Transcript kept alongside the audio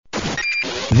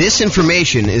This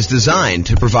information is designed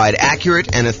to provide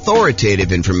accurate and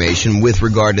authoritative information with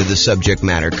regard to the subject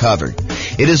matter covered.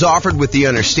 It is offered with the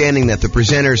understanding that the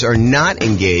presenters are not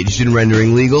engaged in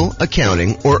rendering legal,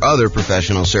 accounting, or other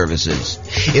professional services.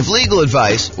 If legal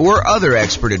advice or other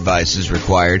expert advice is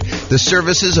required, the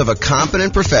services of a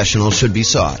competent professional should be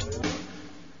sought.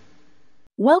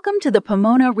 Welcome to the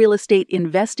Pomona Real Estate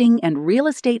Investing and Real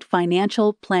Estate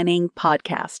Financial Planning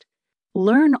Podcast.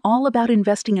 Learn all about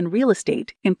investing in real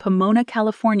estate in Pomona,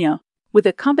 California, with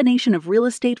a combination of real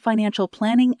estate financial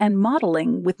planning and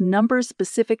modeling with numbers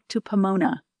specific to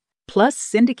Pomona, plus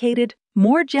syndicated,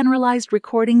 more generalized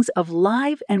recordings of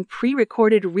live and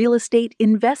pre-recorded real estate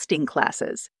investing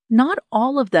classes, not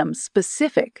all of them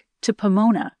specific to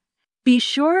Pomona. Be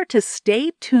sure to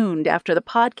stay tuned after the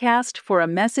podcast for a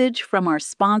message from our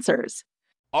sponsors.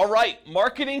 All right,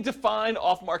 marketing to find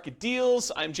off-market deals.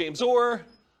 I'm James Orr.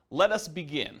 Let us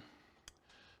begin.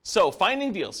 So,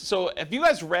 finding deals. So, have you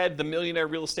guys read the Millionaire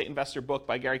Real Estate Investor book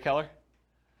by Gary Keller?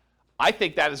 I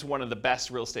think that is one of the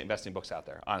best real estate investing books out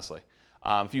there, honestly.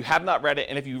 If you have not read it,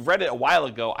 and if you read it a while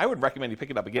ago, I would recommend you pick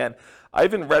it up again. I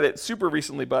haven't read it super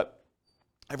recently, but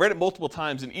I've read it multiple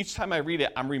times, and each time I read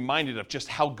it, I'm reminded of just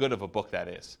how good of a book that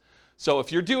is. So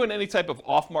if you're doing any type of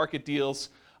off-market deals,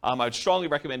 I would strongly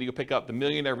recommend you go pick up The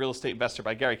Millionaire Real Estate Investor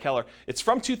by Gary Keller. It's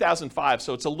from 2005,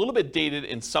 so it's a little bit dated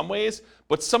in some ways,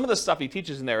 but some of the stuff he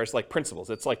teaches in there is like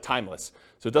principles. It's like timeless,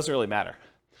 so it doesn't really matter.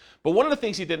 But one of the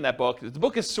things he did in that book, the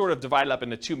book is sort of divided up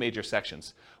into two major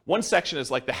sections. One section is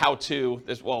like the how-to.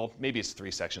 Well, maybe it's three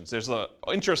sections. There's an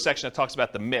intro section that talks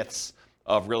about the myths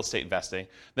of real estate investing.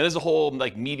 Then there's a whole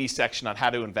like meaty section on how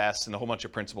to invest and a whole bunch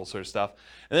of principles sort of stuff.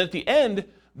 And then at the end,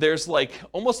 there's like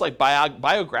almost like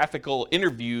biographical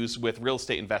interviews with real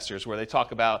estate investors where they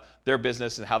talk about their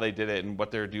business and how they did it and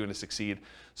what they're doing to succeed.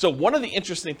 So one of the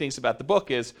interesting things about the book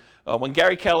is when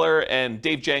Gary Keller and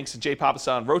Dave Jenks and Jay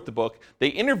Papasan wrote the book, they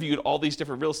interviewed all these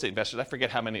different real estate investors. I forget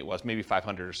how many it was, maybe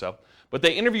 500 or so. But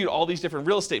they interviewed all these different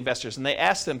real estate investors and they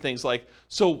asked them things like,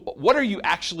 so what are you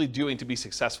actually doing to be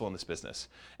successful in this business?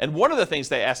 And one of the things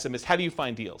they asked them is, how do you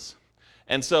find deals?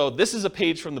 And so this is a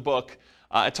page from the book.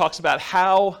 It talks about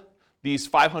how these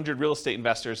 500 real estate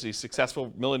investors, these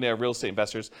successful millionaire real estate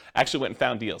investors, actually went and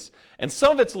found deals. And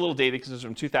some of it's a little dated because it's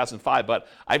from 2005, but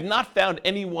I've not found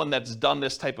anyone that's done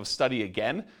this type of study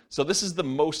again. So this is the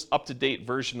most up-to-date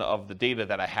version of the data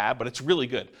that I have, but it's really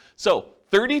good. So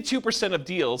 32% of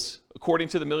deals, according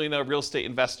to the Millionaire Real Estate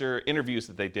Investor interviews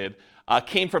that they did,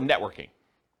 came from networking.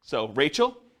 So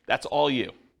Rachel, that's all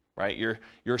you. Right?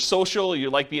 You're social,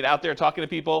 you like being out there talking to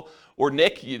people, or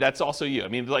Nick, that's also you. I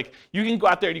mean, like, you can go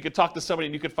out there and you could talk to somebody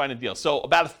and you could find a deal. So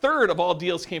about a third of all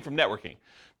deals came from networking.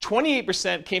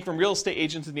 28% came from real estate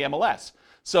agents in the MLS.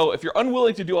 So if you're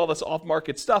unwilling to do all this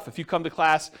off-market stuff, if you come to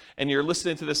class and you're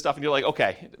listening to this stuff and you're like,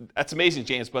 okay, that's amazing,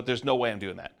 James, but there's no way I'm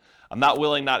doing that. I'm not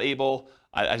willing, not able.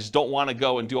 I just don't want to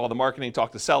go and do all the marketing,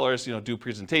 talk to sellers, do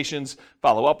presentations,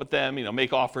 follow up with them,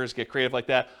 make offers, get creative like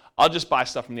that. I'll just buy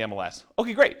stuff from the MLS.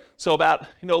 Okay, great. So about,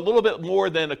 a little bit more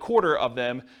than a quarter of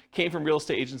them came from real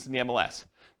estate agents in the MLS.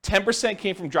 10%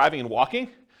 came from driving and walking.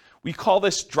 We call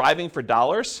this driving for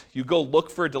dollars. You go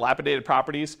look for dilapidated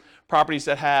properties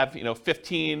that have,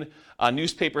 15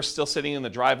 newspapers still sitting in the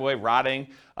driveway, rotting.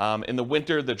 In the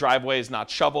winter, the driveway is not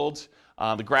shoveled.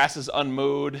 The grass is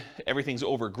unmowed, everything's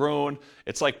overgrown.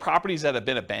 It's like properties that have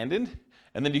been abandoned,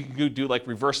 and then you can go do like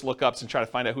reverse lookups and try to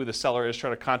find out who the seller is, try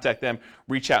to contact them,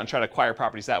 reach out and try to acquire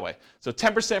properties that way. So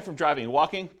 10% from driving and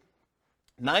walking,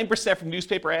 9% from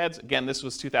newspaper ads. Again, this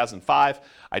was 2005.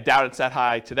 I doubt it's that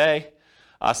high today.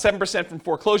 7% from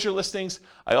foreclosure listings.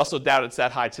 I also doubt it's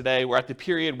that high today. We're at the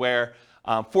period where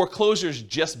foreclosures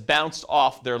just bounced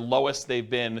off their lowest they've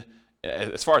been,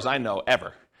 as far as I know,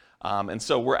 ever. And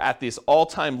so we're at these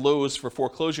all-time lows for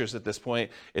foreclosures at this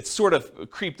point. It's sort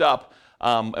of creeped up,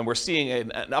 and we're seeing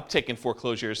an uptick in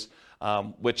foreclosures,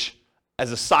 which,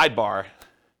 as a sidebar,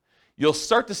 you'll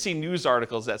start to see news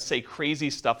articles that say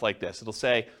crazy stuff like this. It'll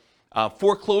say,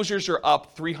 foreclosures are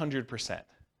up 300%.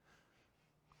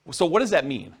 So what does that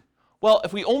mean? Well,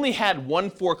 if we only had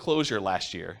one foreclosure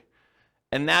last year,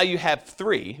 and now you have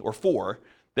 3 or 4,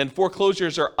 then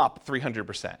foreclosures are up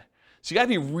 300%. So you got to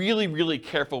be really, really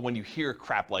careful when you hear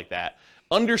crap like that.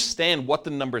 Understand what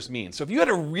the numbers mean. So if you had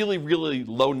a really, really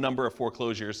low number of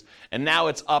foreclosures and now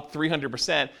it's up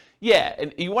 300%, yeah,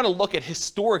 and you want to look at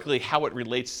historically how it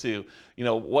relates to,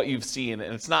 what you've seen.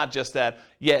 And it's not just that,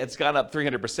 yeah, it's gone up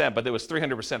 300%, but there was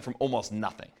 300% from almost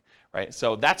nothing, right?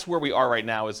 So that's where we are right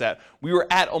now, is that we were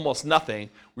at almost nothing.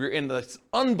 We were in this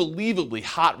unbelievably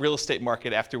hot real estate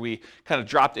market after we kind of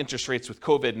dropped interest rates with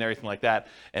COVID and everything like that.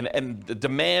 And the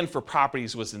demand for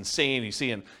properties was insane. You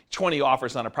see 20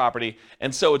 offers on a property.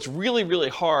 And so it's really, really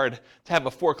hard to have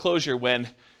a foreclosure when,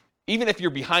 even if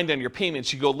you're behind on your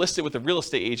payments, you go list it with a real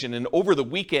estate agent, and over the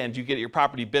weekend you get your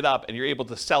property bid up and you're able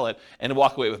to sell it and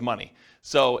walk away with money.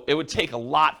 So it would take a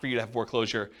lot for you to have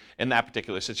foreclosure in that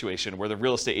particular situation where the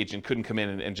real estate agent couldn't come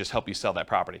in and just help you sell that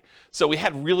property. So we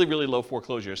had really, really low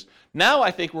foreclosures. Now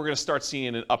I think we're going to start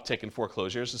seeing an uptick in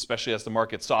foreclosures, especially as the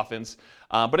market softens.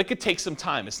 But it could take some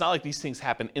time. It's not like these things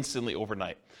happen instantly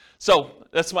overnight. So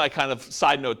that's my kind of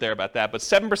side note there about that. But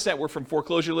 7% were from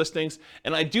foreclosure listings.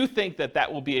 And I do think that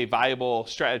that will be a viable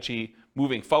strategy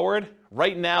moving forward.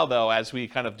 Right now, though, as we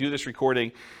kind of do this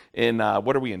recording in,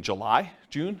 what are we in, July?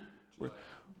 June?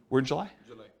 We're in July?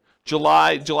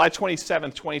 July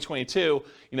 27th, 2022,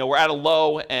 we're at a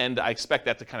low, and I expect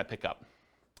that to kind of pick up.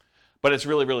 But it's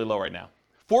really, really low right now.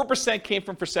 4% came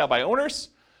from for sale by owners,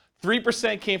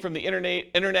 3% came from the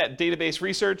internet database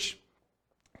research,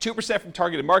 2% from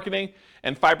targeted marketing,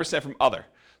 and 5% from other.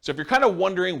 So if you're kind of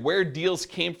wondering where deals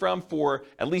came from for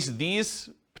at least these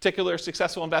particular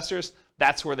successful investors,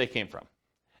 that's where they came from.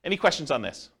 Any questions on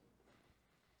this?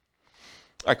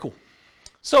 All right, cool.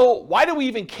 So why do we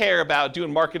even care about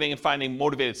doing marketing and finding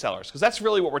motivated sellers? Because that's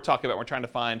really what we're talking about. We're trying to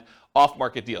find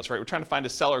off-market deals, right? We're trying to find a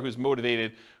seller who's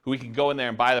motivated, who we can go in there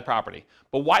and buy the property.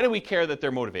 But why do we care that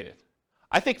they're motivated?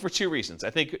 I think for two reasons. I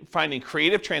think finding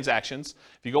creative transactions.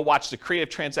 If you go watch the creative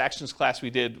transactions class we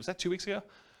did, was that 2 weeks ago? It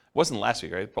wasn't last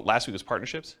week, right? But last week was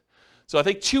partnerships. So I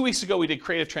think 2 weeks ago we did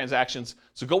creative transactions.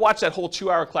 So go watch that whole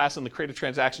 2-hour class on the creative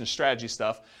transaction strategy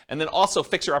stuff. And then also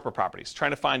fixer-upper properties,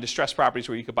 trying to find distressed properties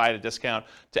where you could buy at a discount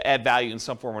to add value in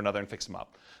some form or another and fix them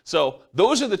up. So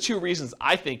those are the two reasons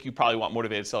I think you probably want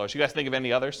motivated sellers. You guys think of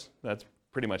any others? That's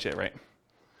pretty much it, right?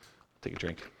 Take a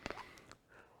drink.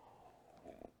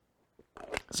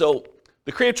 So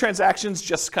the creative transactions,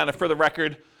 just kind of for the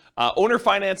record, owner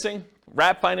financing,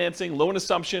 wrap financing, loan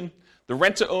assumption, the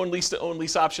rent-to-own, lease-to-own,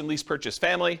 lease option, lease purchase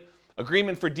family,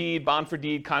 agreement for deed, bond for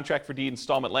deed, contract for deed,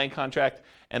 installment land contract,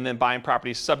 and then buying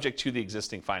properties subject to the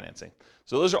existing financing.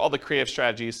 So those are all the creative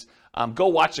strategies. Go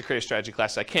watch the creative strategy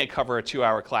class. I can't cover a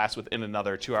 2-hour class within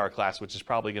another 2-hour class, which is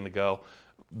probably going to go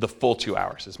the full 2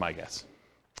 hours, is my guess.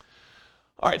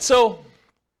 All right, so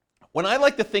when I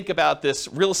like to think about this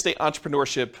real estate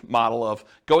entrepreneurship model of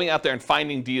going out there and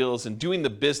finding deals and doing the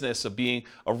business of being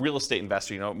a real estate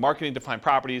investor, marketing to find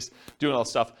properties, doing all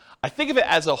this stuff, I think of it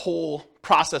as a whole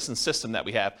process and system that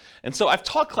we have. And so I've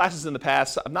taught classes in the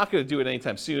past. I'm not going to do it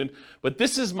anytime soon, but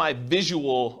this is my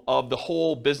visual of the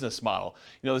whole business model.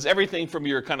 There's everything from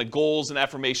your kind of goals and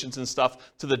affirmations and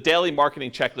stuff to the daily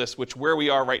marketing checklist, which where we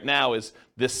are right now is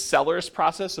this seller's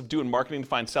process of doing marketing to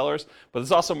find sellers, but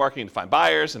there's also marketing to find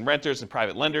buyers and renters and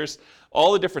private lenders.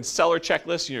 All the different seller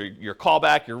checklists, your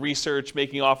callback, your research,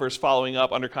 making offers, following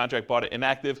up, under contract, bought it,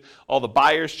 inactive, all the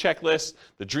buyers checklists,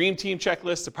 the dream team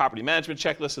checklist, the property management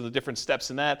checklist, and the different steps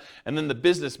in that, and then the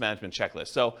business management checklist.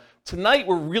 So tonight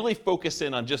we're really focused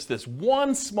in on just this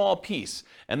one small piece,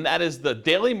 and that is the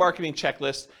daily marketing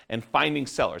checklist and finding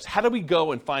sellers. How do we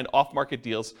go and find off-market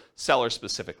deals, sellers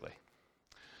specifically?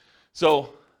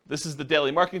 So this is the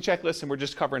daily marketing checklist, and we're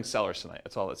just covering sellers tonight.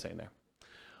 That's all it's saying there.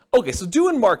 Okay, so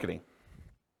doing marketing.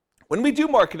 When we do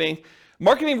marketing,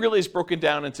 marketing really is broken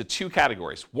down into two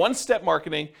categories: one-step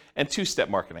marketing and two-step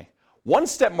marketing.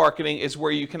 One-step marketing is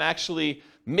where you can actually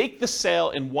make the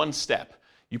sale in one step.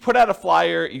 You put out a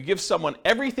flyer, you give someone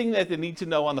everything that they need to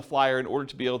know on the flyer in order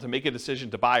to be able to make a decision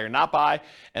to buy or not buy,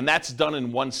 and that's done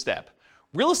in one step.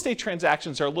 Real estate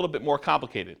transactions are a little bit more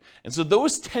complicated, and so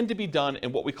those tend to be done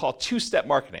in what we call two-step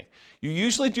marketing. You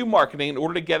usually do marketing in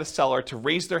order to get a seller to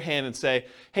raise their hand and say,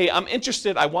 hey, I'm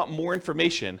interested, I want more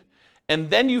information, and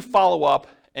then you follow up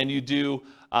and you do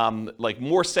like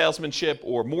more salesmanship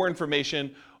or more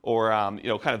information or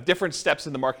kind of different steps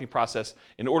in the marketing process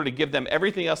in order to give them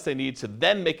everything else they need to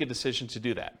then make a decision to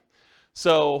do that.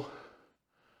 So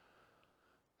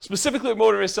specifically with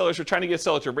motivated sellers, we're trying to get a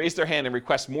seller to raise their hand and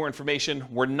request more information.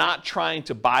 We're not trying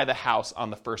to buy the house on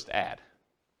the first ad.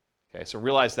 Okay, so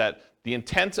realize that the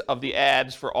intent of the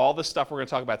ads for all the stuff we're going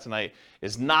to talk about tonight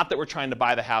is not that we're trying to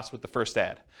buy the house with the first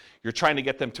ad. You're trying to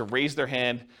get them to raise their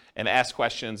hand and ask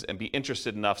questions and be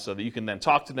interested enough so that you can then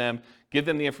talk to them, give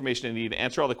them the information they need,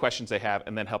 answer all the questions they have,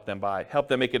 and then help them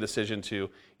make a decision to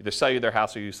either sell you their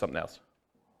house or use something else.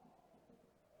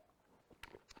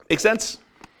 Make sense?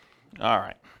 All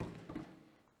right.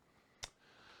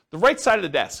 The right side of the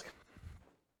desk.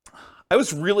 I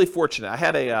was really fortunate. I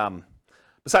had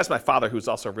besides my father, who's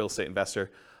also a real estate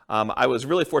investor, I was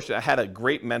really fortunate. I had a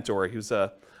great mentor. He was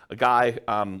a guy,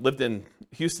 lived in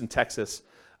Houston, Texas,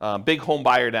 big home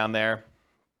buyer down there.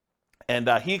 And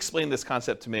he explained this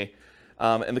concept to me.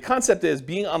 And the concept is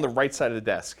being on the right side of the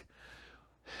desk.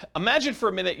 Imagine for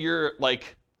a minute you're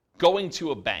like going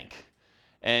to a bank.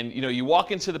 And you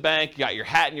walk into the bank, you got your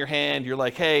hat in your hand, you're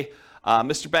like, hey,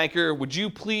 Mr. Banker, would you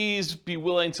please be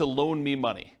willing to loan me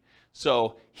money?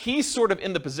 So he's sort of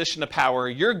in the position of power,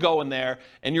 you're going there,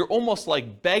 and you're almost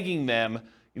like begging them,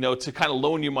 to kind of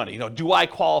loan you money. Do I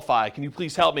qualify? Can you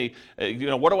please help me?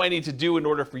 What do I need to do in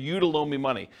order for you to loan me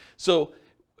money? So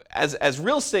as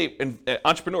real estate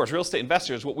entrepreneurs, real estate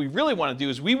investors, what we really want to do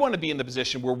is we want to be in the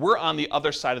position where we're on the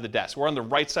other side of the desk. We're on the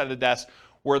right side of the desk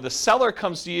where the seller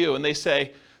comes to you and they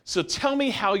say, so tell me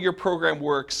how your program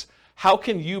works. How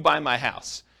can you buy my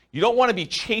house? You don't want to be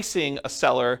chasing a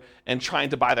seller and trying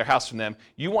to buy their house from them.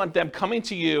 You want them coming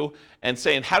to you and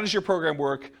saying, how does your program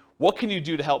work? What can you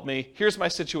do to help me? Here's my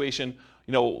situation.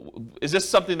 Is this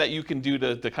something that you can do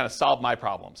to kind of solve my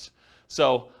problems?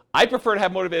 So I prefer to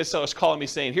have motivated sellers calling me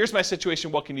saying, here's my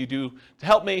situation, what can you do to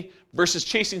help me? Versus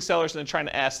chasing sellers and then trying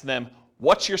to ask them,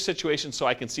 what's your situation so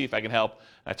I can see if I can help?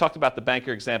 And I talked about the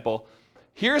banker example.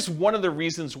 Here's one of the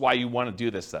reasons why you want to do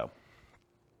this though.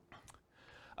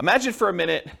 Imagine for a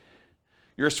minute,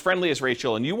 you're as friendly as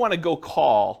Rachel and you want to go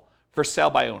call for sale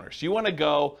by owners. You want to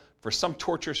go, for some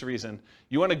torturous reason,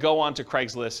 you want to go onto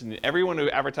Craigslist and everyone who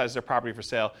advertises their property for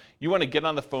sale, you want to get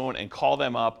on the phone and call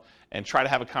them up and try to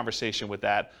have a conversation with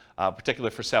that particular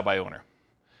for sale by owner.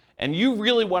 And you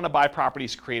really want to buy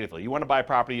properties creatively. You want to buy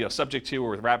property subject to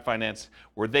or with wrap finance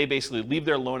where they basically leave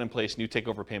their loan in place and you take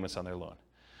over payments on their loan.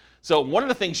 So one of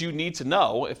the things you need to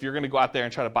know if you're going to go out there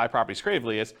and try to buy properties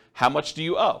creatively is how much do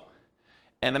you owe?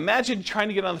 And imagine trying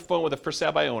to get on the phone with a for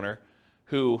sale by owner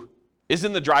who is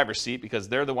in the driver's seat because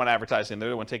they're the one advertising,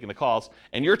 they're the one taking the calls,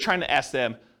 and you're trying to ask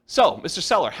them, so, Mr.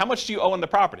 Seller, how much do you owe on the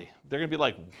property? They're going to be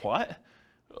like, what?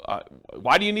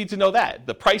 Why do you need to know that?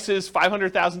 The price is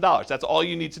 $500,000. That's all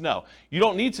you need to know. You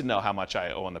don't need to know how much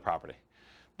I owe on the property.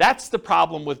 That's the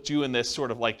problem with doing this sort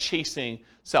of like chasing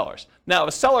sellers. Now, if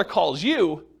a seller calls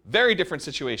you, very different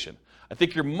situation. I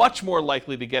think you're much more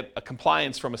likely to get a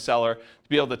compliance from a seller to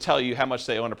be able to tell you how much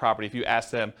they own a property if you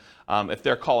ask them if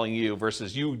they're calling you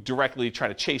versus you directly try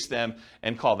to chase them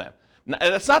and call them. Now,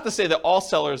 that's not to say that all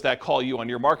sellers that call you on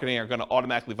your marketing are going to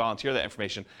automatically volunteer that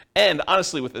information. And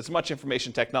honestly, with as much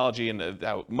information technology and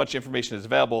how much information is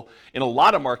available in a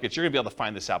lot of markets, you're going to be able to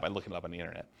find this out by looking it up on the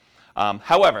internet.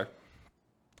 However,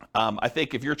 I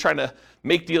think if you're trying to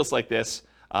make deals like this,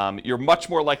 you're much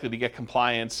more likely to get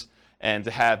compliance and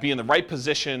to be in the right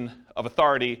position of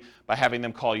authority by having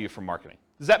them call you for marketing.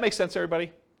 Does that make sense,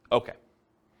 everybody? Okay.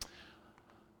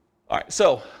 All right,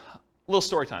 so a little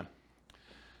story time.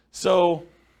 So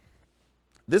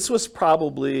this was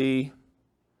probably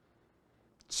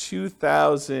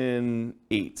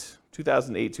 2008,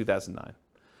 2009.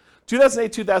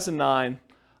 2009,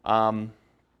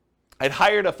 I'd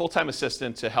hired a full-time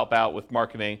assistant to help out with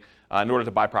marketing in order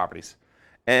to buy properties.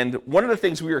 And one of the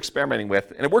things we were experimenting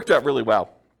with, and it worked out really well,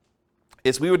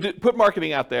 is we would put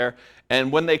marketing out there, and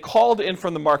when they called in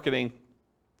from the marketing,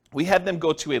 we had them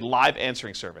go to a live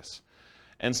answering service.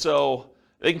 And so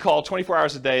they can call 24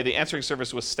 hours a day. The answering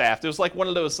service was staffed. It was like one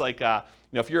of those, like,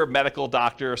 if you're a medical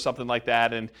doctor or something like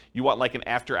that, and you want like an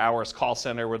after-hours call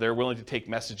center where they're willing to take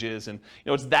messages, and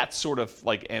it's that sort of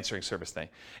like answering service thing.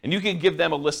 And you can give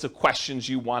them a list of questions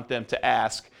you want them to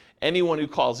ask anyone who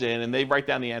calls in, and they write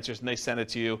down the answers and they send it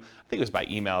to you. I think it was by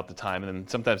email at the time, and then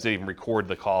sometimes they even record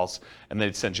the calls and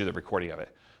they'd send you the recording of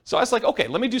it. So I was like, okay,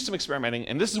 let me do some experimenting,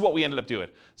 and this is what we ended up doing.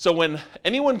 So when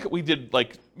we did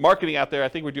like marketing out there, I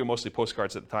think we were doing mostly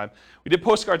postcards at the time. We did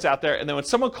postcards out there, and then when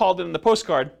someone called in the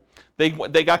postcard,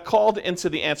 they got called into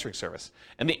the answering service.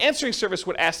 And the answering service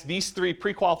would ask these 3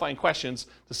 pre-qualifying questions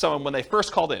to someone when they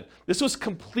first called in. This was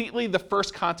completely the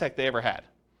first contact they ever had.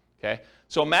 Okay?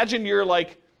 So imagine you're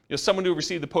like, someone who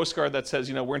received the postcard that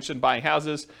says, we're interested in buying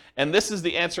houses, and this is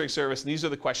the answering service, and these are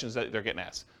the questions that they're getting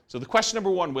asked. So the question number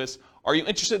 1 was, are you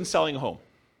interested in selling a home?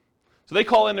 So they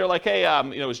call in, they're like, hey,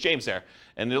 is James there?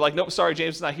 And they're like, nope, sorry,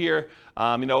 James is not here.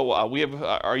 Are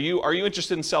you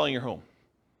interested in selling your home?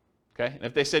 Okay, and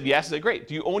if they said yes, they're great.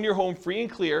 Do you own your home free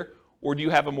and clear, or do you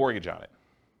have a mortgage on it?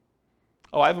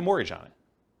 Oh, I have a mortgage on it.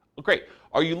 Well, great.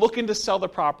 Are you looking to sell the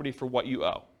property for what you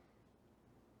owe?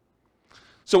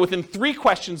 So within 3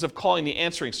 questions of calling the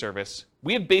answering service,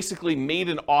 we had basically made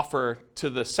an offer to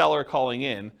the seller calling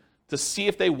in to see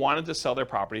if they wanted to sell their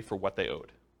property for what they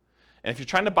owed. And if you're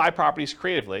trying to buy properties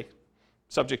creatively,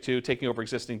 subject to taking over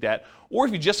existing debt, or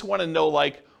if you just want to know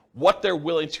like what they're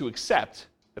willing to accept,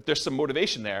 if there's some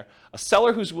motivation there, a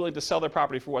seller who's willing to sell their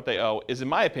property for what they owe is, in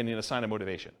my opinion, a sign of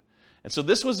motivation. And so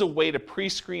this was a way to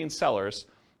pre-screen sellers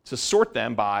to sort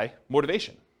them by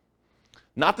motivation.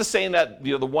 Not to say that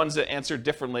the ones that answered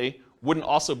differently wouldn't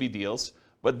also be deals,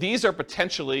 but these are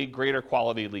potentially greater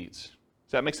quality leads.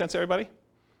 Does that make sense, everybody?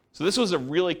 So this was a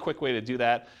really quick way to do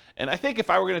that. And I think if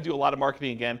I were going to do a lot of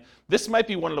marketing again, this might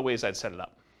be one of the ways I'd set it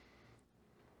up.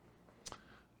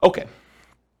 Okay.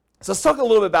 So let's talk a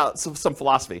little bit about some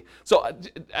philosophy. So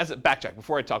as a backtrack,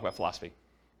 before I talk about philosophy,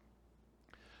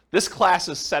 this class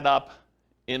is set up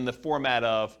in the format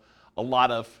of a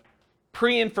lot of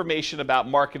pre-information about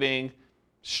marketing,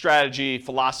 strategy,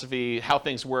 philosophy, how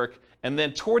things work. And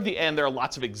then toward the end, there are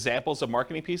lots of examples of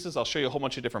marketing pieces. I'll show you a whole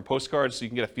bunch of different postcards so you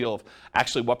can get a feel of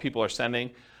actually what people are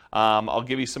sending. I'll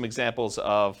give you some examples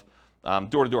of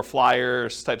door-to-door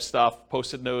flyers type stuff,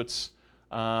 Post-it notes.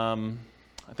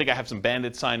 I think I have some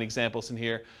bandit sign examples in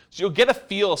here. So you'll get a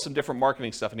feel of some different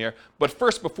marketing stuff in here. But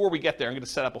first, before we get there, I'm going to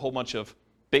set up a whole bunch of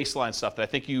baseline stuff that I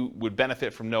think you would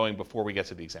benefit from knowing before we get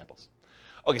to the examples.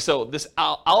 Okay, so this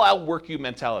I'll outwork you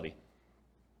mentality.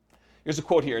 Here's a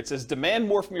quote here. It says, demand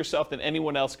more from yourself than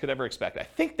anyone else could ever expect. I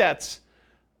think it's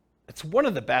one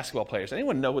of the basketball players.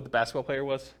 Anyone know what the basketball player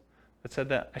was that said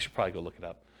that? I should probably go look it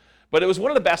up. But it was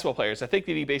one of the basketball players. I think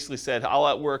that he basically said,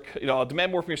 I'll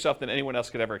demand more from yourself than anyone else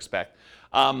could ever expect.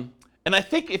 And I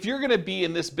think if you're going to be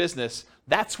in this business,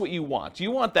 that's what you want. You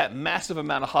want that massive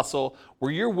amount of hustle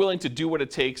where you're willing to do what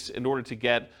it takes in order to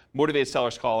get motivated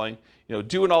sellers calling,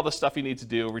 doing all the stuff you need to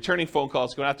do, returning phone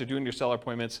calls, going out there doing your seller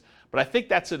appointments. But I think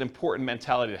that's an important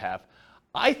mentality to have.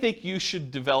 I think you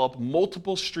should develop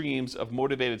multiple streams of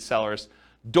motivated sellers.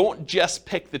 Don't just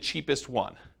pick the cheapest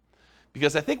one.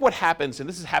 Because I think what happens, and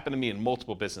this has happened to me in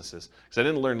multiple businesses, because I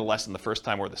didn't learn the lesson the first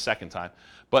time or the second time,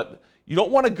 but you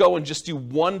don't want to go and just do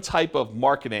one type of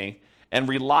marketing and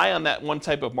rely on that one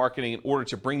type of marketing in order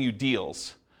to bring you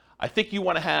deals. I think you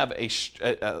want to have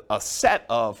a set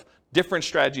of different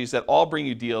strategies that all bring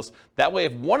you deals. That way,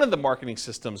 if one of the marketing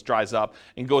systems dries up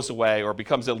and goes away or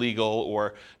becomes illegal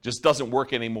or just doesn't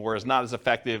work anymore, is not as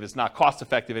effective, is not cost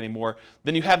effective anymore,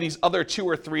 then you have these other 2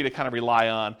 or 3 to kind of rely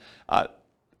on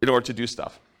in order to do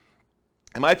stuff.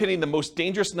 In my opinion, the most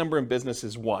dangerous number in business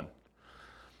is 1.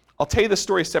 I'll tell you the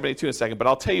story of 72 in a second, but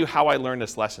I'll tell you how I learned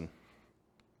this lesson.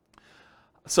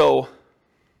 So,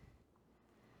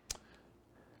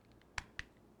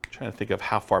 I'm trying to think of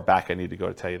how far back I need to go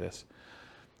to tell you this.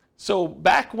 So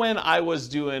back when I was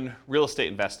doing real estate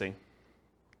investing,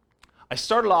 I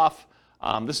started off,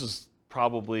 this is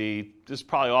probably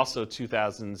also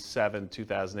 2007,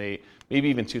 2008, maybe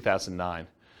even 2009.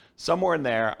 Somewhere in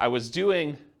there, I was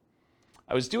doing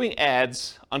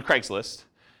ads on Craigslist,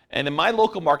 and in my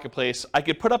local marketplace, I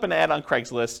could put up an ad on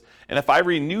Craigslist, and if I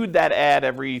renewed that ad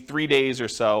every 3 days or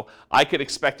so, I could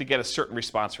expect to get a certain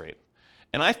response rate.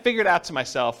 And I figured out to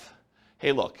myself,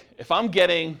 hey, look, if I'm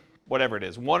getting, whatever it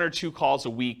is, 1 or 2 calls a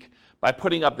week by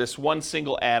putting up this one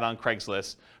single ad on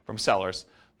Craigslist from sellers,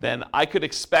 then I could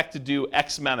expect to do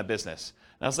X amount of business.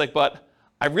 And I was like, but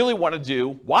I really want to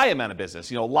do Y amount of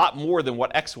business, a lot more than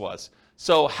what X was.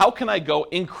 So how can I go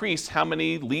increase how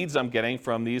many leads I'm getting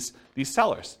from these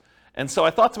sellers? And so I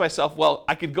thought to myself, well,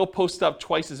 I could go post up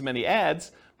twice as many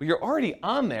ads, but you're already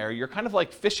on there. You're kind of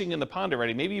like fishing in the pond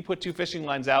already. Maybe you put 2 fishing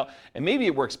lines out, and maybe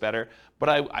it works better. But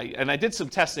I did some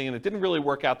testing, and it didn't really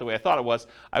work out the way I thought it was.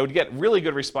 I would get really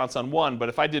good response on one, but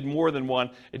if I did more than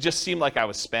one, it just seemed like I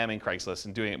was spamming Craigslist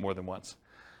and doing it more than once.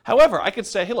 However, I could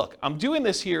say, hey, look, I'm doing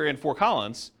this here in Fort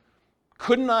Collins.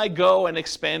 Couldn't I go and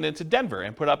expand into Denver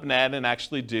and put up an ad and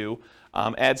actually do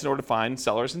ads in order to find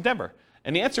sellers in Denver?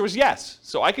 And the answer was yes.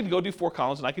 So I could go do Fort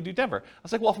Collins and I could do Denver. I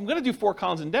was like, well, if I'm going to do Fort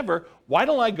Collins and Denver, why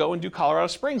don't I go and do Colorado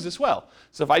Springs as well?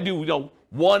 So if I do,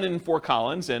 1 in Fort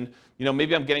Collins and,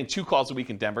 maybe I'm getting 2 calls a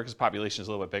week in Denver because the population is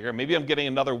a little bit bigger. Maybe I'm getting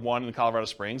another 1 in Colorado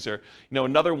Springs or,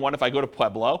 another 1 if I go to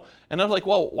Pueblo. And I'm like,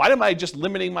 well, why am I just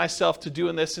limiting myself to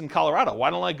doing this in Colorado? Why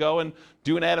don't I go and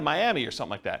do an ad in Miami or something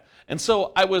like that? And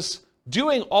so I was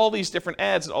doing all these different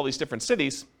ads in all these different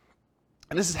cities.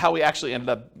 And this is how we actually ended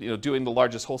up doing the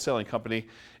largest wholesaling company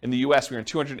in the US. We were in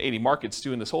 280 markets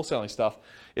doing this wholesaling stuff,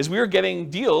 is we were getting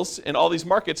deals in all these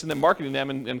markets and then marketing them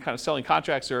and kind of selling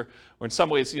contracts or in some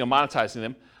ways monetizing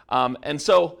them. And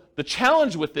so the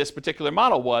challenge with this particular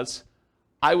model was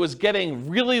I was getting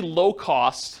really low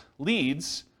cost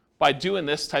leads by doing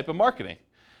this type of marketing.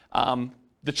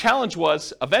 The challenge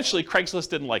was eventually Craigslist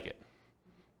didn't like it,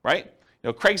 right?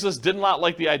 Craigslist did not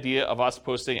like the idea of us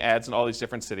posting ads in all these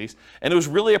different cities, and it was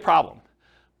really a problem.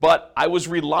 But I was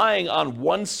relying on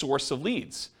one source of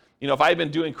leads. if I had been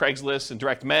doing Craigslist and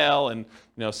direct mail and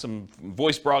some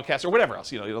voice broadcast or whatever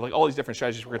else, like all these different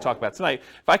strategies we're going to talk about tonight,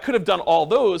 if I could have done all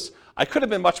those, I could have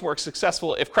been much more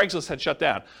successful if Craigslist had shut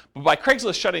down. But by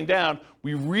Craigslist shutting down,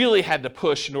 we really had to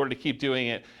push in order to keep doing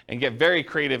it and get very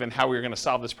creative in how we were going to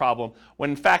solve this problem,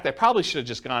 when in fact I probably should have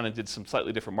just gone and did some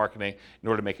slightly different marketing in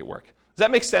order to make it work. Does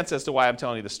that make sense as to why I'm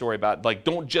telling you the story about,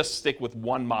 don't just stick with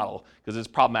one model because it's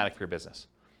problematic for your business?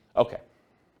 Okay.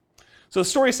 So the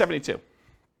story is 72.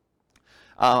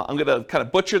 I'm going to kind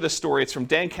of butcher this story. It's from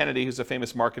Dan Kennedy, who's a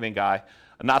famous marketing guy,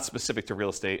 not specific to real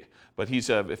estate, but he's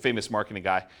a famous marketing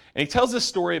guy. And he tells this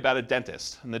story about a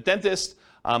dentist. And the dentist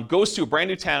goes to a brand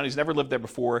new town. He's never lived there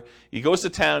before. He goes to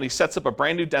town. He sets up a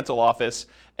brand new dental office,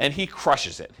 and he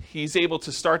crushes it. He's able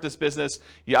to start this business.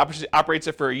 He operates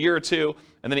it for a year or two,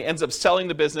 and then he ends up selling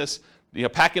the business,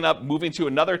 packing up, moving to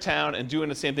another town, and doing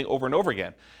the same thing over and over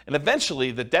again. And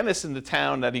eventually, the dentists in the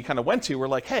town that he kind of went to were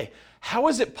like, hey, how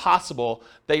is it possible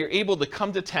that you're able to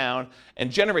come to town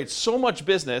and generate so much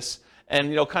business and,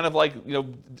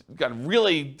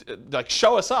 really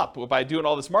show us up by doing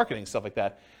all this marketing, stuff like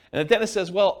that? And the dentist says,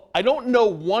 well, I don't know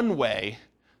one way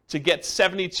to get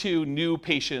 72 new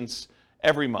patients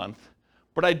every month,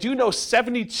 but I do know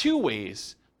 72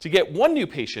 ways to get one new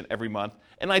patient every month,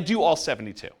 and I do all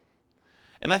 72.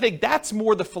 And I think that's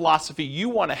more the philosophy you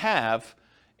want to have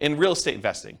in real estate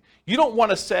investing. You don't want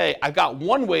to say, I've got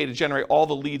one way to generate all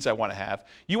the leads I want to have.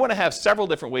 You want to have several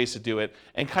different ways to do it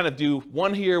and kind of do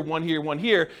one here, one here, one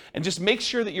here, and just make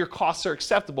sure that your costs are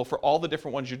acceptable for all the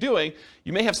different ones you're doing.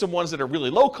 You may have some ones that are really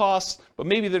low cost, but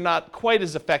maybe they're not quite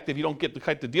as effective. You don't get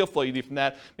the deal flow you need from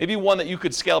that. Maybe one that you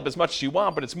could scale up as much as you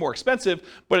want, but it's more expensive,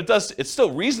 but it's still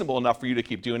reasonable enough for you to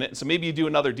keep doing it. And so maybe you do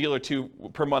another deal or two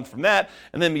per month from that,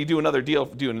 and then you do another deal,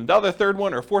 do another third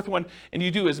one or a fourth one, and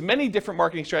you do as many different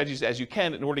marketing strategies as you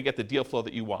can in order to get the deal flow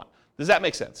that you want. Does that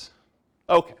make sense?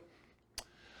 Okay.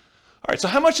 All right, so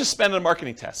how much to spend on a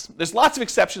marketing test? There's lots of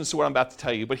exceptions to what I'm about to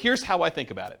tell you, but here's how I think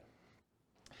about it.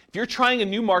 If you're trying a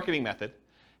new marketing method,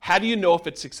 how do you know if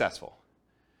it's successful?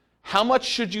 How much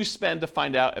should you spend to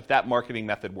find out if that marketing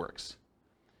method works?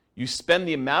 You spend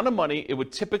the amount of money it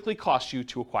would typically cost you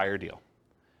to acquire a deal,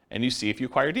 and you see if you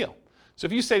acquire a deal. So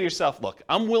if you say to yourself, look,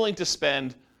 I'm willing to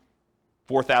spend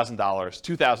 $4,000,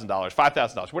 $2,000,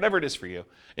 $5,000, whatever it is for you,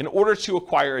 in order to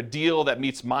acquire a deal that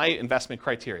meets my investment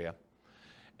criteria,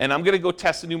 and I'm going to go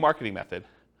test a new marketing method,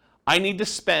 I need to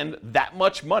spend that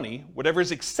much money, whatever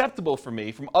is acceptable for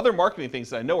me from other marketing things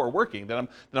that I know are working, that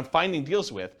I'm finding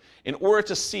deals with, in order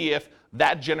to see if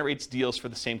that generates deals for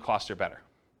the same cost or better.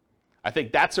 I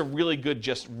think that's a really good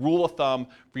just rule of thumb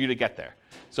for you to get there.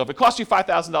 So if it costs you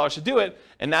 $5,000 to do it,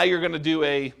 and now you're going to do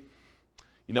a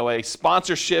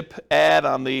sponsorship ad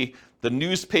on the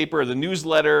newspaper, the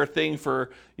newsletter thing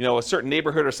for, a certain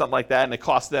neighborhood or something like that, and it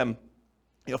costs them,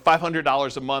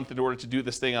 $500 a month in order to do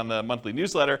this thing on the monthly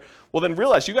newsletter, well, then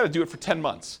realize you got to do it for 10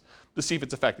 months to see if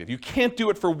it's effective. You can't do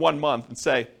it for 1 month and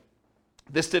say,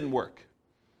 this didn't work.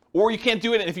 Or you can't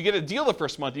do it, and if you get a deal the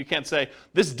first month, you can't say,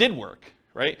 this did work,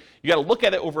 right? You got to look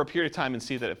at it over a period of time and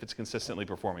see that if it's consistently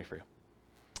performing for you.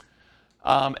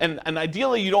 And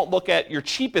ideally, you don't look at your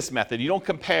cheapest method. You don't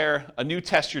compare a new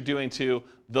test you're doing to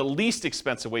the least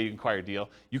expensive way you can acquire a deal.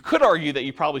 You could argue that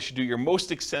you probably should do your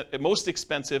most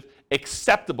expensive,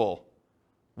 acceptable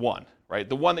one, right?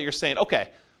 The one that you're saying, okay,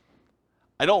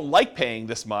 I don't like paying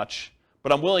this much,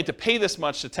 but I'm willing to pay this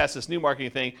much to test this new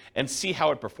marketing thing and see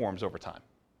how it performs over time.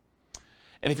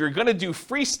 And if you're going to do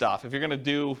free stuff, if you're going to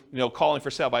do, calling for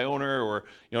sale by owner or,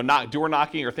 door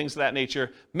knocking or things of that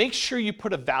nature, make sure you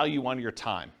put a value on your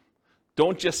time.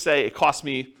 Don't just say it cost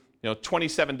me,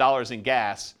 $27 in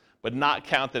gas, but not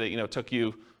count that it, took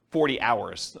you 40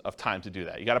 hours of time to do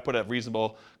that. You got to put a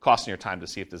reasonable cost on your time to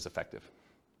see if this is effective.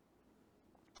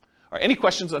 All right, any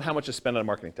questions on how much to spend on a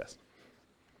marketing test?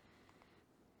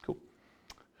 Cool.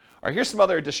 All right, here's some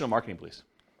other additional marketing beliefs.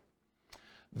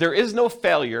 There is no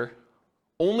failure,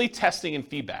 only testing and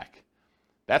feedback.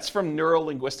 That's from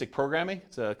neuro-linguistic programming.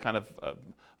 It's a kind of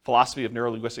philosophy of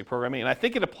neuro-linguistic programming, and I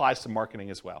think it applies to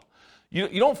marketing as well. You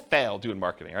don't fail doing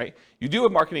marketing, right? You do a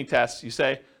marketing test, you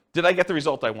say, did I get the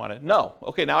result I wanted? No.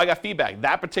 Okay, now I got feedback.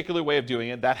 That particular way of doing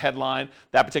it, that headline,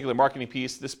 that particular marketing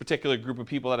piece, this particular group of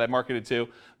people that I marketed to,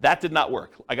 that did not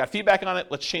work. I got feedback on it,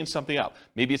 let's change something up.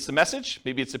 Maybe it's the message,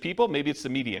 maybe it's the people, maybe it's the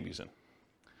media I'm using.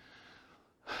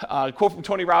 Quote from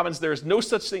Tony Robbins, there is no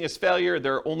such thing as failure,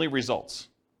 there are only results.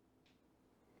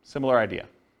 Similar idea.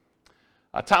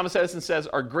 Thomas Edison says,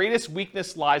 our greatest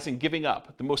weakness lies in giving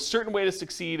up. The most certain way to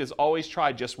succeed is always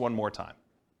try just one more time.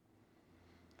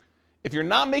 If you're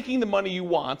not making the money you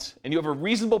want and you have a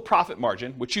reasonable profit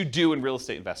margin, which you do in real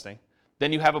estate investing,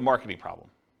 then you have a marketing problem.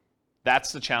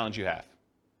 That's the challenge you have.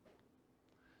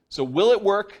 So will it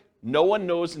work? No one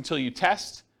knows until you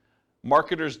test.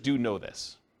 Marketers do know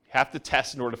this. You have to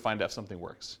test in order to find out if something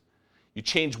works. You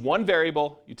change one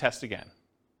variable, you test again.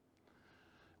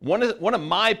 One of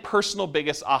my personal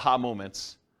biggest aha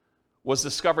moments was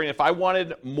discovering if I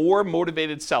wanted more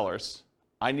motivated sellers,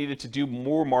 I needed to do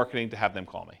more marketing to have them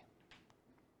call me.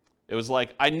 It was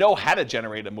like, I know how to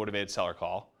generate a motivated seller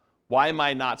call. Why am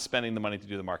I not spending the money to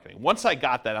do the marketing? Once I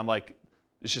got that, I'm like,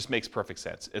 this just makes perfect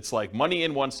sense. It's like money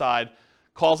in one side,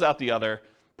 calls out the other,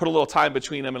 put a little time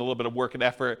between them and a little bit of work and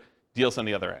effort, deals on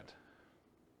the other end.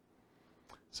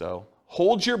 So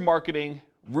hold your marketing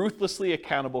ruthlessly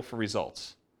accountable for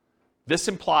results. This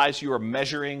implies you are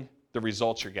measuring the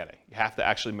results you're getting. You have to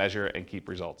actually measure and keep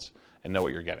results and know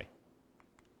what you're getting.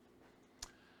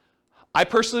 I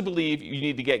personally believe you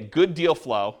need to get good deal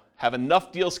flow, have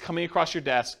enough deals coming across your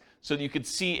desk so that you can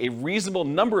see a reasonable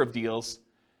number of deals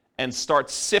and start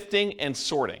sifting and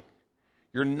sorting.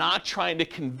 You're not trying to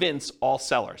convince all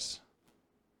sellers.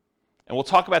 And we'll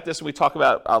talk about this when we talk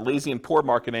about lazy and poor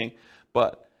marketing,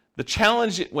 but the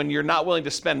challenge when you're not willing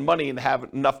to spend money and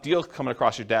have enough deals coming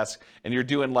across your desk and you're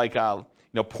doing like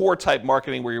poor type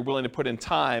marketing where you're willing to put in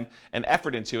time and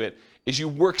effort into it is you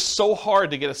work so hard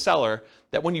to get a seller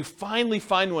that when you finally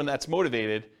find one that's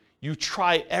motivated, you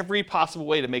try every possible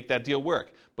way to make that deal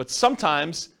work. But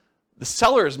sometimes the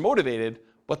seller is motivated,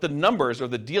 but the numbers or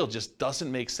the deal just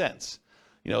doesn't make sense.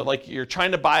 Like you're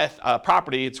trying to buy a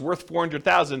property, it's worth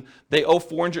 $400,000, they owe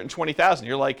 $420,000.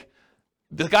 You're like,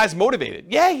 the guy's motivated.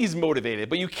 Yeah, he's motivated,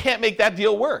 but you can't make that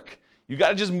deal work. You got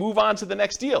to just move on to the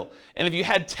next deal. And if you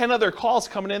had 10 other calls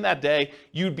coming in that day,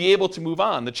 you'd be able to move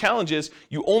on. The challenge is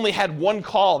you only had one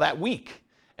call that week,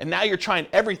 and now you're trying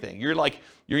everything.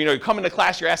 You're coming to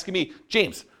class, you're asking me,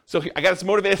 James, so I got this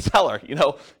motivated seller.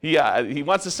 He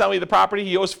wants to sell me the property.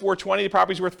 He owes $420. The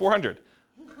property's worth $400.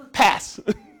 Pass.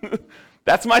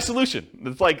 That's my solution.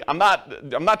 It's like I'm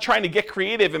not trying to get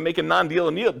creative and make a non-deal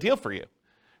a deal for you,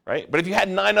 right? But if you had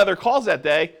 9 other calls that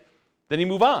day, then you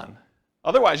move on.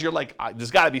 Otherwise, you're like,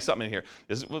 there's got to be something in here.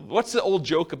 What's the old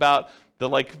joke about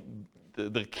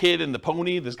the kid and the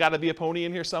pony? There's got to be a pony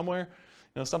in here somewhere,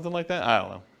 something like that. I don't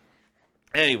know.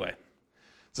 Anyway,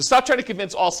 so stop trying to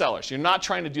convince all sellers. You're not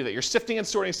trying to do that. You're sifting and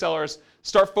sorting sellers.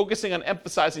 Start focusing on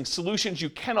emphasizing solutions you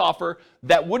can offer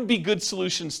that would be good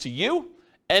solutions to you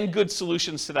and good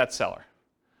solutions to that seller.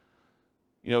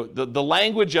 The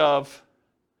language of,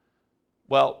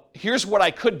 well, here's what I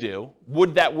could do.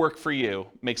 Would that work for you?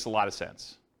 Makes a lot of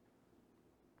sense.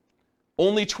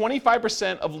 Only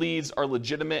 25% of leads are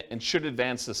legitimate and should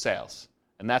advance to sales.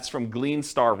 And that's from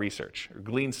Gleanstar Research.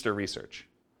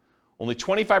 Only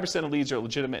 25% of leads are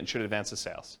legitimate and should advance to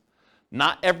sales.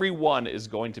 Not every one is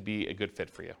going to be a good fit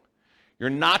for you. You're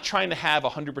not trying to have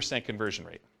 100% conversion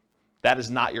rate. That is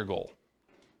not your goal.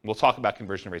 We'll talk about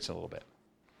conversion rates in a little bit.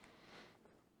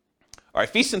 All right,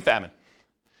 feast and famine.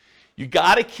 You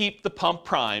got to keep the pump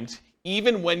primed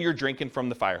even when you're drinking from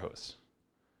the fire hose.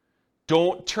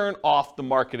 Don't turn off the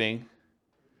marketing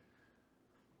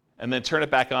and then turn it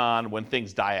back on when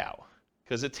things die out,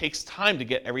 because it takes time to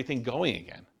get everything going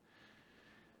again.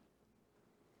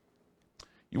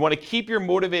 You want to keep your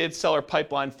motivated seller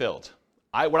pipeline filled.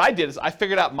 What I did is I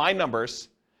figured out my numbers,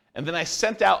 and then I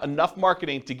sent out enough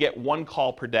marketing to get 1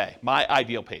 call per day, my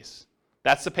ideal pace.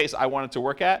 That's the pace I wanted to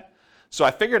work at. So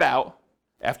I figured out,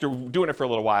 after doing it for a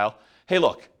little while, hey,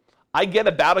 look, I get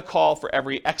about a call for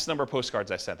every X number of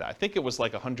postcards I sent out. I think it was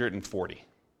like 140.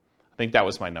 I think that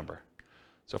was my number.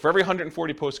 So for every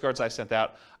 140 postcards I sent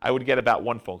out, I would get about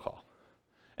 1 phone call.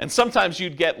 And sometimes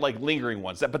you'd get like lingering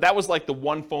ones, but that was like the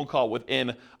 1 phone call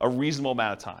within a reasonable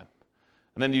amount of time.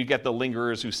 And then you get the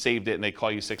lingerers who saved it and they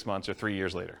call you 6 months or 3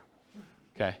 years later.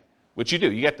 Okay? Which you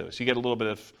do, you get those. You get a little bit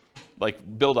of like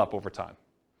build up over time.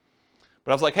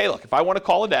 But I was like, hey, look, if I want to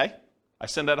call a day, I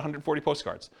send out 140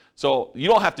 postcards. So you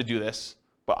don't have to do this,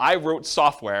 but I wrote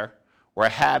software where I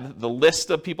had the list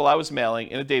of people I was mailing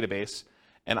in a database,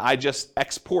 and I just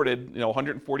exported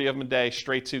 140 of them a day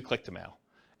straight to Click-to-Mail.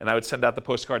 And I would send out the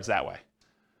postcards that way.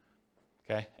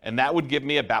 Okay? And that would give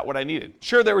me about what I needed.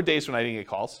 Sure, there were days when I didn't get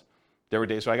calls. There were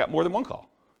days when I got more than 1 call.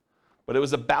 But it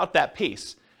was about that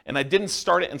pace. And I didn't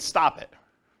start it and stop it.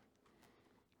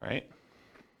 Right?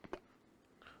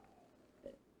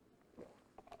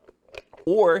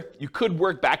 Or you could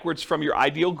work backwards from your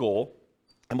ideal goal,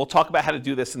 and we'll talk about how to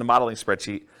do this in the modeling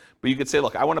spreadsheet, but you could say,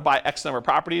 look, I want to buy X number of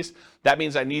properties. That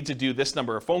means I need to do this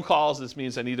number of phone calls. This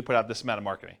means I need to put out this amount of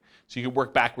marketing. So you can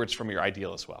work backwards from your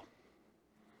ideal as well.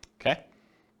 Okay?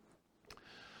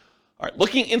 All right,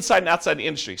 looking inside and outside the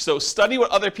industry. So study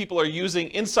what other people are using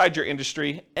inside your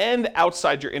industry and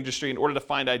outside your industry in order to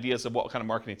find ideas of what kind of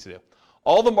marketing to do.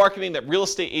 All the marketing that real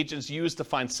estate agents use to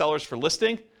find sellers for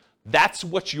listing, that's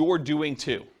what you're doing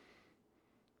too.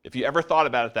 If you ever thought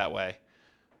about it that way,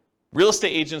 real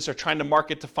estate agents are trying to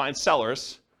market to find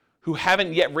sellers who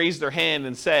haven't yet raised their hand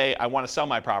and say, I want to sell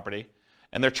my property.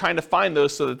 And they're trying to find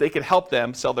those so that they can help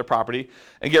them sell their property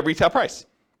and get retail price.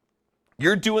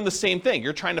 You're doing the same thing.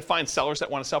 You're trying to find sellers that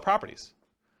want to sell properties.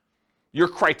 Your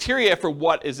criteria for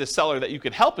what is a seller that you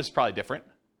could help is probably different,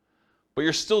 but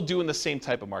you're still doing the same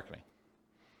type of marketing.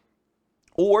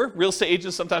 Or real estate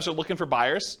agents sometimes are looking for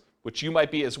buyers, which you might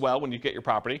be as well when you get your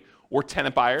property, or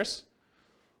tenant buyers,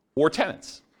 or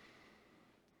tenants.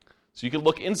 So you can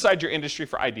look inside your industry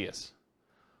for ideas.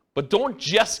 But don't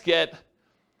just get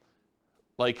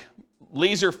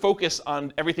laser focus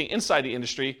on everything inside the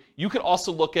industry. You can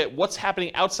also look at what's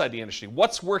happening outside the industry,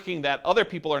 what's working that other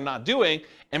people are not doing,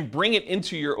 and bring it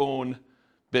into your own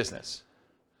business.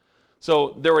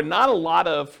 So there were not a lot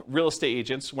of real estate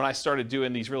agents when I started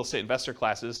doing these real estate investor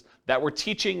classes that were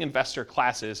teaching investor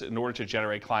classes in order to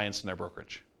generate clients in their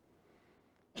brokerage.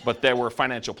 But there were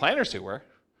financial planners who were.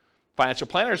 Financial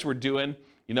planners were doing,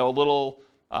 a little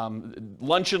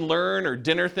lunch and learn or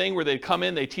dinner thing where they'd come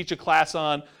in, they teach a class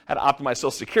on how to optimize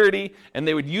Social Security, and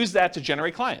they would use that to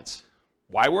generate clients.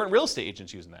 Why weren't real estate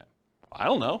agents using that? I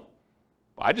don't know.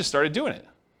 I just started doing it.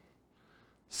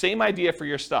 Same idea for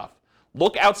your stuff.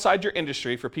 Look outside your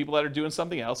industry for people that are doing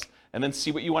something else, and then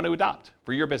see what you want to adopt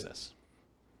for your business.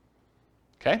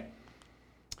 Okay?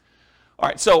 All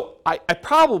right, so I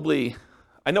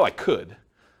know I could.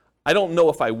 I don't know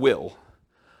if I will,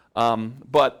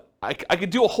 but I could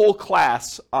do a whole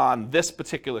class on this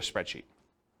particular spreadsheet.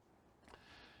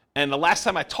 And the last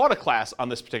time I taught a class on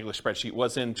this particular spreadsheet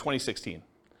was in 2016.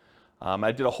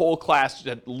 I did a whole class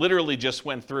that literally just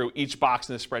went through each box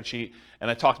in the spreadsheet,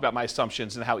 and I talked about my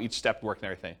assumptions and how each step worked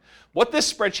and everything. What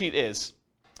this spreadsheet is,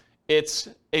 it's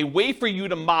a way for you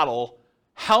to model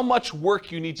how much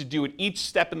work you need to do at each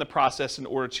step in the process in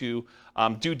order to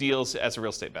do deals as a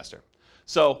real estate investor.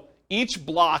 So each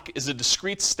block is a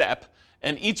discrete step,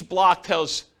 and each block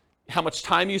tells how much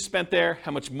time you spent there,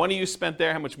 how much money you spent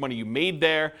there, how much money you made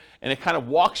there, and it kind of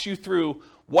walks you through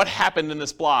what happened in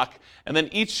this block, and then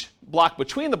each block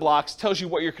between the blocks tells you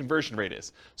what your conversion rate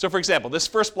is. So for example, this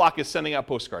first block is sending out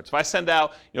postcards. If I send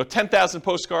out 10,000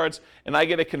 postcards and I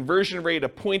get a conversion rate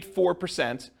of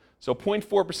 0.4%, so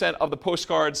 0.4% of the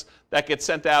postcards that get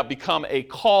sent out become a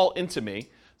call into me.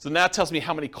 So now it tells me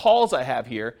how many calls I have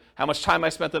here, how much time I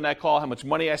spent on that call, how much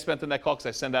money I spent on that call, because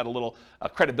I send out a little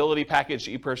credibility package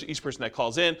to each person that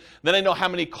calls in. Then I know how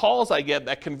many calls I get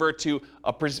that convert to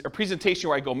a presentation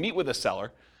where I go meet with a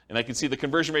seller, and I can see the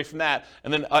conversion rate from that.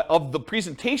 And then of the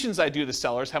presentations I do to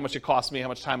sellers, how much it costs me, how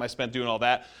much time I spent doing all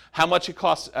that, how much it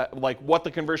costs, what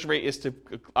the conversion rate is to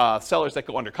sellers that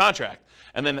go under contract.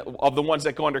 And then of the ones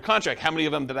that go under contract, how many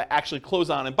of them did I actually close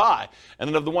on and buy? And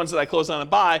then of the ones that I close on and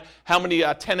buy, how many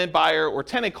tenant buyer or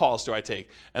tenant calls do I take?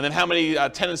 And then how many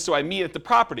tenants do I meet at the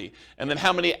property? And then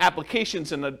how many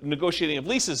applications and negotiating of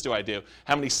leases do I do?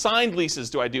 How many signed leases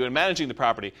do I do in managing the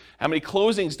property? How many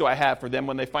closings do I have for them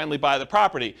when they finally buy the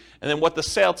property? And then what the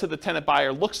sale to the tenant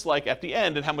buyer looks like at the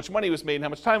end, and how much money was made and how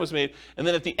much time was made. And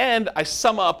then at the end, I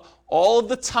sum up all of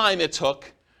the time it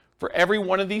took for every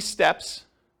one of these steps,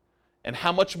 and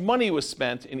how much money was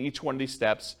spent in each one of these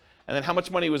steps, and then how much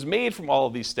money was made from all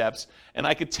of these steps. And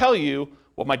I could tell you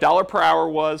what my dollar per hour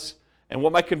was, and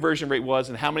what my conversion rate was,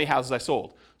 and how many houses I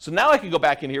sold. So now I can go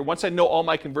back in here, once I know all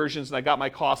my conversions and I got my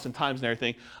costs and times and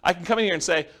everything, I can come in here and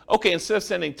say, okay, instead of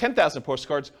sending 10,000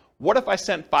 postcards, what if I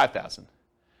sent 5,000?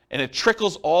 And it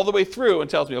trickles all the way through and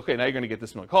tells me, okay, now you're going to get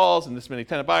this many calls and this many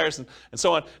tenant buyers and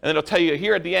so on. And then it'll tell you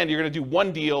here at the end, you're going to do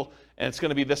one deal and it's going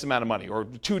to be this amount of money, or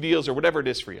 2 deals, or whatever it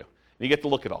is for you. And you get to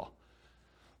look at all.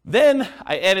 Then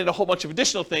I added a whole bunch of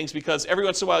additional things, because every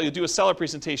once in a while you'll do a seller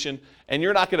presentation and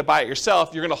you're not going to buy it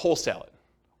yourself, you're going to wholesale it.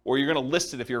 Or you're going to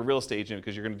list it if you're a real estate agent,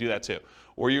 because you're going to do that too.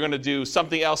 Or you're going to do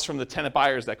something else from the tenant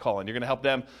buyers that call in. You're going to help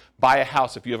them buy a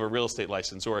house if you have a real estate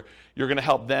license. Or you're going to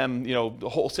help them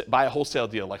buy a wholesale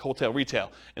deal, like wholesale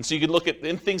retail. And so you can look at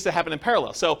things that happen in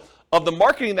parallel. So of the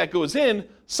marketing that goes in,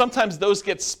 sometimes those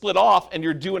get split off and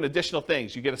you're doing additional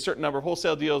things. You get a certain number of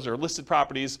wholesale deals or listed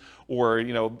properties, or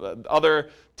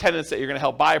other tenants that you're going to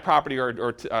help buy a property,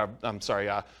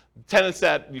 tenants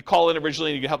that you call in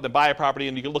originally and you can help them buy a property,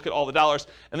 and you can look at all the dollars,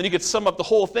 and then you can sum up the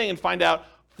whole thing and find out,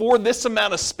 for this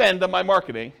amount of spend on my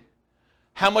marketing,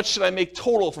 how much should I make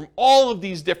total from all of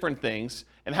these different things,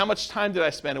 and how much time did I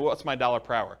spend, and what's my dollar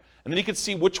per hour? And then you can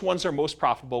see which ones are most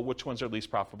profitable, which ones are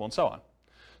least profitable, and so on.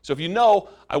 So if you know,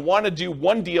 I want to do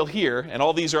one deal here, and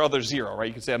all these are other 0, right?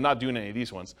 You can say, I'm not doing any of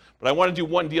these ones, but I want to do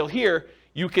one deal here.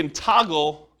 You can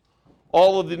toggle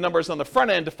all of the numbers on the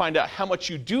front end to find out how much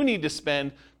you do need to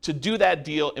spend to do that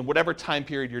deal in whatever time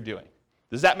period you're doing.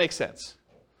 Does that make sense?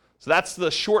 So that's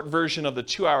the short version of the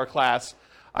 2-hour class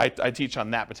I teach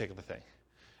on that particular thing.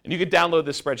 And you can download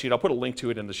this spreadsheet. I'll put a link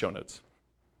to it in the show notes.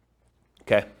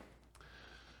 Okay.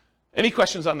 Any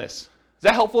questions on this? Is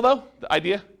that helpful, though, the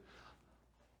idea?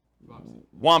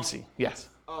 Wamsi, yes.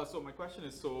 So my question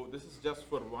is, so this is just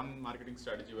for one marketing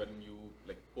strategy when you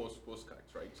post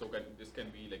postcards, right? So this can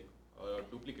be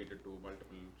duplicated to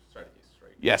multiple strategies,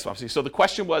 right? Yes, Wamsi. So the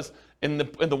question was, in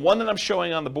the one that I'm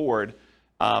showing on the board,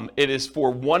 it is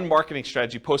for one marketing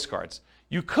strategy, postcards.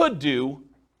 You could do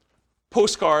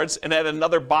postcards and add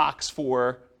another box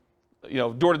for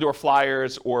door-to-door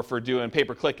flyers or for doing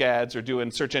pay-per-click ads or doing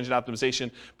search engine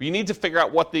optimization. But you need to figure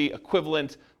out what the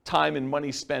equivalent time and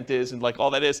money spent is and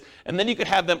all that is. And then you could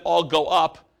have them all go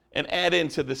up and add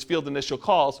into this field initial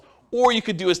calls. Or you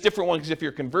could do a different one, because if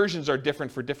your conversions are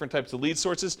different for different types of lead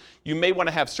sources, you may want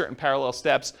to have certain parallel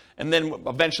steps, and then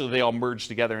eventually they all merge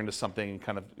together into something and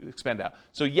kind of expand out.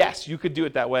 So yes, you could do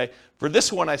it that way. For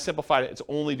this one, I simplified it. It's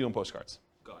only doing postcards.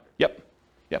 Got it.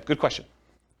 Yep, good question.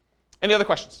 Any other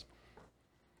questions?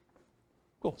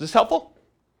 Cool. Is this helpful?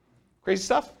 Crazy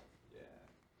stuff?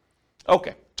 Yeah.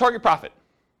 Okay, target profit.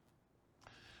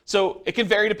 So it can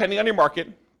vary depending on your market,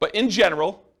 but in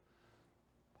general,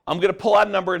 I'm going to pull out a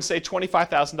number and say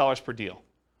 $25,000 per deal,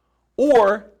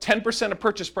 or 10% of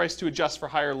purchase price to adjust for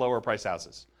higher, lower price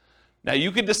houses. Now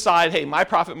you could decide, hey, my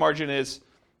profit margin is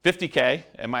 $50K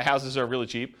and my houses are really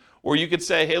cheap, or you could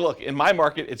say, hey, look, in my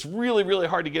market, it's really, really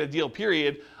hard to get a deal,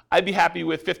 period. I'd be happy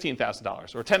with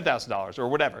 $15,000 or $10,000 or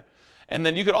whatever. And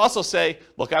then you could also say,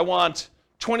 look, I want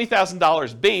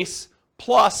 $20,000 base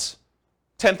plus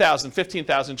 $10,000, $15,000,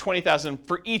 $20,000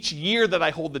 for each year that I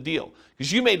hold the deal.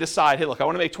 Because you may decide, hey, look, I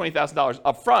want to make $20,000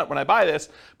 up front when I buy this,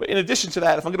 but in addition to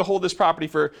that, if I'm going to hold this property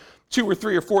for 2 or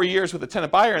 3 or 4 years with a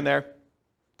tenant buyer in there,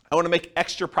 I want to make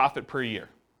extra profit per year.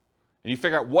 And you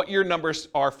figure out what your numbers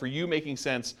are for you making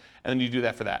sense, and then you do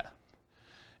that for that.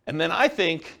 And then I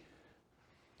think,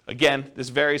 again, this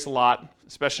varies a lot,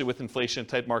 especially with inflation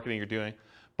type marketing you're doing,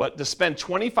 but to spend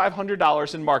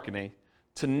 $2,500 in marketing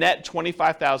to net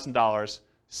 $25,000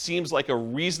 seems like a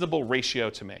reasonable ratio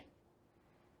to me.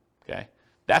 Okay?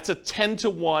 That's a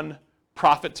 10-to-1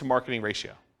 profit to marketing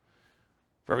ratio.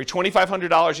 For every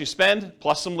 $2,500 you spend,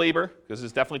 plus some labor, because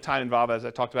there's definitely time involved, as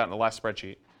I talked about in the last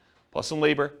spreadsheet, plus some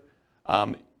labor.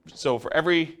 So for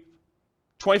every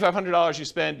 $2,500 you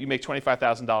spend, you make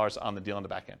 $25,000 on the deal on the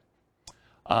back end.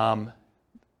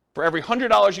 For every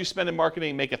 $100 you spend in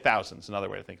marketing, make $1,000 is another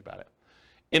way to think about it.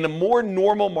 In a more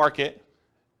normal market,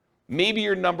 maybe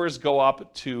your numbers go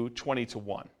up to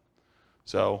 20-to-1.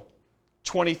 So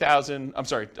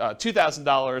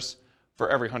 $2,000 for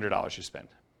every $100 you spend.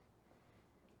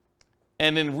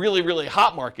 And in really, really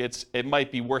hot markets, it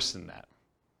might be worse than that,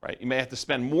 right? You may have to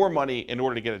spend more money in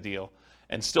order to get a deal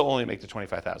and still only make the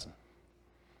 $25,000.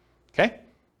 Okay?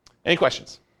 Any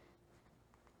questions?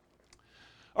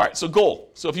 All right, so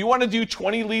goal. So if you want to do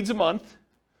 20 leads a month,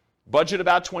 budget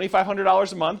about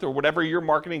 $2,500 a month or whatever your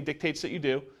marketing dictates that you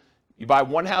do. You buy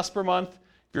one house per month.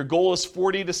 If your goal is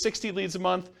 40 to 60 leads a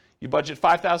month, you budget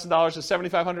 $5,000 to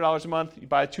 $7,500 a month. You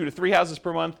buy 2 to 3 houses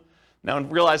per month. Now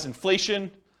realize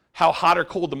inflation, how hot or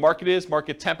cold the market is,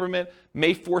 market temperament,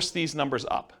 may force these numbers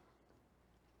up.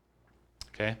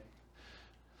 Okay?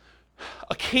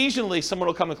 Occasionally, someone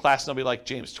will come to class and they'll be like,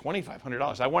 James,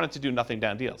 $2,500. I wanted to do nothing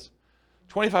down deals.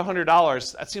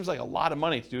 $2,500, that seems like a lot of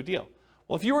money to do a deal.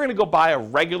 Well, if you were going to go buy a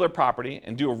regular property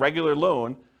and do a regular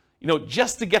loan,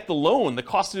 just to get the loan, the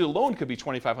cost to do a loan could be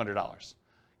 $2,500.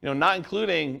 Not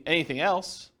including anything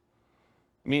else.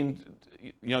 I mean,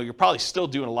 you're probably still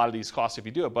doing a lot of these costs if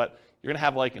you do it, but you're going to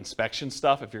have inspection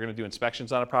stuff if you're going to do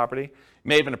inspections on a property. You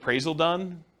may have an appraisal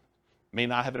done. May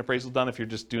not have an appraisal done if you're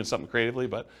just doing something creatively,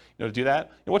 but to do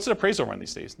that, what's an appraisal run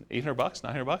these days? $800,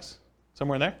 $900,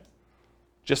 somewhere in there,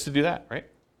 just to do that, right?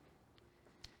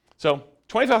 So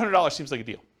 $2,500 seems like a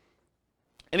deal.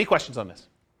 Any questions on this?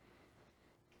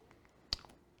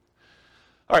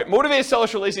 All right, motivated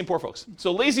sellers for lazy and poor folks.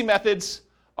 So lazy methods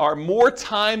are more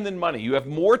time than money. You have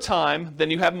more time than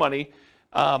you have money.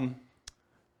 I'm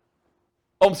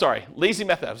sorry, lazy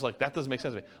method. I was like, that doesn't make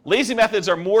sense to me. Lazy methods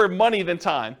are more money than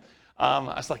time. I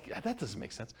was like, yeah, that doesn't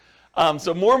make sense.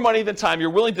 So more money than time. You're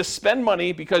willing to spend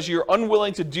money because you're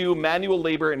unwilling to do manual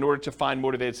labor in order to find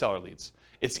motivated seller leads.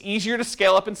 It's easier to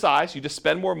scale up in size. You just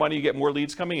spend more money, you get more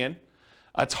leads coming in.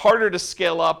 It's harder to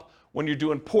scale up when you're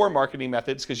doing poor marketing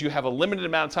methods because you have a limited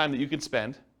amount of time that you can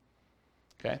spend.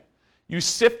 Okay? You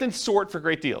sift and sort for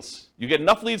great deals. You get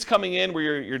enough leads coming in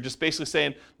where you're just basically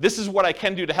saying, this is what I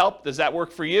can do to help. Does that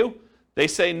work for you? They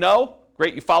say no.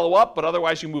 Great, you follow up, but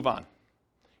otherwise you move on.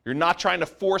 You're not trying to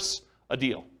force a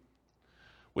deal.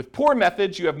 With poor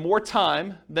methods, you have more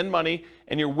time than money,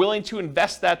 and you're willing to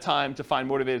invest that time to find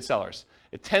motivated sellers.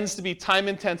 It tends to be time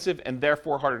intensive and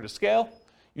therefore harder to scale.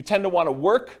 You tend to want to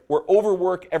work or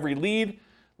overwork every lead,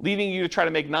 leaving you to try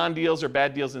to make non-deals or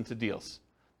bad deals into deals.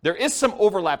 There is some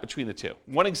overlap between the two.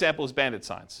 One example is bandit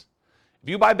signs. If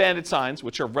you buy bandit signs,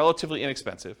 which are relatively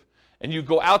inexpensive, and you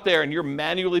go out there and you're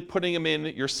manually putting them in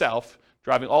yourself,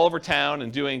 driving all over town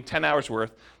and doing 10 hours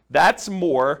worth, that's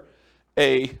more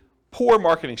a poor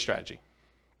marketing strategy.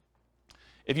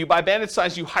 If you buy bandit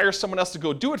signs, you hire someone else to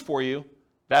go do it for you,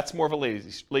 that's more of a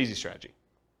lazy strategy.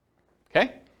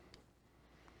 Okay?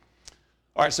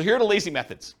 All right, so here are the lazy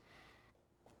methods.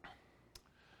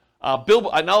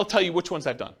 And I'll tell you which ones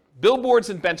I've done. Billboards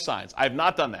and bench signs. I have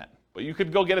not done that. But you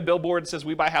could go get a billboard that says,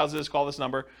 we buy houses, call this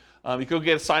number. You could go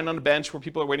get a sign on the bench where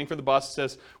people are waiting for the bus that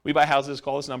says, we buy houses,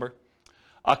 call this number.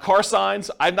 Car signs,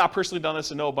 I've not personally done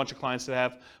this. I know a bunch of clients that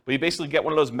have. But you basically get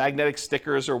one of those magnetic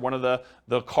stickers or one of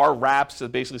the car wraps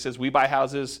that basically says, we buy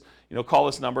houses, call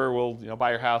this number, we'll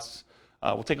buy your house.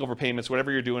 We'll take over payments,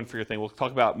 whatever you're doing for your thing. We'll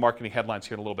talk about marketing headlines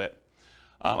here in a little bit.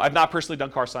 I've not personally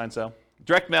done car signs, though.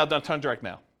 Direct mail, done a ton of direct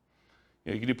mail.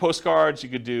 You can do postcards, you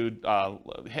could do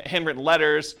handwritten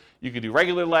letters, you could do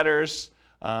regular letters,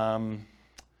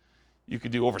 you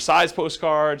could do oversized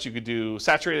postcards, you could do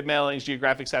saturated mailings,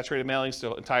 geographic saturated mailings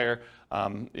to entire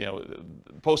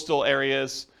postal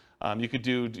areas. You could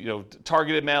do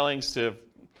targeted mailings to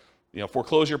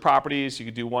foreclosure properties. You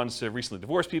could do ones to recently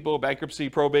divorced people, bankruptcy,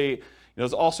 probate.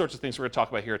 There's all sorts of things we're going to talk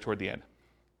about here toward the end.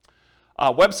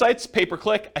 Websites,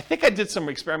 pay-per-click. I think I did some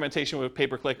experimentation with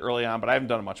pay-per-click early on, but I haven't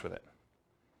done much with it.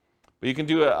 But you can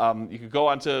do you could go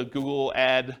onto Google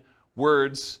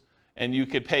AdWords, and you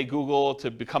could pay Google to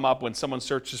come up when someone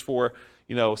searches for,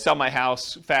 sell my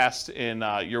house fast in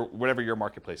whatever your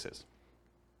marketplace is.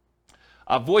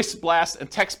 Voice blast and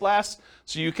text blast,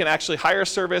 so you can actually hire a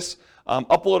service,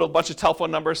 upload a bunch of telephone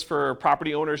numbers for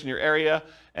property owners in your area,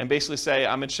 and basically say,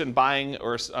 I'm interested in buying,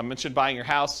 or I'm interested in buying your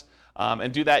house.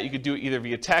 And do that. You could do it either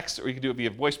via text or you could do it via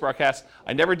voice broadcast.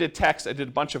 I never did text. I did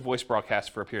a bunch of voice broadcasts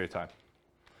for a period of time.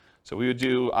 So we would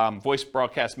do voice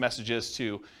broadcast messages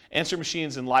to answer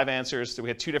machines and live answers. So we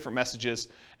had 2 different messages.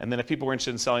 And then if people were interested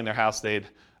in selling their house, they'd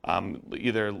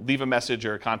either leave a message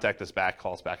or contact us back,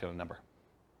 call us back at a number.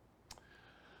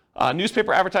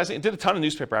 Newspaper advertising. I did a ton of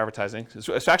newspaper advertising.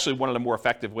 It's actually one of the more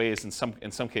effective ways in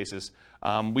some cases.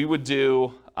 We would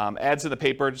do ads in the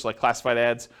paper, just like classified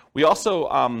ads. We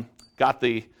also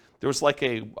there was like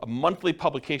a monthly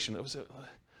publication.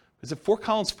 Is it Fort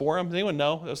Collins Forum? Does anyone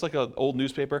know? It was like an old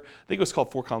newspaper. I think it was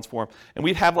called Fort Collins Forum. And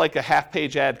we'd have like a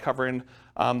half-page ad covering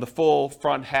the full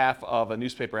front half of a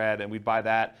newspaper ad, and we'd buy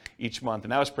that each month.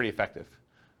 And that was pretty effective.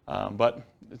 But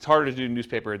it's harder to do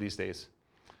newspaper these days.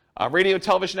 Radio and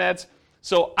television ads.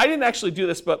 So I didn't actually do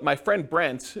this, but my friend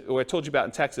Brent, who I told you about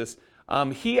in Texas,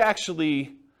 he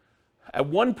actually, at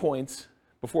one point,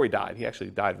 before he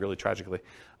actually died really tragically,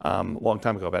 a long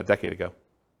time ago, about a decade ago.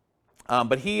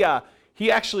 But he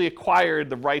actually acquired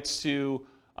the rights to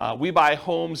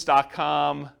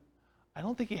WeBuyHomes.com. I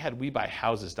don't think he had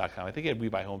WeBuyHouses.com. I think he had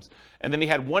WeBuyHomes. And then he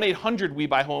had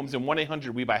 1-800-WeBuyHomes and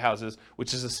 1-800-WeBuyHouses,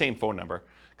 which is the same phone number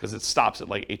because it stops at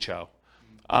like HO.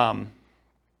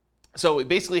 So it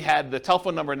basically had the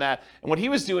telephone number and that. And what he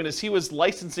was doing is he was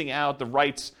licensing out the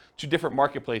rights to different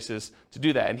marketplaces to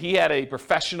do that. And he had a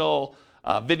professional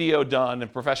video done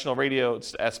and professional radio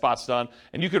spots done.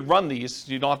 And you could run these.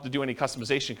 You don't have to do any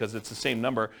customization because it's the same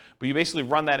number. But you basically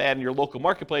run that ad in your local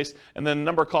marketplace, and then the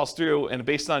number calls through. And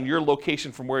based on your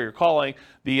location from where you're calling,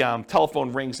 the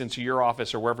telephone rings into your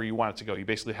office or wherever you want it to go. You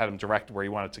basically had them direct where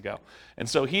you want it to go. And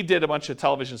so he did a bunch of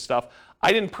television stuff.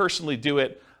 I didn't personally do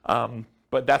it.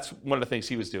 But that's one of the things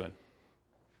he was doing.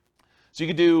 So you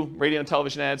could do radio and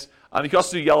television ads. You can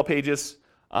also do Yellow Pages.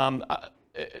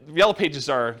 Yellow Pages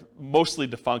are mostly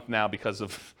defunct now because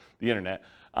of the internet.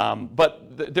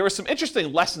 But there were some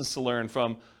interesting lessons to learn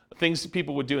from things that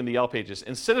people would do in the Yellow Pages.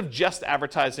 Instead of just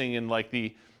advertising in like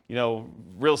the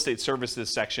real estate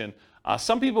services section,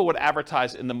 some people would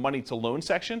advertise in the money to loan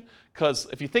section. Because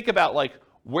if you think about like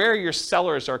where your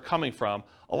sellers are coming from,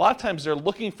 a lot of times they're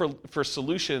looking for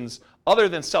solutions other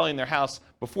than selling their house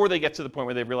before they get to the point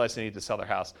where they realize they need to sell their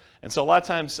house. And so a lot of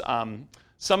times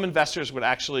some investors would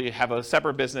actually have a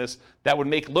separate business that would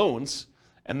make loans,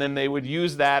 and then they would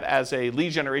use that as a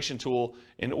lead generation tool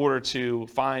in order to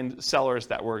find sellers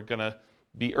that were going to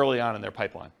be early on in their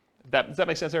pipeline. Does that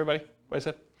make sense, everybody, what I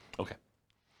said? Okay.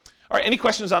 All right, any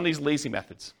questions on these lazy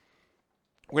methods?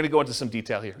 We're going to go into some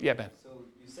detail here. Yeah, Ben. So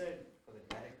you said for the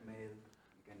direct mail,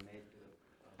 you can make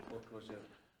foreclosure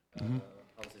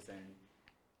houses and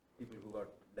people who got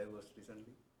divorced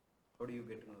recently. How do you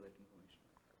get to know that information?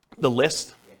 The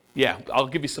list? Yeah, I'll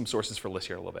give you some sources for lists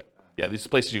here in a little bit. Yeah, these are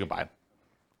places you can buy them.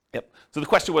 Yep. So the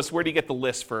question was, where do you get the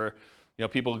list for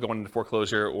people going into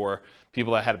foreclosure or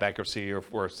people that had a bankruptcy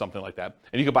or something like that?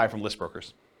 And you can buy it from list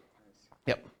brokers.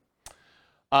 Yep.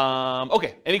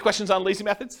 Okay, any questions on lazy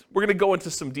methods? We're going to go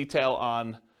into some detail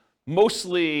on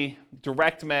mostly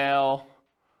direct mail.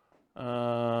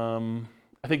 I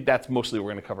think that's mostly what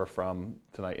we're going to cover from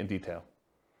tonight in detail.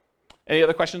 Any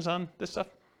other questions on this stuff?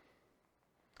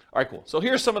 All right, cool. So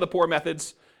here's some of the poor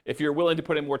methods. If you're willing to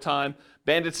put in more time,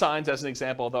 bandit signs as an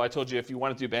example, although I told you if you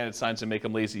want to do bandit signs and make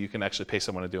them lazy, you can actually pay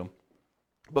someone to do them.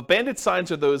 But bandit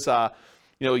signs are those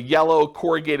yellow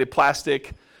corrugated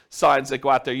plastic signs that go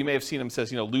out there. You may have seen them,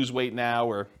 says, lose weight now,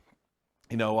 or,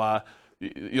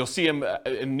 you'll see them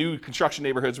in new construction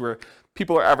neighborhoods where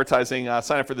people are advertising,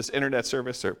 sign up for this internet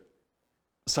service or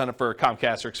sign up for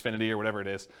Comcast or Xfinity or whatever it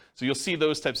is. So you'll see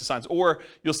those types of signs. Or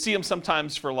you'll see them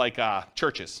sometimes for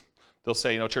churches. They'll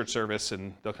say, church service,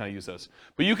 and they'll kind of use those.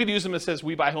 But you could use them that says,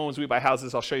 we buy homes, we buy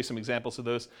houses. I'll show you some examples of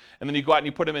those. And then you go out and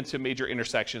you put them into major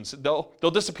intersections. They'll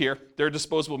disappear. They're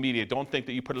disposable media. Don't think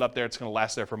that you put it up there, it's going to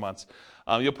last there for months.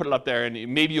 You'll put it up there, and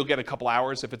maybe you'll get a couple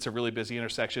hours if it's a really busy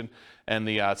intersection, and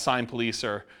the sign police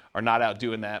are not out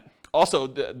doing that. Also,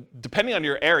 depending on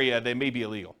your area, they may be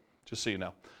illegal, just so you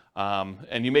know.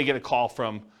 And you may get a call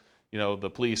from, the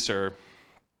police or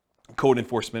code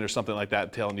enforcement or something like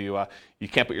that telling you you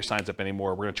can't put your signs up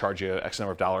anymore. We're going to charge you X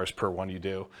number of dollars per one you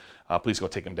do. Please go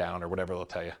take them down or whatever they'll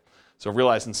tell you. So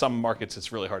realize in some markets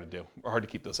it's really hard to do or hard to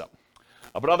keep those up.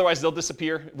 But otherwise they'll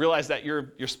disappear. Realize that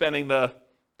you're spending the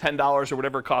 $10 or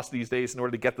whatever it costs these days in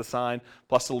order to get the sign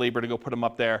plus the labor to go put them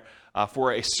up there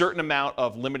for a certain amount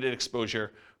of limited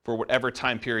exposure for whatever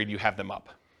time period you have them up.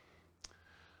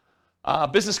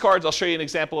 Business cards, I'll show you an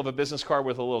example of a business card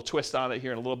with a little twist on it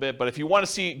here in a little bit. But if you want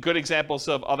to see good examples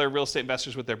of other real estate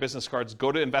investors with their business cards,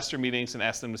 go to investor meetings and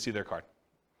ask them to see their card.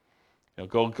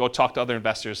 Go talk to other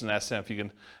investors and ask them if you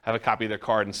can have a copy of their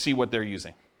card and see what they're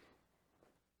using.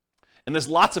 And there's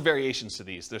lots of variations to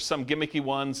these. There's some gimmicky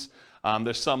ones.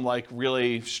 There's some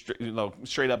really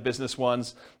straight up business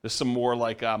ones. There's some more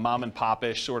mom and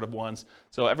pop-ish sort of ones.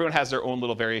 So everyone has their own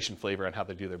little variation flavor on how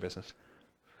they do their business.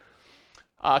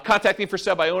 Contacting for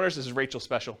sale by owners, this is Rachel's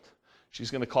special. She's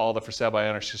going to call the for sale by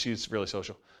owners. She's really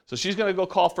social. So she's going to go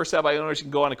call for sale by owners. You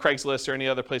can go on a Craigslist or any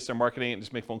other place they're marketing and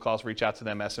just make phone calls, reach out to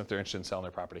them, ask them if they're interested in selling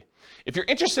their property. If you're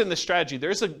interested in this strategy,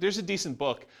 there's a decent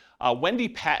book. Wendy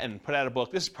Patton put out a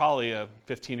book. This is probably a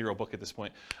 15-year-old book at this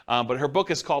point. But her book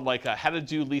is called How to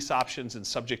Do Lease Options and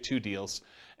Subject to Deals.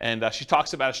 And she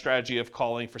talks about a strategy of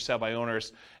calling for sale by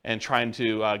owners and trying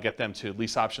to get them to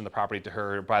lease option the property to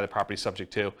her or buy the property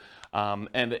subject to.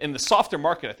 And in the softer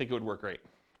market, I think it would work great.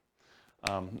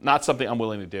 Not something I'm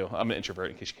willing to do. I'm an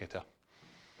introvert, in case you can't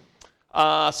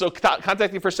tell. So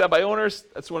contacting for sale by owners,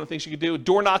 that's one of the things you could do.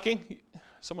 Door knocking.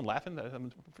 Someone laughing that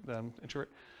I'm an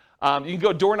introvert? You can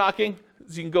go door knocking.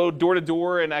 So you can go door to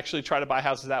door and actually try to buy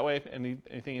houses that way.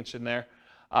 Anything interested in there?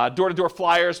 Door to door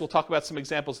flyers. We'll talk about some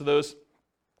examples of those.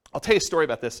 I'll tell you a story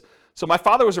about this. So my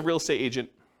father was a real estate agent,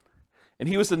 and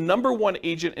he was the #1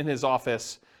 agent in his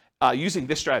office using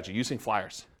this strategy, using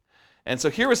flyers. And so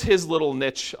here was his little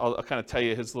niche. I'll kind of tell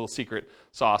you his little secret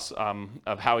sauce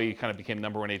of how he kind of became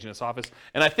 #1 agent in his office.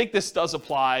 And I think this does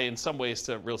apply in some ways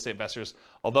to real estate investors,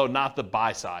 although not the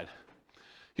buy side.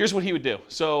 Here's what he would do.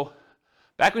 So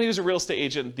back when he was a real estate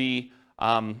agent, the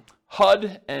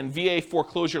HUD and VA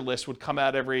foreclosure list would come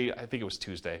out every, I think it was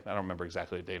Tuesday. I don't remember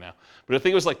exactly the day now. But I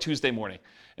think it was Tuesday morning.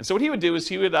 And so what he would do is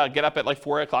he would get up at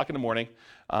 4 o'clock in the morning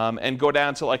and go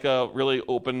down to a really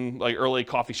open, early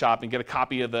coffee shop and get a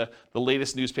copy of the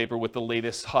latest newspaper with the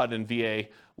latest HUD and VA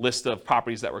list of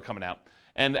properties that were coming out.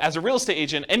 And as a real estate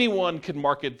agent, anyone could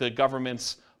market the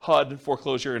government's HUD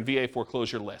foreclosure and VA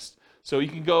foreclosure list. So you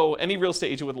can go, any real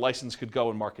estate agent with a license could go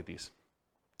and market these.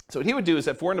 So what he would do is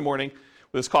at 4 in the morning,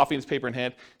 with his coffee and his paper in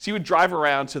hand, so he would drive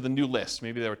around to the new list.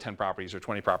 Maybe there were 10 properties or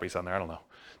 20 properties on there, I don't know,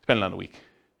 depending on the week.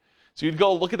 So you'd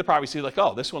go look at the properties, see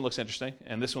oh, this one looks interesting,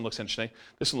 and this one looks interesting,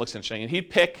 this one looks interesting. And he'd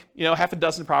pick, half a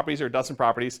dozen properties or a dozen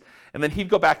properties, and then he'd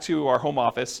go back to our home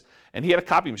office, and he had a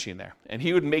copy machine there. And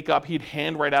he would he'd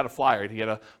hand write out a flyer. He had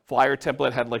a flyer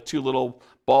template, had 2 little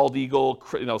bald eagle,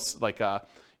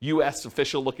 U.S.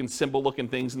 official-looking, symbol-looking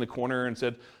things in the corner and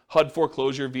said, HUD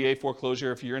foreclosure, VA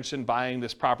foreclosure, if you're interested in buying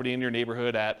this property in your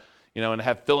neighborhood at, and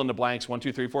have fill in the blanks, 1,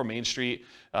 2, 3, 4 Main Street.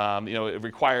 It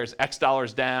requires X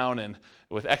dollars down, and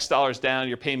with X dollars down,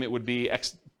 your payment would be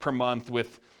X per month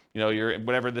with, your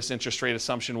whatever this interest rate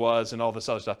assumption was and all this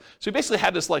other stuff. So he basically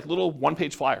had this like little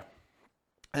one-page flyer.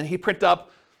 And he printed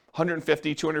up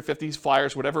 150, 250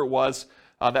 flyers, whatever it was,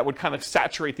 that would kind of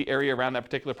saturate the area around that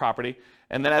particular property.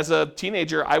 And then as a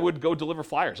teenager, I would go deliver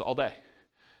flyers all day.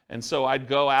 And so I'd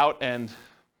go out and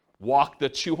walk the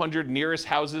 200 nearest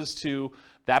houses to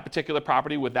that particular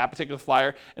property with that particular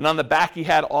flyer. And on the back, he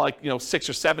had all 6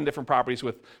 or 7 different properties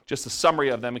with just a summary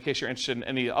of them in case you're interested in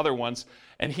any other ones.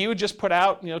 And he would just put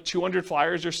out 200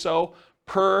 flyers or so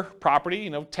per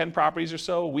property, 10 properties or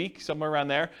so a week, somewhere around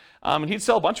there. And he'd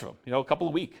sell a bunch of them, a couple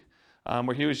a week,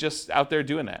 where he was just out there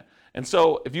doing that. And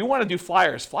so if you want to do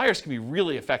flyers can be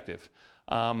really effective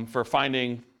for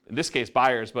finding, in this case,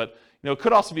 buyers, but it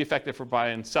could also be effective for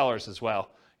buying sellers as well.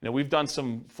 We've done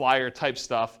some flyer type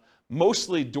stuff.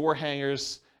 Mostly door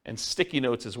hangers and sticky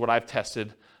notes is what I've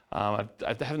tested. I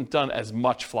haven't done as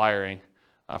much flyering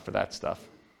for that stuff.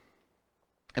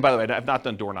 And by the way, I've not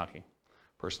done door knocking,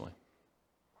 personally.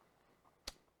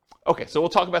 Okay, so we'll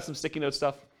talk about some sticky note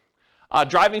stuff.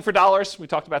 Driving for dollars, we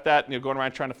talked about that, going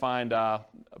around trying to find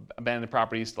abandoned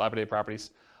properties, dilapidated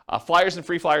properties. Flyers and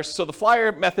free flyers. So the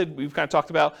flyer method we've kind of talked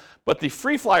about, but the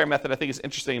free flyer method I think is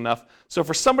interesting enough. So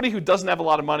for somebody who doesn't have a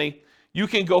lot of money, you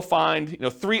can go find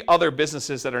 3 other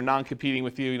businesses that are non-competing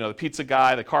with you, the pizza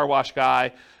guy, the car wash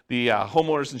guy, the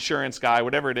homeowner's insurance guy,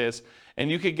 whatever it is, and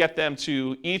you could get them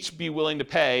to each be willing to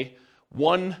pay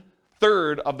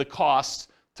 1/3 of the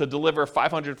cost to deliver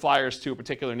 500 flyers to a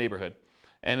particular neighborhood.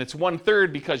 And it's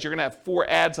 1/3 because you're going to have 4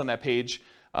 ads on that page,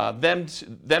 them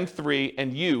 3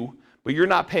 and you, but you're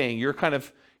not paying. You're kind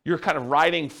of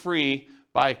riding free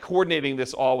by coordinating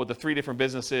this all with the 3 different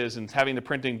businesses and having the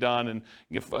printing done and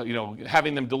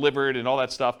having them delivered and all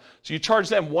that stuff. So you charge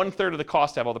them 1/3 of the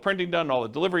cost to have all the printing done, all the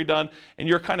delivery done, and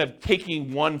you're kind of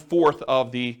taking 1/4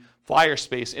 of the flyer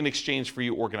space in exchange for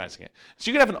you organizing it.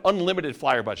 So you can have an unlimited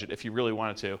flyer budget if you really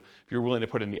wanted to, if you're willing to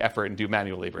put in the effort and do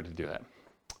manual labor to do that.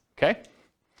 Okay?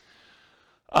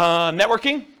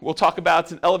 Networking, we'll talk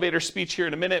about an elevator speech here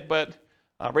in a minute, but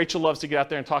Rachel loves to get out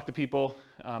there and talk to people,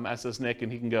 as does Nick,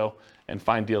 and he can go and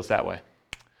find deals that way.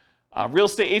 Real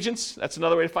estate agents, that's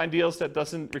another way to find deals that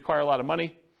doesn't require a lot of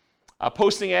money.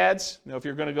 Posting ads, if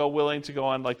you're going to go willing to go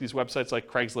on like these websites like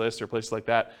Craigslist or places like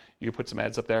that, you can put some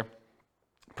ads up there.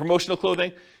 Promotional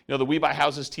clothing, the We Buy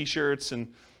Houses t-shirts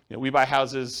and We Buy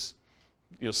Houses,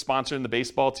 sponsoring the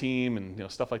baseball team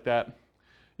and stuff like that.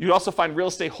 You can also find real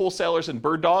estate wholesalers and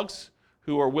bird dogs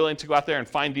who are willing to go out there and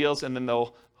find deals, and then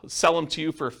they'll sell them to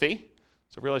you for a fee.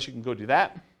 So realize you can go do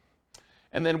that.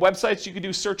 And then websites, you can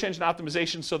do search engine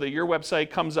optimization so that your website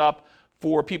comes up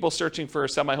for people searching for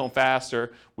Sell My Home Fast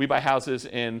or We Buy Houses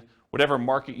in whatever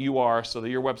market you are, so that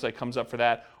your website comes up for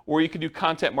that. Or you can do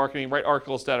content marketing, write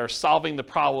articles that are solving the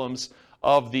problems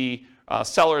of the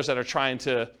sellers that are trying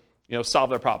to solve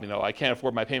their problem. I can't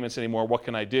afford my payments anymore. What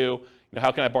can I do?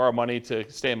 How can I borrow money to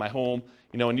stay in my home?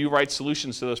 And you write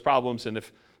solutions to those problems, and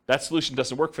if that solution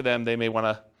doesn't work for them, they may want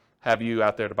to have you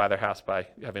out there to buy their house by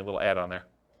having a little ad on there.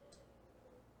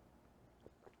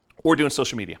 Or doing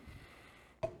social media.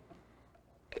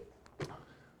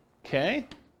 Okay.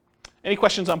 Any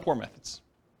questions on poor methods?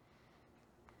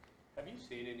 Have you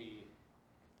seen any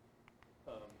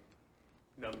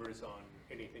numbers on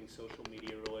anything social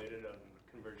media related on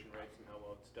conversion rates and how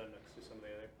well it's done next to some of the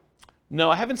other? No,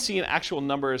 I haven't seen actual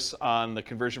numbers on the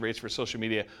conversion rates for social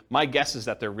media. My guess is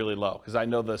that they're really low because I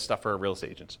know the stuff for real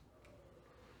estate agents.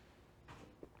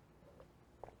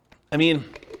 I mean,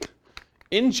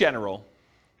 in general,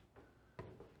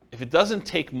 if it doesn't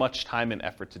take much time and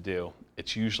effort to do,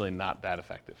 it's usually not that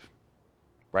effective,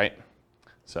 right?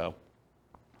 So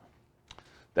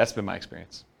that's been my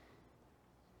experience.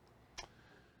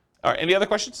 All right, any other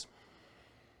questions?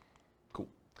 Cool.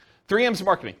 3 M's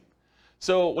marketing.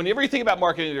 So whenever you think about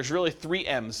marketing, there's really 3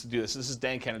 M's to do this. This is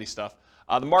Dan Kennedy stuff.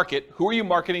 The market, who are you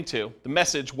marketing to? The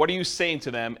message, what are you saying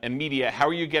to them? And media, how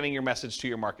are you getting your message to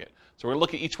your market? So we're going to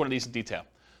look at each one of these in detail.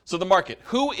 So the market,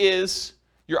 who is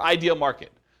your ideal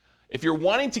market? If you're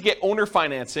wanting to get owner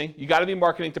financing, you got to be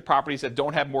marketing to properties that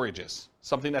don't have mortgages,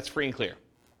 something that's free and clear.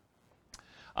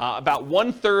 About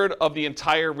 1/3 of the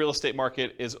entire real estate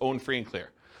market is owned free and clear.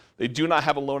 They do not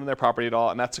have a loan in their property at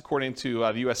all, and that's according to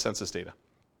the U.S. Census data.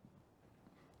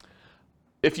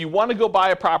 If you want to go buy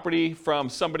a property from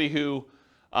somebody who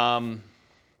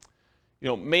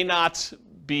may not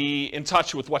be in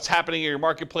touch with what's happening in your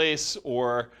marketplace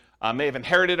or may have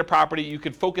inherited a property, you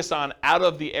can focus on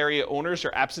out-of-the-area owners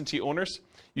or absentee owners.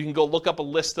 You can go look up a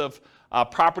list of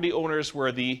property owners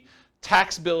where the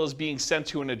tax bill is being sent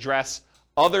to an address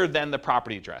other than the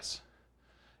property address.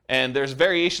 And there's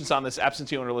variations on this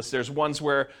absentee owner list. There's ones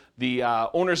where the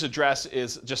owner's address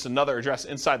is just another address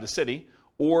inside the city,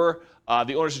 or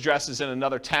the owner's address is in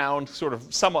another town, sort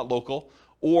of somewhat local,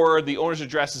 or the owner's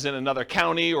address is in another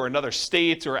county or another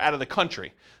state or out of the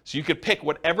country. So you could pick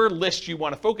whatever list you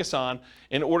want to focus on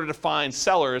in order to find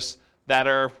sellers that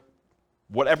are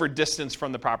whatever distance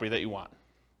from the property that you want.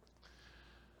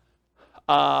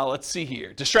 Let's see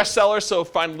here. Distressed sellers, so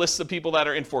find lists of people that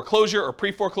are in foreclosure or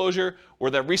pre-foreclosure, or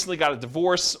that recently got a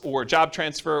divorce or job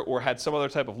transfer or had some other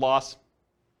type of loss,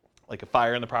 like a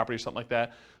fire in the property or something like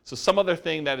that. So some other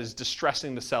thing that is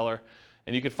distressing the seller,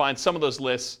 and you can find some of those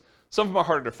lists. Some of them are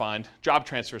harder to find. Job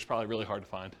transfer is probably really hard to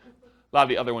find. A lot of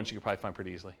the other ones you can probably find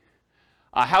pretty easily.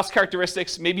 House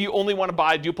characteristics, maybe you only want to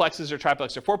buy duplexes or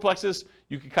triplexes or fourplexes.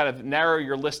 You can kind of narrow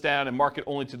your list down and market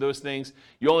only to those things.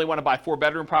 You only want to buy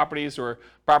 4-bedroom properties, or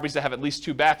properties that have at least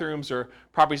 2 bathrooms, or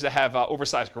properties that have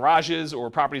oversized garages, or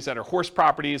properties that are horse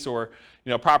properties, or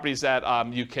properties that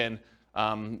you can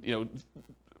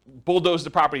bulldoze the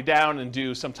property down and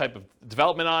do some type of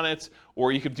development on it,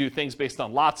 or you could do things based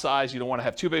on lot size. You don't want to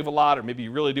have too big of a lot, or maybe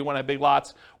you really do want to have big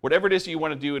lots. Whatever it is that you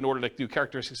want to do in order to do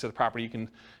characteristics of the property, you can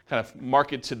kind of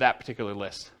market to that particular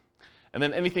list. And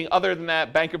then anything other than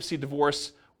that, bankruptcy,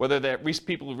 divorce, whether they're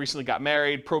people who recently got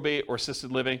married, probate, or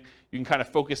assisted living, you can kind of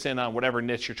focus in on whatever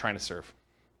niche you're trying to serve.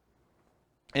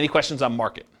 Any questions on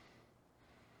market?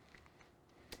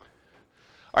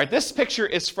 All right, this picture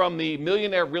is from the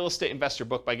Millionaire Real Estate Investor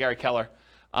book by Gary Keller.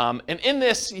 And in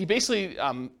this, he basically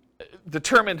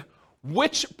determined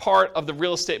which part of the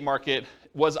real estate market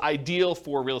was ideal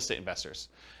for real estate investors.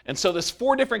 And so there's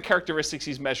 4 different characteristics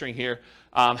he's measuring here.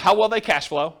 How well they cash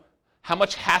flow, how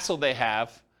much hassle they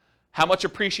have, how much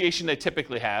appreciation they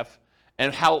typically have,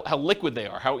 and how liquid they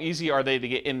are, how easy are they to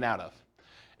get in and out of.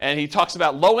 And he talks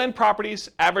about low-end properties,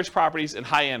 average properties, and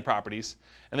high-end properties.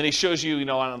 And then he shows you,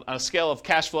 on a scale of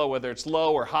cash flow, whether it's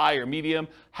low or high or medium,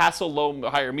 hassle, low,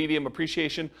 high or medium,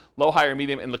 appreciation, low, high or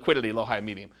medium, and liquidity, low, high,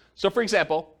 medium. So for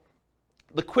example,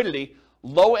 liquidity,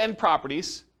 low-end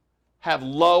properties have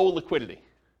low liquidity.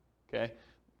 Okay?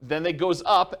 Then it goes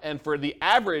up, and for the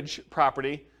average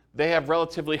property, they have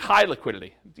relatively high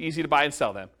liquidity. It's easy to buy and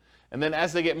sell them. And then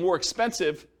as they get more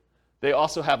expensive, they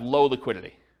also have low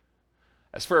liquidity.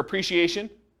 As for appreciation,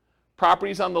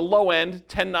 properties on the low end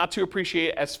tend not to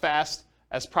appreciate as fast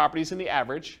as properties in the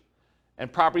average, and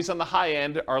properties on the high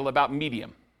end are about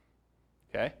medium.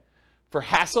 Okay? For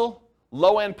hassle,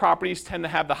 low-end properties tend to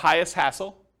have the highest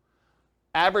hassle,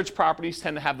 average properties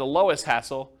tend to have the lowest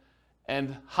hassle,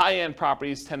 and high-end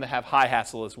properties tend to have high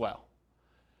hassle as well.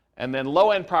 And then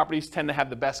low-end properties tend to have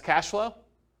the best cash flow,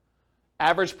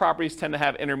 average properties tend to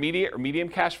have intermediate or medium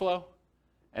cash flow,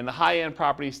 and the high-end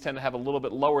properties tend to have a little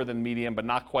bit lower than medium, but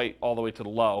not quite all the way to the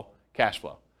low cash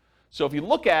flow. So if you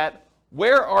look at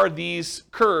where are these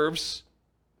curves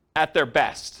at their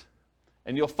best,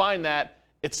 and you'll find that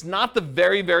it's not the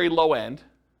very, very low end,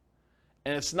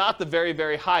 and it's not the very,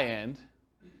 very high end.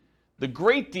 The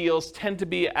great deals tend to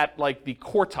be at like the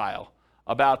quartile,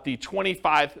 about the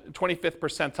 25th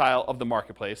percentile of the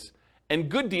marketplace, and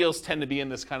good deals tend to be in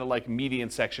this kind of like median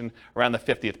section around the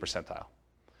 50th percentile.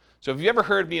 So have you ever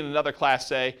heard me in another class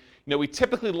say, we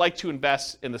typically like to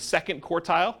invest in the second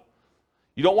quartile.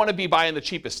 You don't want to be buying the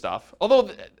cheapest stuff.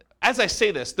 Although, as I say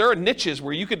this, there are niches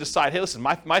where you could decide, hey, listen,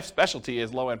 my specialty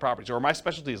is low-end properties, or my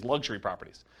specialty is luxury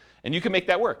properties. And you can make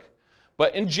that work.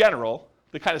 But in general,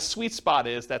 the kind of sweet spot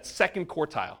is that second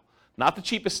quartile. Not the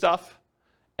cheapest stuff,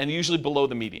 and usually below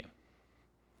the median.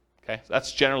 Okay, so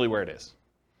that's generally where it is.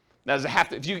 Now, does it have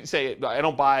to, if you say, I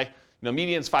don't buy,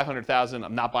 median's 500,000,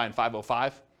 I'm not buying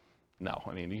 505, no,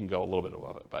 I mean, you can go a little bit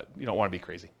above it, but you don't want to be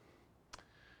crazy.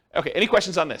 Okay, any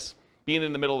questions on this? Being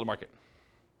in the middle of the market.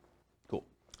 Cool.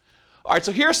 All right,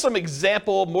 so here's some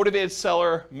example motivated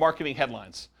seller marketing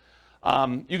headlines.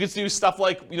 You can do stuff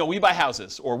like, we buy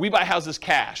houses, or we buy houses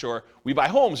cash, or we buy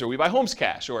homes, or we buy homes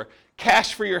cash, or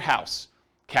cash for your house,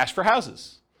 cash for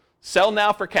houses. Sell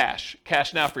now for cash,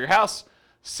 cash now for your house.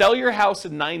 Sell your house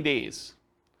in 9 days.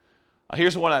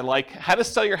 Here's one I like. How to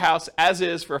sell your house as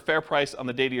is for a fair price on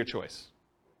the date of your choice.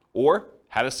 Or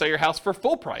how to sell your house for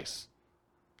full price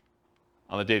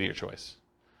on the date of your choice.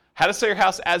 How to sell your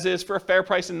house as is for a fair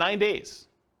price in 9 days.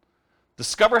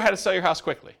 Discover how to sell your house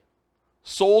quickly.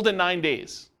 Sold in 9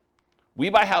 days. We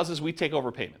buy houses, we take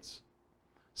over payments.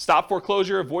 Stop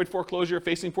foreclosure, avoid foreclosure,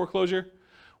 facing foreclosure.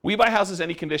 We buy houses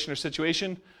any condition or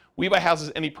situation. We buy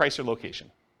houses any price or location.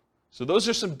 So those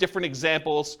are some different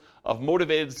examples of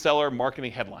motivated seller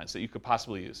marketing headlines that you could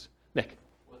possibly use. Nick?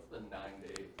 What's the 9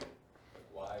 days? Like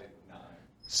why 9?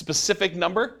 Specific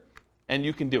number? and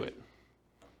you can do it.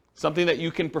 Something that you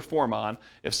can perform on.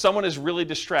 If someone is really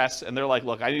distressed and they're like,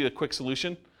 look, I need a quick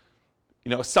solution,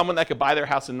 someone that could buy their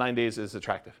house in 9 days is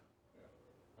attractive.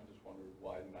 I just wondered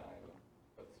why 9,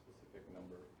 that specific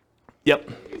number. Yep.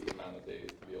 At least the amount of days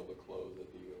to be able to close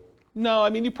a deal. No, I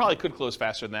mean, you probably could close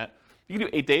faster than that. You can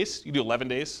do 8 days. You can do 11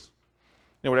 days.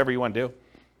 Whatever you want to do.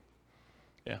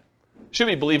 Yeah. Should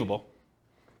be believable.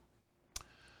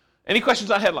 Any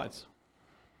questions on headlines?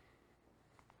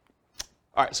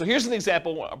 All right, so here's an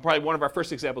example, probably one of our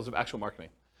first examples of actual marketing.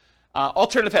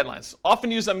 Alternative headlines, often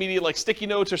used on media like sticky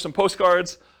notes or some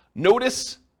postcards.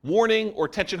 Notice, warning, or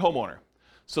attention homeowner.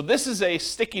 So this is a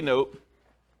sticky note.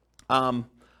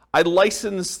 I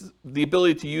licensed the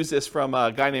ability to use this from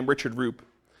a guy named Richard Roop.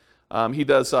 He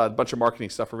does a bunch of marketing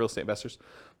stuff for real estate investors.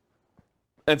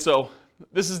 And so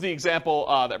this is the example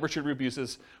that Richard Roop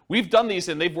uses. We've done these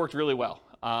and they've worked really well.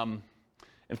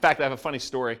 In fact, I have a funny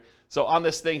story. So on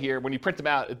this thing here, when you print them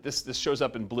out, this shows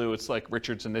up in blue. It's like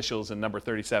Richard's initials and number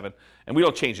 37. And we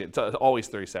don't change it. It's always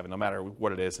 37, no matter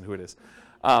what it is and who it is.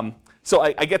 So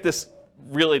I get this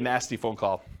really nasty phone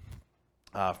call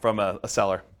from a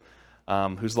seller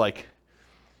who's like,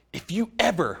 if you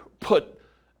ever put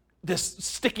this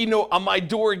sticky note on my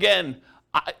door again,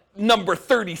 number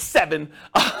 37.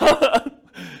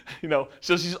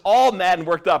 So she's all mad and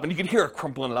worked up, and you can hear her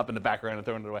crumpling it up in the background and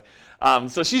throwing it away.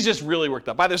 So she's just really worked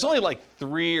up. There's only like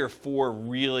 3 or 4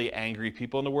 really angry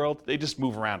people in the world. They just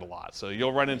move around a lot, so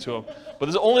you'll run into them. But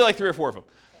there's only like 3 or 4 of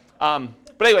them.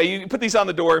 But anyway, you put these on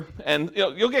the door, and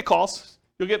you'll get calls.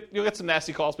 You'll get some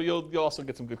nasty calls, but you'll also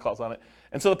get some good calls on it.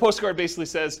 And so the postcard basically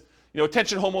says,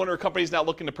 attention homeowner, companies now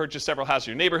looking to purchase several houses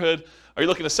in your neighborhood. Are you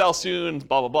looking to sell soon?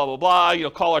 Blah, blah, blah, blah, blah.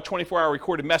 Call our 24-hour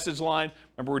recorded message line.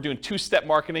 Remember, we're doing 2-step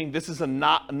marketing. This is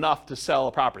not enough to sell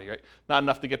a property, right? Not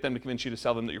enough to get them to convince you to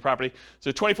sell them your property.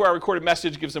 So 24-hour recorded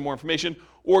message gives them more information.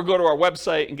 Or go to our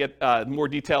website and get more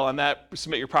detail on that.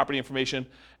 Submit your property information.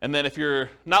 And then if you're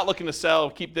not looking to sell,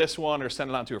 keep this one or send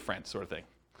it on to a friend, sort of thing.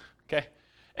 Okay?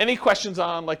 Any questions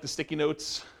on like the sticky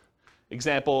notes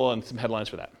example and some headlines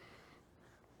for that?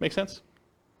 Make sense?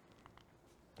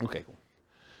 Okay, cool.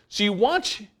 So you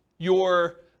want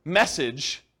your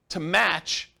message to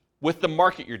match with the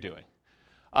market you're doing.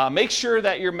 Make sure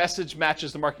that your message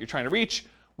matches the market you're trying to reach.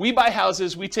 We buy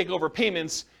houses, we take over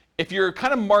payments. If you're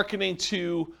kind of marketing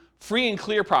to free and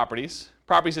clear properties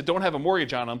that don't have a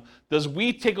mortgage on them, does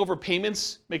we take over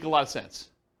payments make a lot of sense?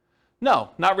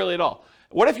 No, not really at all.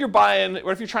 What if you're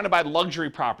trying to buy luxury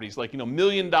properties, like $1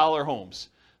 million homes?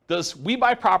 Does we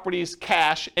buy properties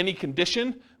cash, any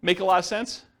condition, make a lot of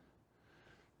sense?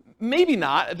 Maybe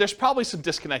not. There's probably some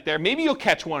disconnect there. Maybe you'll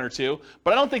catch 1 or 2,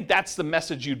 but I don't think that's the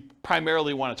message you'd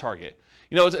primarily want to target.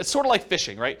 It's sort of like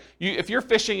fishing, right? If you're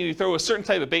fishing and you throw a certain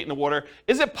type of bait in the water,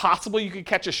 is it possible you could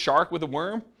catch a shark with a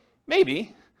worm?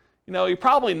 Maybe. You're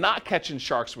probably not catching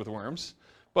sharks with worms,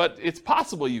 but it's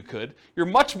possible you could. You're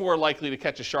much more likely to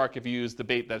catch a shark if you use the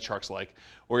bait that sharks like,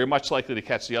 or you're much likely to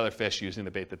catch the other fish using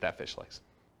the bait that fish likes.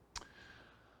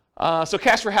 So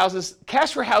cash for houses.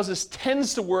 Cash for houses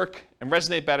tends to work and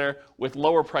resonate better with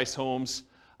lower priced homes.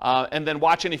 And then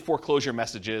watch any foreclosure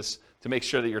messages to make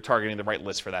sure that you're targeting the right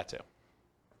list for that too.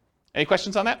 Any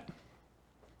questions on that?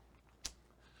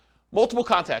 Multiple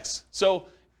contacts. So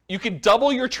you can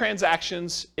double your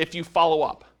transactions if you follow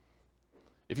up.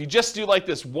 If you just do like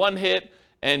this one hit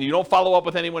and you don't follow up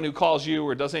with anyone who calls you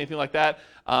or does anything like that,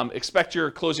 expect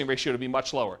your closing ratio to be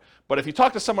much lower. But if you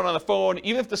talk to someone on the phone,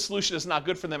 even if the solution is not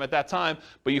good for them at that time,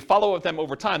 but you follow up with them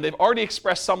over time, they've already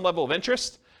expressed some level of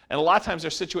interest, and a lot of times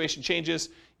their situation changes.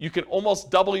 You can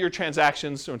almost double your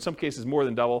transactions, or in some cases more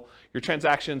than double your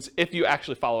transactions if you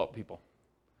actually follow up with people.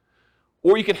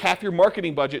 Or you can half your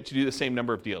marketing budget to do the same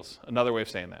number of deals. Another way of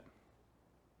saying that.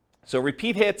 So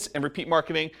repeat hits and repeat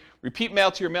marketing, repeat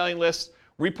mail to your mailing list,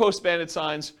 repost banded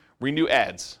signs, renew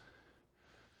ads.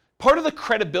 Part of the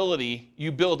credibility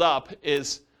you build up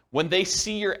is when they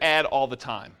see your ad all the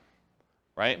time,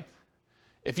 right?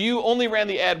 If you only ran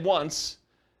the ad once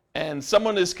and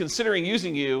someone is considering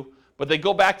using you, but they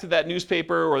go back to that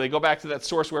newspaper or they go back to that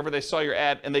source wherever they saw your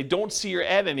ad and they don't see your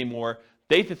ad anymore,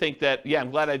 they think that, yeah, I'm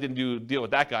glad I didn't deal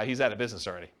with that guy. He's out of business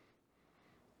already.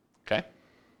 Okay?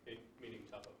 Meaning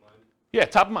top of mind? Yeah,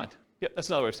 top of mind. Yep, that's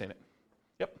another way of saying it.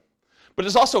 Yep. But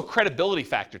there's also a credibility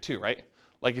factor too, right?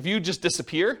 Like if you just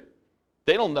disappear,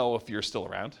 they don't know if you're still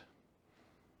around.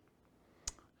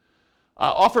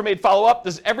 Offer made follow-up.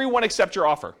 Does everyone accept your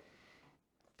offer?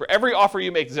 For every offer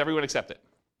you make, does everyone accept it?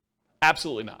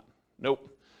 Absolutely not.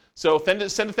 Nope. So send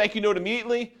a thank you note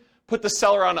immediately. Put the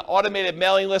seller on an automated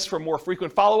mailing list for more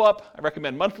frequent follow-up. I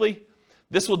recommend monthly.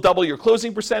 This will double your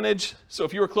closing percentage. So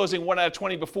if you were closing 1 out of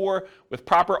 20 before, with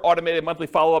proper automated monthly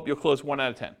follow-up, you'll close 1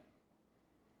 out of 10.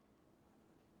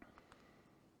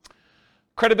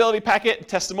 Credibility packet and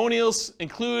testimonials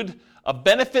include a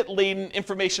benefit-laden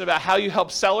information about how you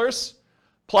help sellers,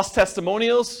 plus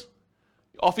testimonials.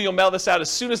 Often you'll mail this out as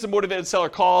soon as the motivated seller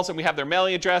calls and we have their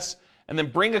mailing address, and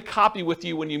then bring a copy with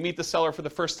you when you meet the seller for the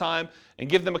first time and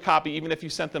give them a copy even if you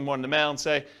sent them one in the mail and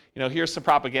say, here's some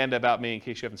propaganda about me in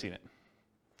case you haven't seen it.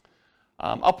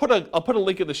 I'll put a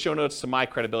link in the show notes to my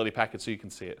credibility packet so you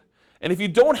can see it. And if you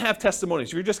don't have testimonials,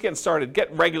 if you're just getting started,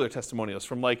 get regular testimonials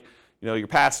from your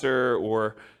pastor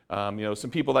or some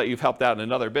people that you've helped out in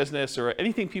another business or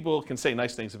anything people can say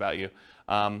nice things about you.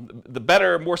 The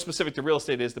better, more specific to real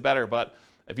estate is, the better. But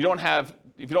if you don't have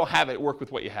it, work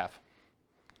with what you have.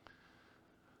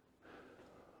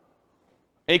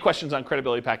 Any questions on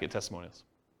credibility packet testimonials?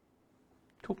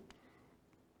 Cool.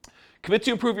 Commit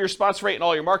to improve your response rate in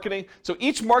all your marketing. So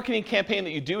each marketing campaign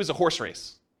that you do is a horse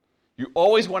race. You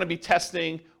always want to be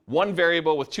testing one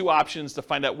variable with 2 options to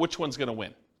find out which one's going to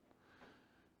win. It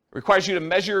requires you to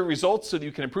measure results so that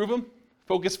you can improve them.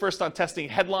 Focus first on testing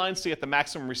headlines to get the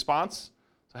maximum response.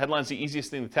 So headlines are the easiest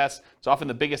thing to test. It's often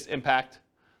the biggest impact.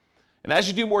 And as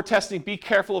you do more testing, be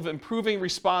careful of improving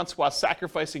response while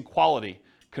sacrificing quality,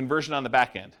 conversion on the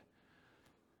back end.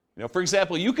 For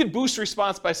example, you could boost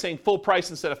response by saying full price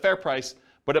instead of fair price,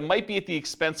 but it might be at the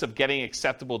expense of getting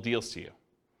acceptable deals to you.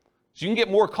 So you can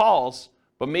get more calls,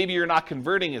 but maybe you're not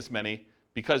converting as many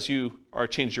because you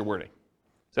changed your wording.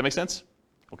 Does that make sense?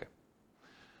 Okay.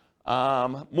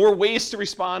 More ways to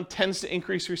respond tends to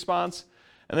increase response.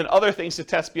 And then other things to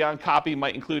test beyond copy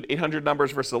might include 800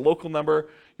 numbers versus a local number,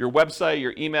 your website,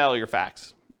 your email, or your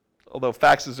fax. Although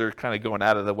faxes are kind of going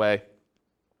out of the way,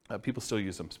 people still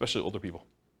use them, especially older people.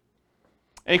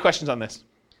 Any questions on this?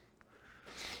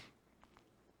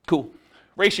 Cool.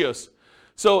 Ratios.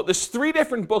 So there's 3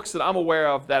 different books that I'm aware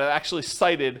of that have actually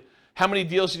cited how many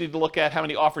deals you need to look at, how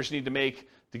many offers you need to make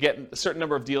to get a certain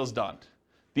number of deals done.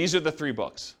 These are the 3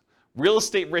 books. Real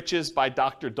Estate Riches by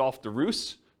Dr. Dolph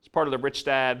DeRoos. It's part of the Rich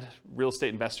Dad Real Estate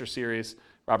Investor series,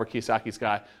 Robert Kiyosaki's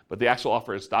guy. But the actual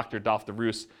author is Dr. Dolph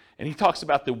DeRoos. And he talks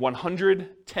about the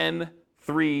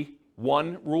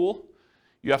 100-10-3-1 rule.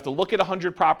 You have to look at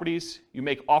 100 properties. You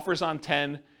make offers on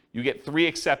 10. You get 3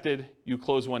 accepted. You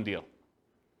close 1 deal.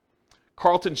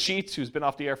 Carlton Sheets, who's been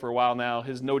off the air for a while now,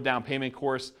 his no down payment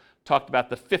course talked about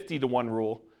the 50-1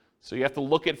 rule. So you have to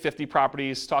look at 50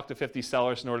 properties, talk to 50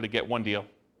 sellers in order to get 1 deal.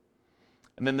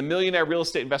 And then the Millionaire Real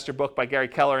Estate Investor book by Gary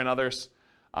Keller and others,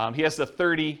 he has the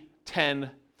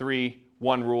 30-10-3-1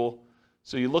 rule.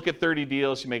 So you look at 30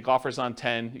 deals, you make offers on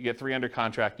 10, you get 3 under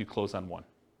contract, you close on 1.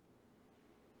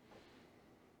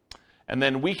 And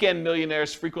then Weekend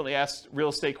Millionaires, Frequently Asked Real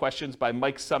Estate Questions by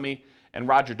Mike Summey and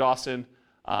Roger Dawson.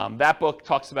 That book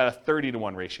talks about a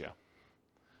 30-1 ratio.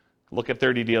 Look at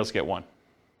 30 deals, get 1.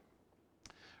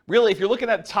 Really, if you're looking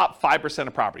at the top 5%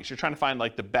 of properties, you're trying to find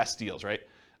the best deals, right?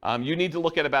 You need to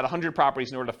look at about 100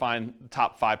 properties in order to find the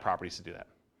top 5 properties to do that.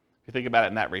 If you think about it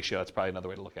in that ratio, that's probably another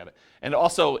way to look at it. And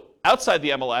also, outside the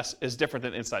MLS is different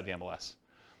than inside the MLS.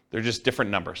 They're just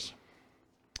different numbers.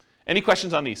 Any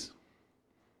questions on these?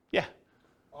 Yeah?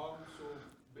 So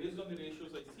based on the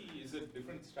ratios I see, is it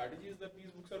different strategies that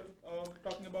these books are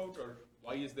talking about, or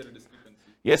why is there a discrepancy?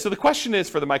 Yeah, so the question is,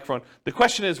 for the microphone, the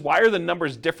question is, why are the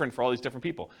numbers different for all these different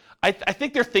people? I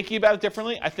think they're thinking about it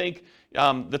differently. I think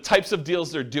the types of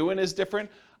deals they're doing is different.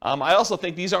 I also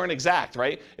think these aren't exact,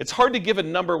 right? It's hard to give a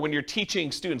number when you're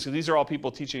teaching students, because these are all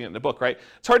people teaching it in the book, right?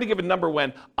 It's hard to give a number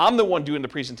when I'm the one doing the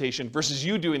presentation versus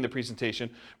you doing the presentation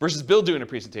versus Bill doing the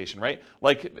presentation, right?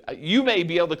 You may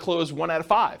be able to close 1 out of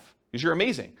 5 because you're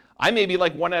amazing. I may be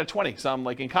 1 out of 20 because I'm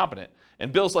incompetent.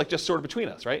 And Bill's just sort of between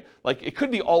us, right? It could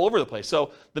be all over the place.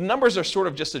 So the numbers are sort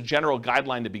of just a general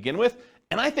guideline to begin with.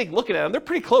 And I think looking at them, they're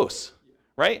pretty close,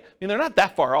 right? I mean, they're not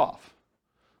that far off.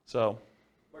 So.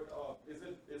 But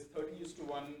is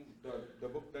 30:1, the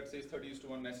book that says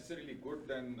 30:1 necessarily good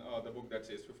than the book that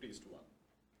says 50:1?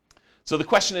 So the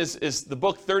question is the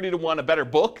book 30:1 a better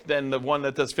book than the one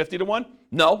that does 50:1?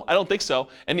 No, I don't think so.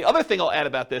 And the other thing I'll add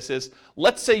about this is,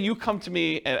 let's say you come to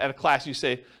me at a class, you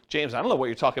say, James, I don't know what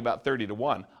you're talking about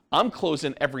 30:1. I'm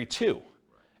closing every 2.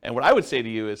 And what I would say to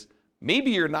you is,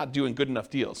 maybe you're not doing good enough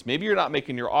deals. Maybe you're not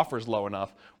making your offers low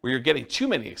enough where you're getting too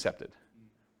many accepted,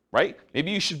 right?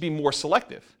 Maybe you should be more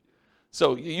selective.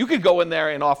 So you could go in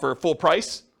there and offer full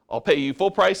price. I'll pay you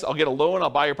full price. I'll get a loan. I'll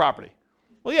buy your property.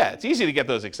 Well, yeah, it's easy to get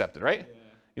those accepted, right?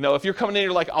 Yeah. If you're coming in,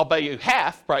 you're like, I'll pay you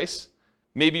half price.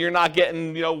 Maybe you're not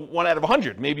getting, 1 out of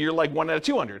 100. Maybe you're 1 out of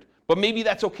 200. But maybe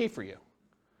that's okay for you.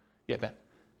 Yeah, Ben.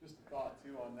 Just a thought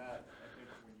too on that. I think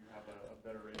when you have a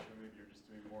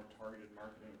targeted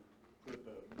marketing so that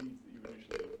the leads that you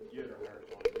initially get are higher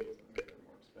quality leads and they're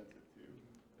more expensive too.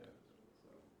 Yeah. So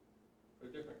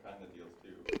they're different kind of deals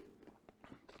too.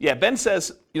 Yeah, Ben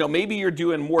says, maybe you're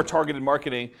doing more targeted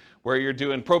marketing where you're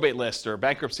doing probate lists or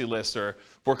bankruptcy lists or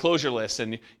foreclosure lists,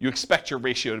 and you expect your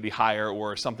ratio to be higher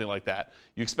or something like that.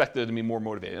 You expect it to be more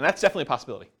motivated, and that's definitely a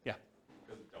possibility. Yeah.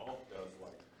 Because Dolph does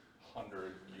like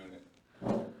 100-unit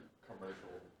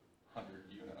commercial,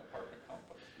 100-unit apartment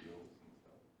complex deals and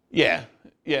stuff.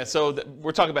 Yeah. So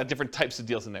we're talking about different types of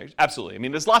deals in there. Absolutely. I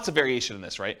mean, there's lots of variation in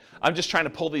this, right? I'm just trying to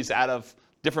pull these out of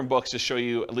different books to show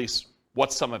you at least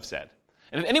what some have said.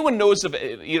 And if anyone knows of,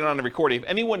 even on a recording, if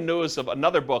anyone knows of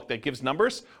another book that gives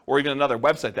numbers, or even another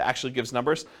website that actually gives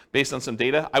numbers based on some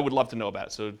data, I would love to know about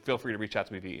it. So feel free to reach out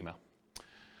to me via email.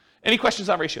 Any questions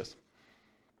on ratios?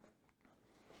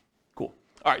 Cool.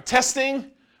 All right,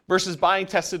 testing versus buying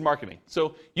tested marketing.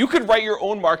 So you could write your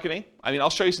own marketing. I mean, I'll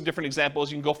show you some different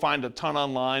examples. You can go find a ton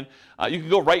online. You can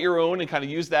go write your own and kind of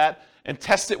use that and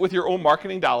test it with your own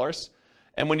marketing dollars.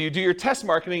 And when you do your test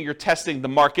marketing, you're testing the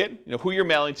market, who you're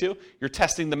mailing to. You're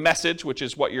testing the message, which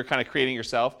is what you're kind of creating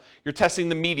yourself. You're testing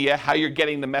the media, how you're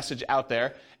getting the message out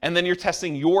there. And then you're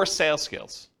testing your sales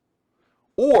skills.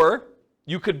 Or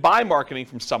you could buy marketing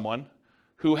from someone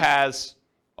who has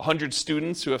 100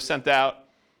 students who have sent out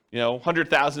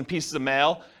 100,000 pieces of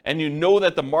mail, and you know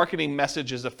that the marketing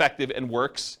message is effective and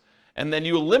works, and then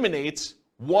you eliminate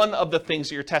one of the things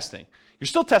that you're testing. You're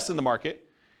still testing the market.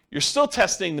 You're still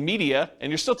testing the media,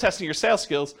 and you're still testing your sales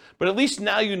skills, but at least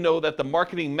now you know that the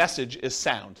marketing message is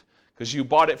sound because you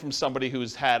bought it from somebody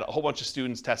who's had a whole bunch of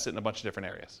students test it in a bunch of different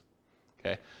areas.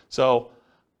 Okay, so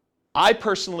I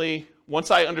personally,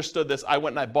 once I understood this, I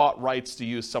went and I bought rights to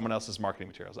use someone else's marketing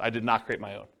materials. I did not create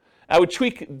my own. I would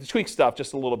tweak stuff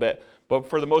just a little bit, but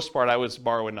for the most part, I was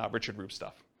borrowing Richard Roop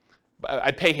stuff.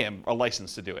 I'd pay him a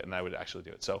license to do it, and I would actually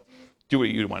do it. So do what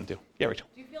you want to do. Yeah, Rachel.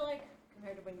 Do you feel like,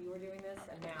 compared to when you were doing this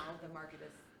and now, the market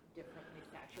is differently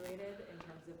saturated in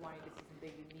terms of wanting to see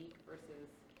something unique versus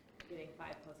getting 5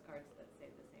 postcards that say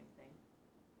the same thing?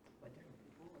 What different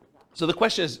people? So the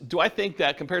question is, do I think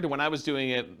that compared to when I was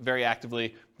doing it very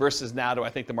actively versus now, do I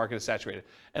think the market is saturated?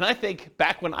 And I think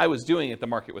back when I was doing it, the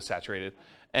market was saturated.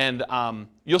 And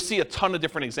you'll see a ton of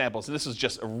different examples. And this is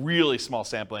just a really small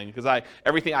sampling because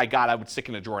everything I got, I would stick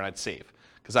in a drawer and I'd save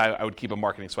because I would keep a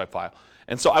marketing swipe file.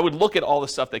 And so I would look at all the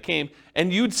stuff that came,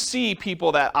 and you'd see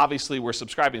people that obviously were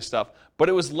subscribing to stuff, but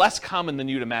it was less common than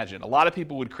you'd imagine. A lot of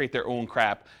people would create their own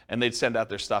crap, and they'd send out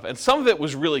their stuff. And some of it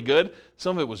was really good.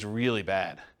 Some of it was really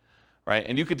bad, right?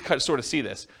 And you could sort of see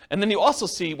this. And then you also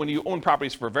see, when you own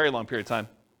properties for a very long period of time,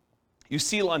 you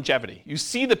see longevity. You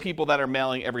see the people that are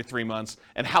mailing every 3 months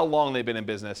and how long they've been in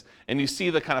business. And you see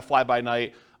the kind of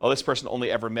fly-by-night, oh, this person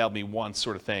only ever mailed me once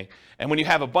sort of thing. And when you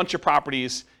have a bunch of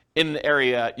properties in the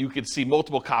area, you could see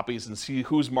multiple copies and see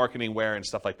who's marketing where and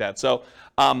stuff like that. So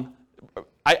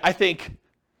I think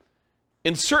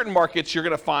in certain markets, you're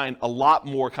going to find a lot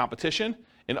more competition.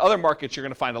 In other markets, you're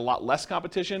going to find a lot less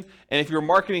competition. And if you're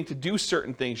marketing to do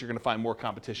certain things, you're going to find more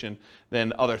competition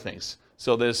than other things.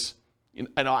 So there's,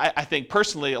 I think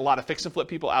personally, a lot of fix and flip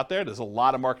people out there. There's a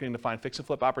lot of marketing to find fix and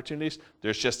flip opportunities.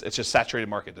 It's just saturated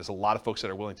market. There's a lot of folks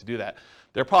that are willing to do that.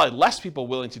 There are probably less people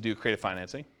willing to do creative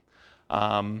financing.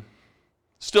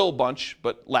 Still a bunch,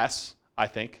 but less, I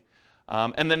think.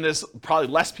 And then there's probably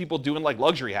less people doing like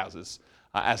luxury houses,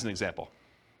 as an example.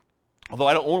 Although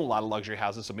I don't own a lot of luxury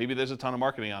houses, so maybe there's a ton of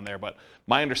marketing on there, but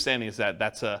my understanding is that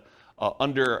that's a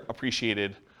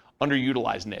underappreciated,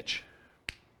 underutilized niche.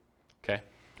 Okay?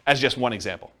 As just one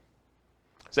example.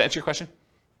 Does that answer your question?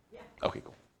 Yeah. Okay,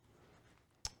 cool.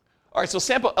 All right, so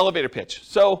sample elevator pitch.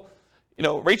 So,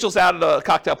 Rachel's out at a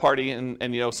cocktail party and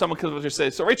someone comes up to her and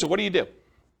says, so Rachel, what do you do?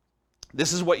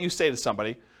 This is what you say to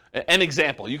somebody. An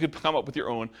example. You could come up with your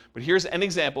own, but here's an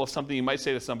example of something you might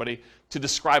say to somebody to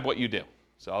describe what you do.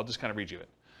 So I'll just kind of read you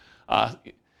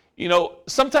it.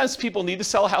 Sometimes people need to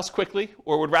sell a house quickly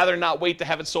or would rather not wait to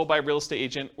have it sold by a real estate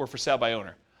agent or for sale by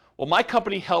owner. Well, my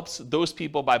company helps those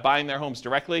people by buying their homes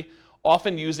directly,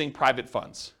 often using private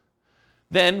funds.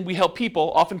 Then we help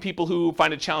people, often people who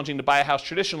find it challenging to buy a house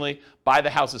traditionally, buy the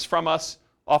houses from us.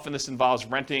 Often this involves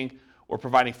renting or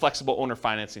providing flexible owner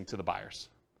financing to the buyers.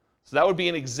 So that would be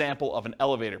an example of an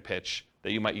elevator pitch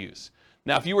that you might use.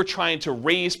 Now, if you were trying to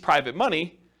raise private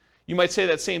money, you might say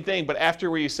that same thing, but after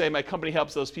where you say my company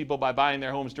helps those people by buying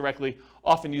their homes directly,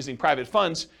 often using private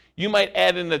funds, you might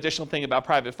add an additional thing about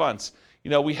private funds.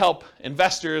 We help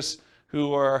investors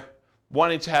who are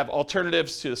wanting to have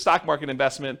alternatives to the stock market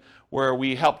investment where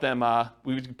we help them,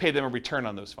 we pay them a return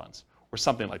on those funds or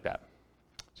something like that.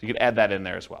 So you could add that in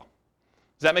there as well.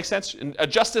 Does that make sense? And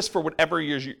adjust this for whatever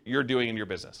you're doing in your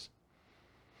business.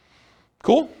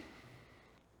 Cool?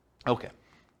 Okay.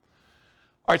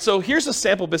 All right, so here's a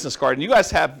sample business card, and you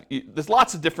guys there's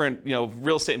lots of different,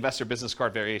 real estate investor business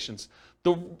card variations.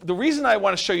 The reason I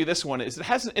want to show you this one is it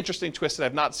has an interesting twist that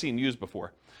I've not seen used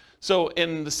before. So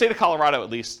in the state of Colorado,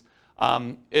 at least,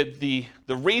 the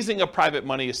raising of private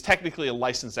money is technically a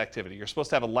licensed activity. You're supposed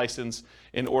to have a license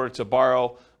in order to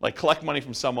borrow, like collect money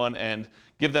from someone and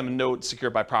give them a note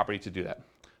secured by property to do that.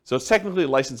 So it's technically a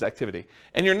licensed activity.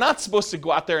 And you're not supposed to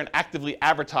go out there and actively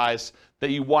advertise that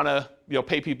you want to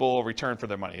pay people a return for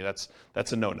their money.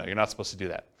 That's a no-no. You're not supposed to do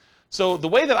that. So the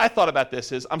way that I thought about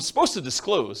this is I'm supposed to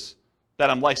disclose that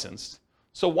I'm licensed.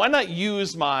 So why not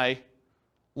use my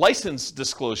license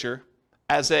disclosure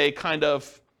as a kind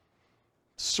of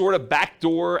sort of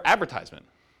backdoor advertisement?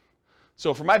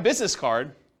 So for my business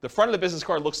card, the front of the business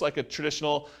card looks like a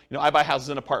traditional, I buy houses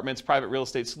and apartments, private real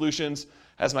estate solutions,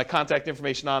 has my contact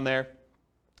information on there,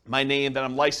 my name, that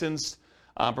I'm licensed,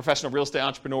 professional real estate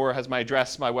entrepreneur, has my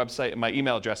address, my website, and my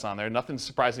email address on there. Nothing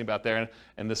surprising about there,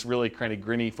 and this really kind of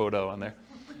grinny photo on there,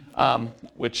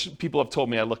 which people have told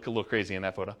me I look a little crazy in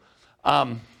that photo,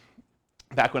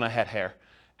 back when I had hair.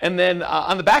 And then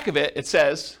on the back of it, it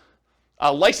says,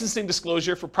 licensing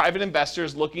disclosure for private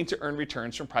investors looking to earn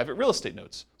returns from private real estate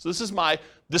notes. So this is my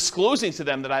disclosing to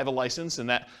them that I have a license and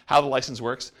that how the license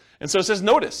works. And so it says,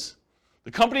 notice, the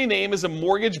company name is a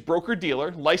mortgage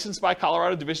broker-dealer licensed by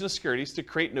Colorado Division of Securities to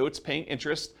create notes paying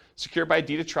interest secured by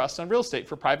deed of trust on real estate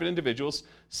for private individuals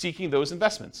seeking those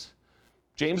investments.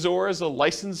 James Orr is a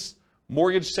licensed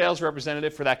mortgage sales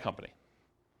representative for that company.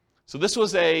 So this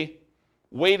was a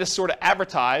way to sort of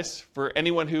advertise for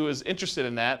anyone who is interested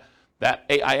in that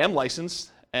I am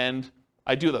licensed and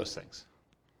I do those things.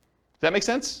 Does that make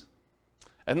sense?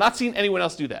 I've not seen anyone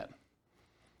else do that.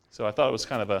 So I thought it was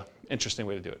kind of an interesting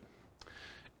way to do it.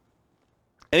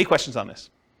 Any questions on this?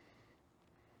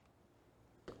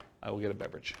 I will get a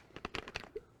beverage.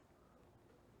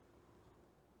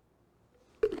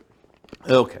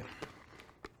 Okay.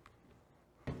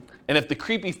 And if the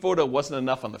creepy photo wasn't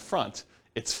enough on the front,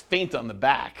 it's faint on the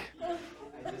back.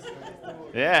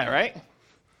 Yeah, right?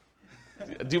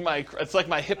 It's like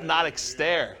my hypnotic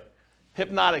stare.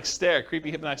 Hypnotic stare,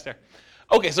 creepy hypnotic stare.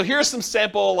 Okay, so here are some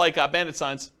sample bandit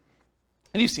signs.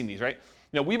 And you've seen these, right?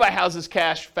 We buy houses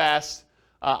cash, fast.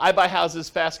 I buy houses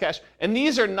fast, cash. And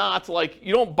these are not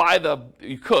you don't buy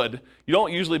you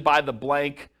don't usually buy the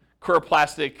blank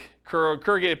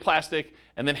corrugated plastic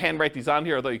and then handwrite these on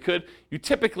here, although you could. You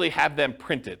typically have them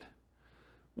printed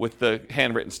with the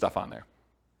handwritten stuff on there.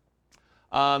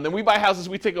 Then we buy houses,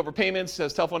 we take over payments,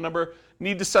 says telephone number.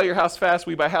 Need to sell your house fast,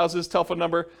 we buy houses, telephone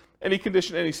number, any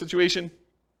condition, any situation.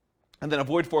 And then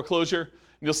avoid foreclosure. And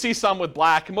you'll see some with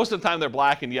black. Most of the time they're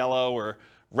black and yellow or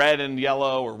red and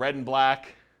yellow or red and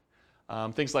black,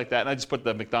 things like that. And I just put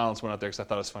the McDonald's one out there because I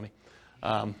thought it was funny.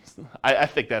 I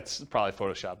think that's probably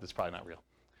Photoshop. That's probably not real.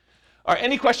 All right,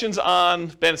 any questions on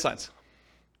bandit signs?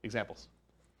 Examples?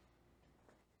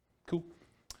 Cool.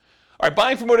 All right,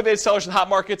 buying for motivated sellers in hot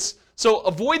markets. So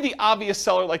avoid the obvious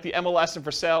seller like the MLS and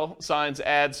for sale signs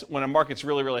ads when a market's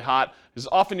really, really hot, because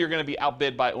often you're going to be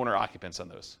outbid by owner occupants on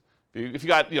those. If you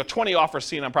got 20 offers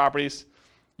seen on properties,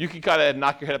 you can kind of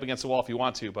knock your head up against the wall if you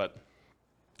want to, but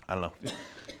I don't know.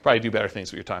 Probably do better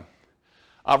things with your time.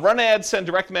 Run ads, send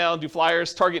direct mail, do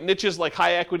flyers, target niches like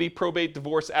high equity, probate,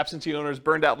 divorce, absentee owners,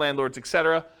 burned out landlords,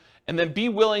 etc. And then be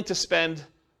willing to spend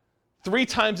 3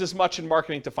 times as much in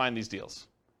marketing to find these deals.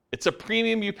 It's a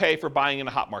premium you pay for buying in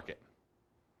a hot market.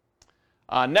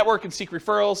 Network and seek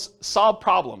referrals, solve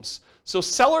problems. So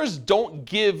sellers don't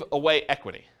give away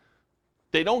equity.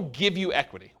 They don't give you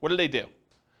equity. What do?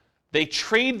 They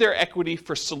trade their equity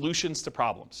for solutions to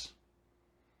problems.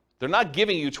 They're not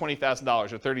giving you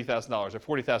 $20,000 or $30,000 or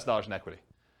 $40,000 in equity.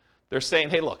 They're saying,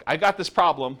 hey, look, I got this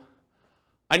problem.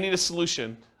 I need a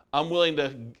solution. I'm willing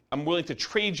to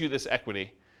trade you this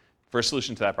equity for a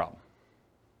solution to that problem.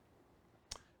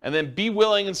 And then be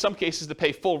willing, in some cases, to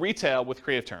pay full retail with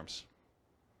creative terms.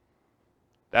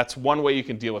 That's one way you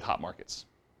can deal with hot markets.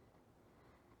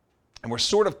 And we're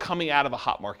sort of coming out of a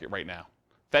hot market right now.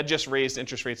 Fed just raised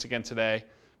interest rates again today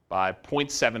by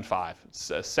 0.75. It's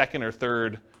a second or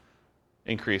third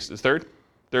increase. Is third?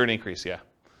 Third increase, yeah.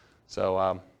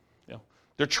 So,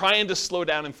 they're trying to slow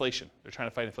down inflation. They're trying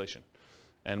to fight inflation.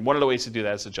 And one of the ways to do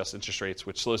that is adjust interest rates,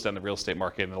 which slows down the real estate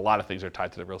market, and a lot of things are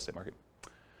tied to the real estate market.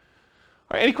 All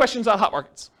right, any questions on hot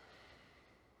markets?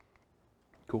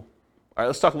 Cool. All right,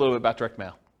 let's talk a little bit about direct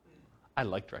mail. I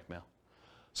like direct mail.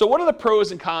 So what are the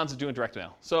pros and cons of doing direct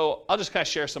mail? So I'll just kind of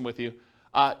share some with you.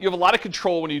 You have a lot of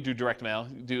control when you do direct mail.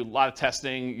 You do a lot of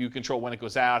testing. You control when it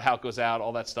goes out, how it goes out,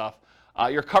 all that stuff.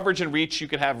 Your coverage and reach, you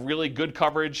can have really good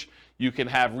coverage. You can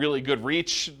have really good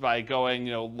reach by going,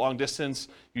 long distance.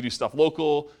 You do stuff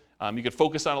local. You can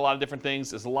focus on a lot of different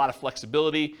things. There's a lot of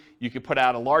flexibility. You can put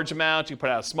out a large amount. You can put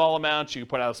out a small amount. You can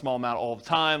put out a small amount all the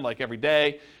time, like every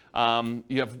day.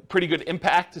 You have pretty good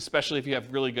impact, especially if you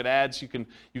have really good ads. You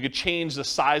could change the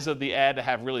size of the ad to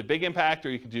have really big impact, or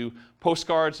you could do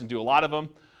postcards and do a lot of them.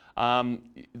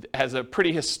 It has a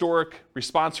pretty historic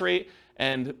response rate,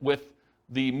 and with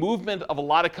the movement of a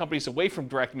lot of companies away from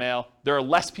direct mail, there are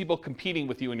less people competing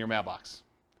with you in your mailbox.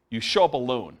 You show up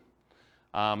alone.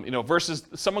 Versus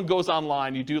someone goes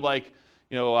online, you do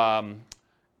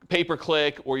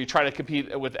pay-per-click, or you try to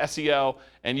compete with SEO,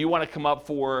 and you want to come up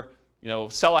for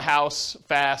sell a house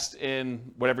fast in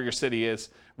whatever your city is.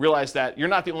 Realize that you're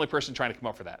not the only person trying to come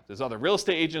up for that. There's other real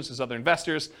estate agents, there's other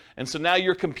investors, and so now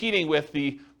you're competing with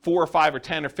the 4 or 5 or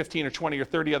 10 or 15 or 20 or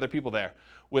 30 other people there.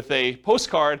 With a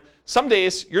postcard, some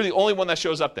days you're the only one that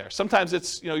shows up there. Sometimes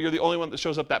it's you're the only one that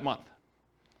shows up that month.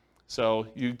 So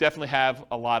you definitely have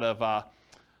a lot of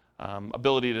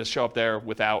ability to show up there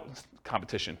without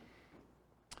competition.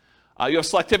 You have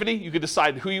selectivity. You can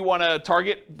decide who you want to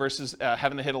target versus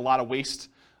having to hit a lot of waste,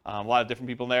 a lot of different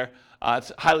people in there.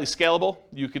 It's highly scalable.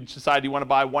 You could decide you want to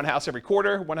buy one house every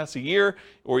quarter, one house a year,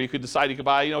 or you could decide you could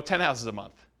buy 10 houses a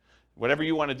month. Whatever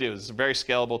you want to do. It's a very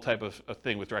scalable type of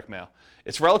thing with direct mail.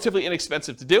 It's relatively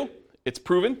inexpensive to do. It's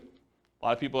proven. A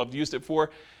lot of people have used it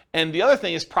before. And the other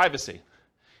thing is privacy.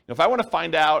 If I want to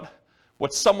find out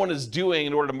what someone is doing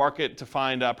in order to market to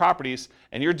find properties,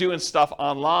 and you're doing stuff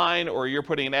online or you're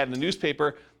putting an ad in the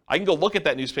newspaper, I can go look at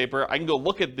that newspaper, I can go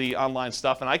look at the online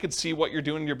stuff, and I can see what you're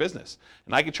doing in your business.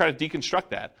 And I can try to deconstruct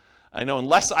that. I know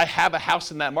unless I have a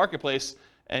house in that marketplace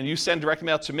and you send direct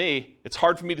mail to me, it's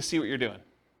hard for me to see what you're doing.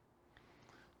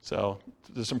 So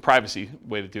there's some privacy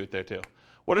way to do it there too.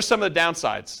 What are some of the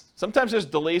downsides? Sometimes there's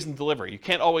delays in delivery. You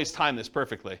can't always time this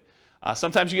perfectly.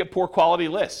 Sometimes you get poor quality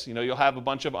lists. You'll have a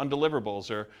bunch of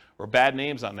undeliverables or bad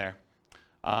names on there.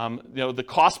 The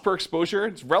cost per exposure,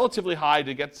 it's relatively high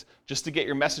to get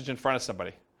your message in front of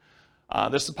somebody.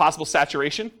 There's some possible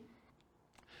saturation.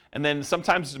 And then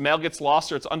sometimes the mail gets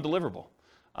lost or it's undeliverable.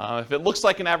 If it looks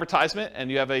like an advertisement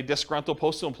and you have a disgruntled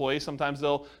postal employee, sometimes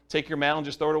they'll take your mail and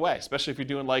just throw it away, especially if you're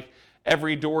doing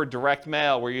every door direct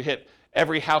mail where you hit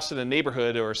every house in a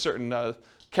neighborhood or a certain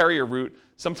carrier route.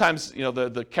 Sometimes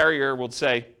the carrier will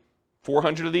say,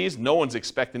 400 of these, no one's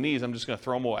expecting these, I'm just going to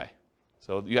throw them away.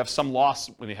 So you have some loss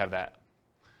when you have that.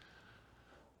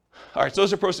 All right, so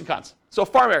those are pros and cons. So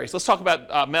farm areas, let's talk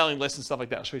about mailing lists and stuff like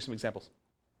that. I'll show you some examples.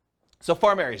 So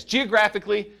farm areas,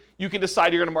 geographically, you can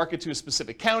decide you're going to market to a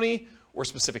specific county or a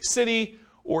specific city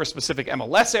or a specific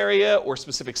MLS area or a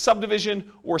specific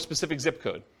subdivision or a specific zip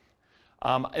code.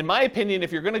 In my opinion,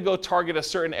 if you're going to go target a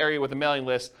certain area with a mailing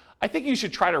list, I think you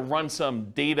should try to run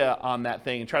some data on that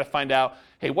thing and try to find out,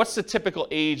 hey, what's the typical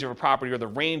age of a property or the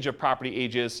range of property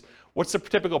ages? What's the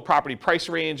typical property price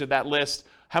range of that list?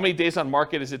 How many days on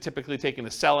market is it typically taking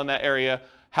to sell in that area?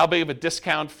 How big of a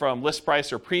discount from list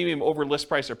price or premium over list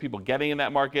price are people getting in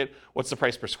that market? What's the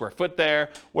price per square foot there?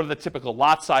 What are the typical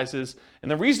lot sizes? And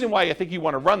the reason why I think you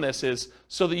want to run this is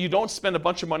so that you don't spend a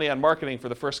bunch of money on marketing for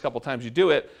the first couple times you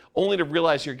do it, only to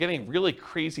realize you're getting really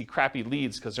crazy, crappy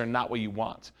leads because they're not what you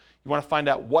want. You want to find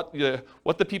out what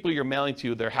the people you're mailing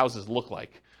to, their houses look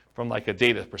like from a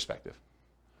data perspective.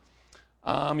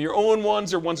 Your own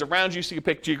ones or ones around you, so you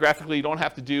can pick geographically. You don't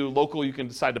have to do local. You can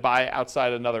decide to buy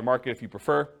outside another market if you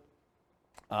prefer.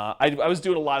 I was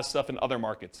doing a lot of stuff in other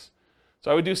markets. So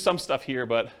I would do some stuff here,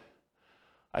 but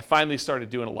I finally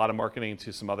started doing a lot of marketing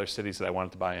to some other cities that I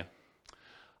wanted to buy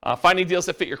in. Finding deals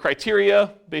that fit your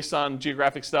criteria based on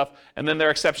geographic stuff, and then there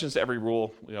are exceptions to every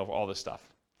rule, all this stuff.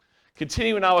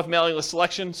 Continuing on with mailing list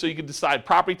selection, so you can decide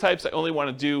property types. I only want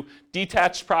to do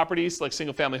detached properties like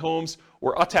single-family homes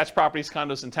or attached properties,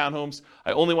 condos and townhomes.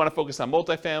 I only want to focus on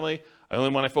multifamily. I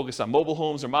only want to focus on mobile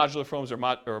homes or modular homes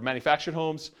or manufactured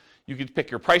homes. You can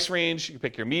pick your price range. You can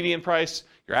pick your median price,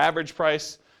 your average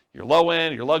price, your low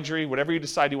end, your luxury, whatever you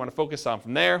decide you want to focus on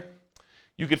from there.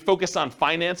 You could focus on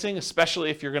financing, especially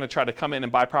if you're going to try to come in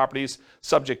and buy properties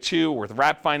subject to or with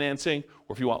wrap financing,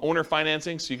 or if you want owner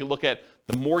financing. So you can look at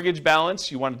the mortgage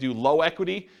balance. You want to do low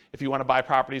equity if you want to buy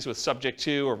properties with subject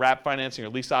to or wrap financing or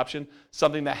lease option,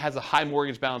 something that has a high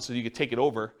mortgage balance so you could take it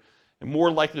over, and more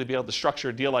likely to be able to structure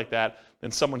a deal like that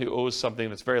than someone who owes something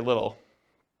that's very little,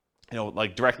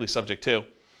 like directly subject to.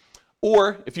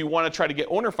 Or if you want to try to get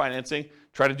owner financing,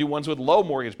 try to do ones with low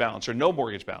mortgage balance or no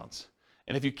mortgage balance.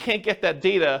 And if you can't get that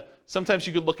data, sometimes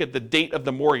you could look at the date of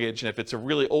the mortgage, and if it's a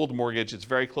really old mortgage, it's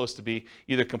very close to be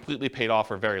either completely paid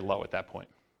off or very low at that point.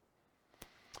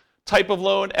 Type of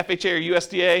loan, FHA or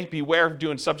USDA, beware of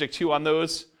doing subject to on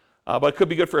those, but it could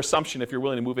be good for assumption if you're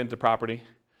willing to move into property.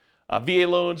 VA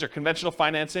loans or conventional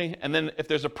financing, and then if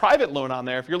there's a private loan on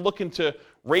there, if you're looking to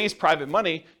raise private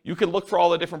money, you can look for all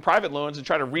the different private loans and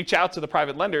try to reach out to the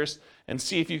private lenders and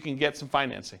see if you can get some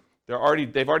financing. They've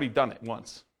already done it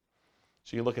once.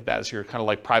 So you look at that as your kind of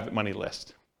like private money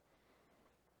list.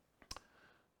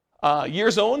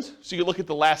 Years owned, so you look at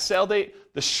the last sale date.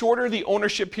 The shorter the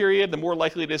ownership period, the more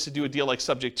likely it is to do a deal like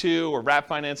subject to or wrap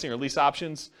financing or lease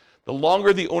options. The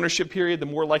longer the ownership period, the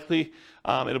more likely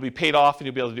it'll be paid off and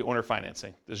you'll be able to do owner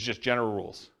financing. There's just general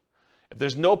rules. If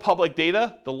there's no public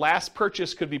data, the last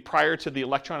purchase could be prior to the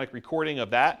electronic recording of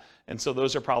that, and so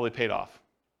those are probably paid off.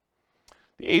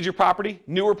 The age of property,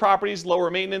 newer properties,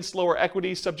 lower maintenance, lower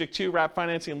equity, subject to wrap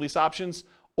financing and lease options.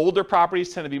 Older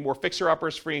properties tend to be more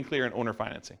fixer-uppers, free and clear, and owner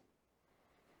financing.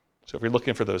 So if you're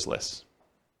looking for those lists.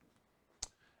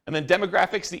 And then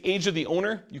demographics, the age of the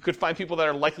owner. You could find people that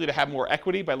are likely to have more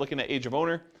equity by looking at age of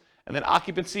owner. And then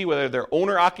occupancy, whether they're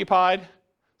owner occupied,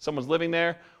 someone's living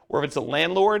there, or if it's a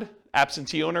landlord,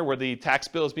 absentee owner, where the tax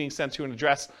bill is being sent to an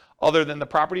address other than the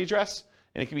property address.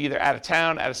 And it can be either out of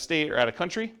town, out of state, or out of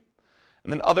country.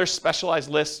 And then other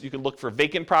specialized lists, you can look for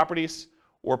vacant properties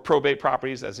or probate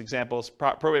properties as examples.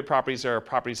 Probate properties are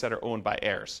properties that are owned by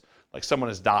heirs, like someone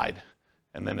has died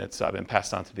and then it's been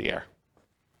passed on to the heir.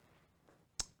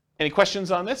 Any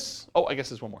questions on this? Oh, I guess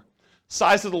there's one more.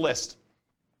 Size of the list.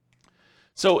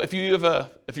 So if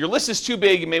your list is too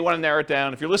big, you may want to narrow it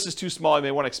down. If your list is too small, you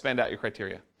may want to expand out your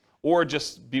criteria or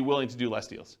just be willing to do less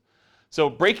deals. So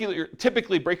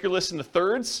typically break your list into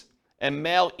thirds and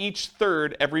mail each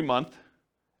third every month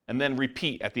and then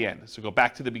repeat at the end. So go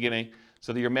back to the beginning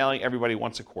so that you're mailing everybody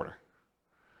once a quarter.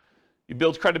 You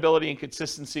build credibility and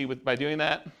consistency by doing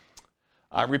that.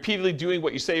 Repeatedly doing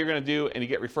what you say you're going to do, and you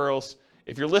get referrals.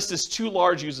 If your list is too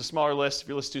large, use a smaller list. If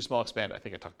your list is too small, expand it. I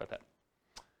think I talked about that.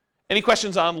 Any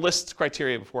questions on list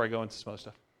criteria before I go into some other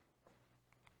stuff?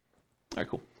 All right,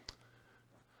 cool.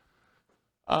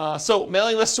 So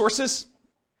mailing list sources.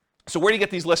 So where do you get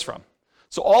these lists from?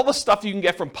 So all the stuff you can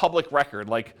get from public record,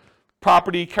 like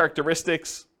property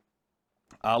characteristics,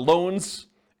 loans,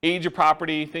 age of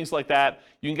property, things like that.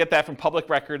 You can get that from public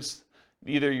records,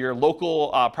 either your local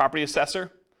property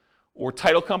assessor or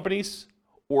title companies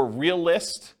or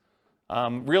RealList.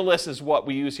 RealList is what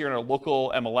we use here in our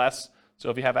local MLS. So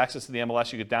if you have access to the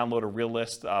MLS, you could download a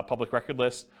RealList public record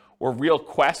list, or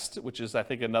RealQuest, which is, I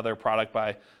think, another product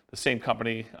by the same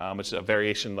company, which is a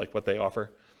variation like what they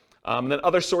offer. And then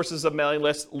other sources of mailing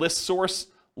lists: ListSource,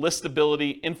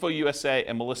 Listability, InfoUSA,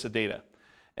 and Melissa Data.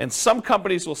 And some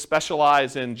companies will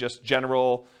specialize in just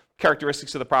general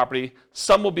characteristics of the property.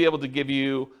 Some will be able to give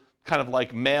you kind of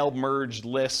like mail merged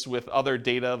lists with other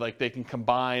data, like they can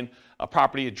combine a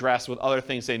property address with other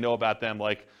things they know about them,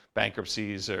 like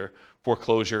bankruptcies or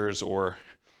foreclosures or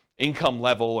income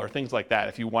level or things like that,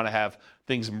 if you want to have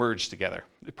things merged together.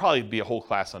 It'd probably be a whole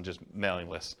class on just mailing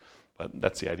lists, but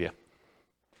that's the idea.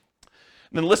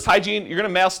 And then list hygiene, you're going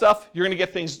to mail stuff, you're going to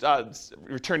get things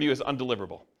returned to you as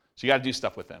undeliverable. So you got to do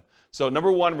stuff with them. So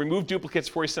number one, remove duplicates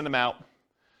before you send them out.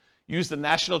 Use the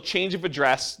National Change of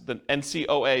Address, the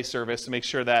NCOA service, to make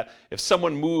sure that if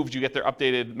someone moved, you get their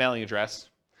updated mailing address.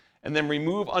 And then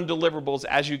remove undeliverables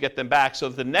as you get them back so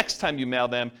that the next time you mail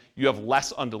them, you have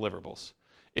less undeliverables.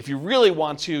 If you really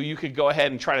want to, you could go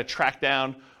ahead and try to track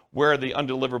down where the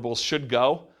undeliverables should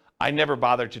go. I never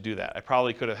bothered to do that. I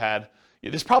probably could have had,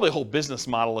 there's probably a whole business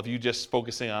model of you just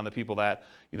focusing on the people that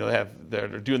that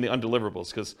are doing the undeliverables,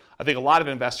 because I think a lot of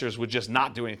investors would just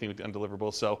not do anything with the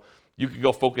undeliverables, so you could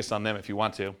go focus on them if you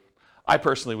want to. I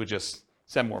personally would just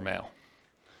send more mail,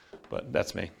 but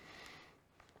that's me.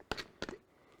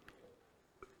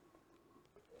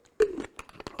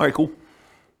 All right, cool.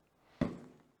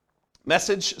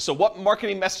 Message. So what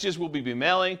marketing messages will we be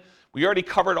mailing? We already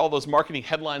covered all those marketing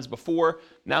headlines before.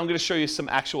 Now I'm going to show you some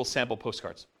actual sample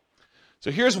postcards.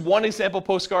 So here's one example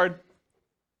postcard.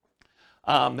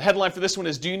 The headline for this one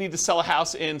is, do you need to sell a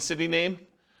house in city name?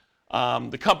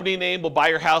 The company name will buy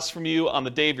your house from you on the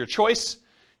day of your choice.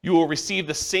 You will receive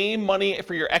the same money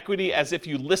for your equity as if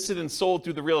you listed and sold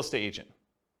through the real estate agent.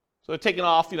 So they're taking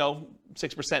off,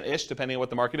 6%-ish, depending on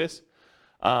what the market is.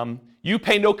 You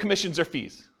pay no commissions or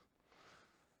fees.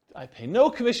 I pay no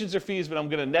commissions or fees, but I'm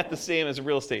going to net the same as a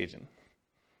real estate agent.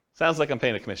 Sounds like I'm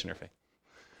paying a commission or fee.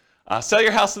 Sell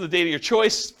your house on the date of your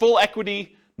choice, full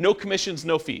equity, no commissions,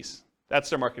 no fees. That's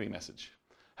their marketing message.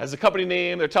 Has the company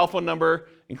name, their telephone number,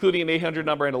 including an 800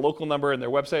 number and a local number and their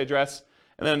website address.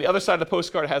 And then on the other side of the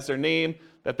postcard has their name,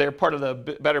 that they're part of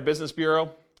the Better Business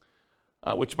Bureau,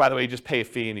 which, by the way, you just pay a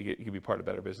fee and you can be part of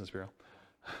Better Business Bureau.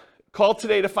 Call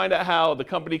today to find out how the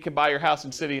company can buy your house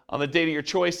and city on the date of your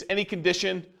choice. Any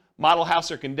condition, model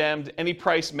house or condemned, any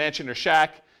price, mansion or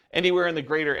shack, anywhere in the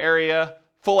greater area,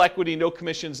 full equity, no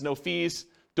commissions, no fees.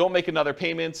 Don't make another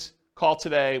payment. Call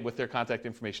today with their contact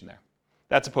information there.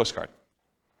 That's a postcard.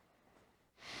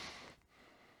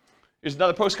 Here's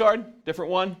another postcard, different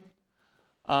one.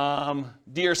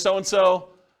 Dear so-and-so.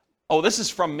 Oh, this is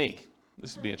from me.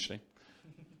 This would be interesting.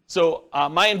 So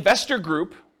my investor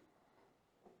group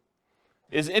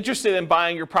is interested in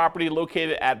buying your property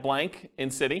located at blank in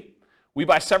city. We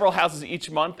buy several houses each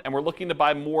month, and we're looking to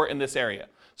buy more in this area.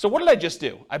 So what did I just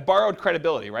do? I borrowed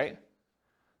credibility, right?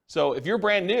 So if you're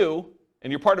brand new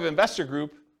and you're part of an investor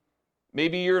group,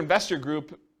 maybe your investor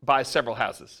group buys several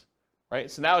houses, right?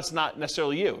 So now it's not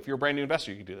necessarily you. If you're a brand new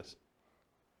investor, you can do this.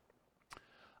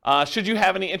 Should you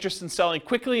have any interest in selling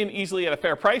quickly and easily at a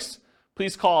fair price,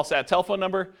 please call us at telephone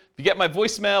number. If you get my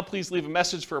voicemail, please leave a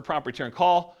message for a prompt return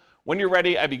call. When you're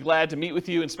ready, I'd be glad to meet with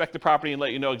you, inspect the property, and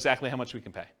let you know exactly how much we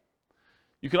can pay.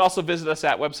 You can also visit us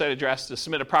at website address to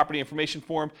submit a property information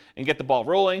form and get the ball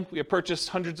rolling. We have purchased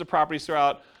hundreds of properties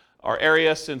throughout our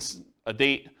area since a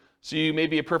date, so you may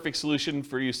be a perfect solution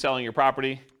for you selling your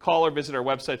property. Call or visit our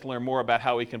website to learn more about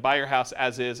how we can buy your house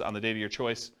as is on the date of your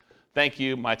choice. Thank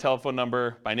you. My telephone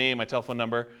number, my name, my telephone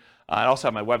number. I also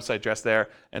have my website address there.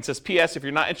 And it says, P.S. If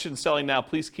you're not interested in selling now,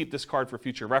 please keep this card for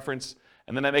future reference.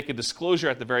 And then I make a disclosure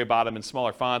at the very bottom in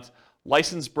smaller font.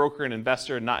 Licensed broker and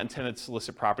investor not intended to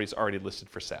solicit properties already listed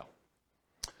for sale.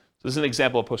 So this is an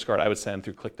example of a postcard I would send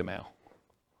through Click to Mail.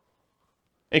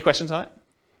 Any questions on it?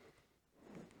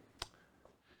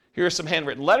 Here are some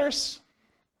handwritten letters.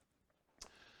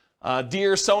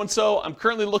 Dear so-and-so, I'm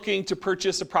currently looking to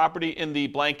purchase a property in the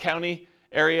blank county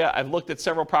area. I've looked at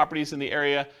several properties in the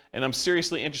area, and I'm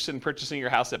seriously interested in purchasing your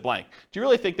house at blank. Do you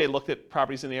really think they looked at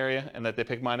properties in the area and that they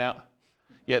picked mine out?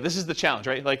 Yeah, this is the challenge,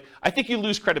 right? Like, I think you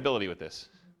lose credibility with this.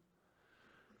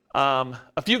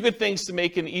 A few good things to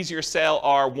make an easier sale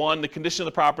are, 1, the condition of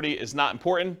the property is not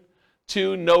important.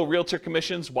 2, no realtor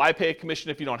commissions. Why pay a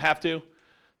commission if you don't have to?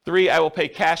 3, I will pay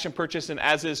cash and purchase in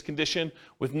as-is condition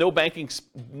with no bank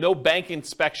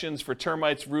inspections for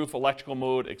termites, roof, electrical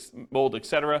mold,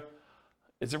 etc.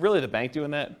 Is it really the bank doing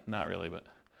that? Not really, but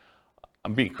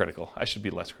I'm being critical. I should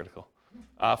be less critical.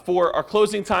 4, our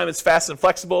closing time is fast and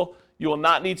flexible. You will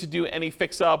not need to do any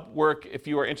fix-up work if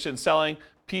you are interested in selling.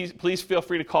 Please feel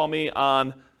free to call me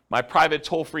on my private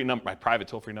toll-free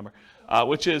number,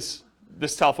 which is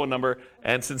this telephone number,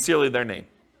 and sincerely their name.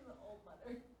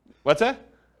 What's that?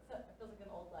 It feels like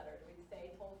an old letter. Do we say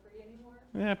toll-free anymore?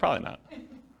 Yeah, probably not.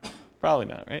 Probably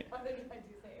not, right? I think I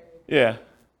do say area. Yeah.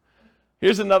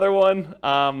 Here's another one.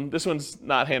 This one's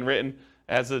not handwritten.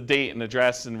 It has a date and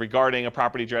address and regarding a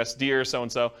property address. Dear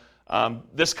so-and-so,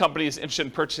 this company is interested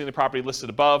in purchasing the property listed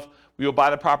above. We will buy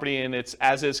the property in its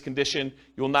as-is condition.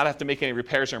 You will not have to make any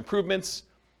repairs or improvements.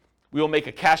 We will make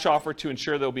a cash offer to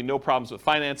ensure there will be no problems with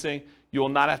financing. You will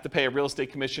not have to pay a real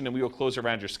estate commission, and we will close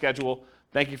around your schedule.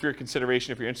 Thank you for your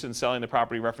consideration. If you're interested in selling the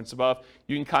property referenced above,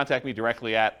 you can contact me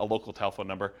directly at a local telephone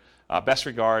number. Best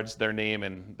regards, their name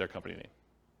and their company name.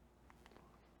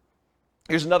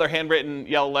 Here's another handwritten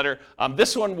yellow letter.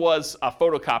 This one was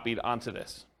photocopied onto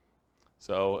this.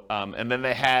 So, and then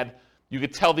they had, you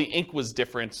could tell the ink was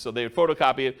different, so they would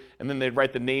photocopy it, and then they'd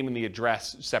write the name and the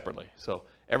address separately. So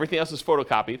everything else was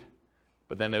photocopied,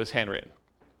 but then it was handwritten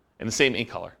in the same ink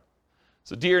color.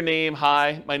 So dear name,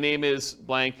 hi, my name is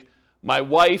blank. My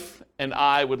wife and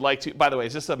I would like to, by the way,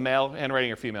 is this a male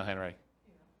handwriting or female handwriting?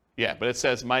 Yeah, but it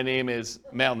says my name is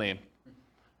male name,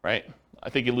 right?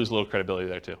 I think you lose a little credibility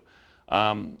there too.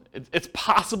 It's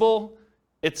possible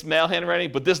it's male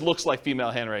handwriting, but this looks like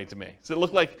female handwriting to me. Does it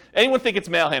look like, anyone think it's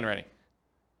male handwriting?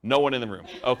 No one in the room.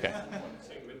 Okay.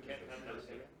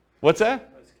 What's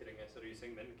that? I was kidding. I said, are you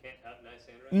saying men can't have nice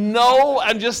handwriting? No,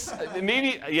 I'm just,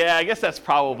 maybe, yeah, I guess that's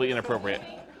probably inappropriate.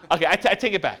 Okay, I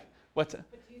take it back. What's that?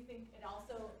 But do you think it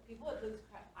also, people would lose,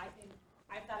 I think,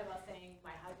 I've thought about saying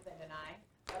my husband and I,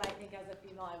 but I think as a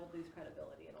female I would lose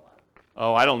credibility in a lot of ways.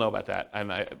 Oh, I don't know about that,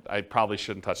 and I probably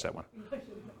shouldn't touch that one.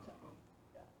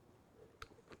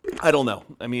 I don't know.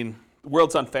 I mean, the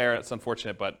world's unfair. It's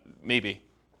unfortunate, but maybe.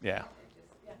 Yeah.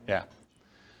 Yeah.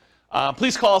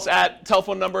 Please call us at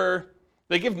telephone number.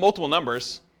 They give multiple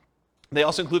numbers. They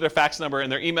also include their fax number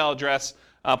and their email address.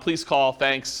 Please call.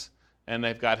 Thanks. And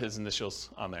they've got his initials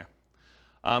on there.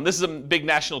 This is a big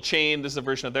national chain. This is a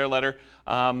version of their letter.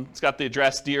 It's got the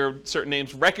address, dear, certain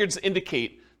names. Records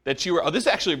indicate that you are, this is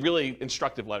actually a really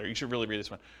instructive letter. You should really read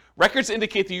this one. Records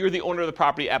indicate that you're the owner of the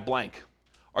property at blank.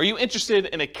 Are you interested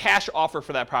in a cash offer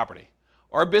for that property?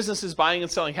 Our business is buying and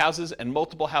selling houses and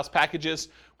multiple house packages.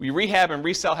 We rehab and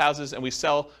resell houses, and we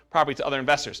sell property to other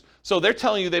investors. So they're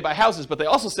telling you they buy houses, but they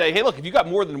also say, hey, look, if you got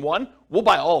more than one, we'll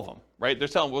buy all of them, right? They're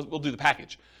telling we'll do the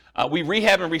package. We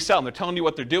rehab and resell them. They're telling you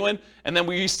what they're doing, and then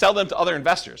we sell them to other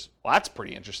investors. Well, that's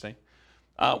pretty interesting.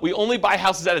 We only buy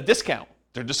houses at a discount.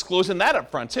 They're disclosing that up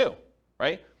front too,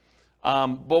 right?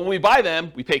 But when we buy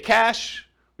them, we pay cash.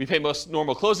 We pay most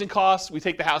normal closing costs. We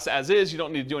take the house as is. You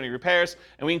don't need to do any repairs.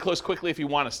 And we can close quickly if you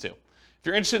want us to. If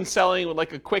you're interested in selling with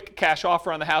like a quick cash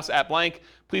offer on the house at blank,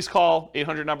 please call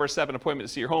 800 number 7 appointment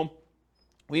to see your home.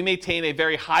 We maintain a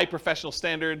very high professional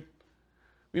standard.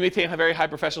 We maintain very high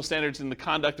professional standards in the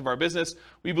conduct of our business.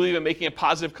 We believe in making a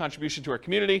positive contribution to our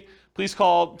community. Please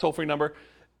call toll-free number.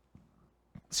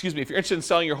 Excuse me, if you're interested in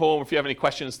selling your home, or if you have any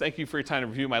questions, thank you for your time to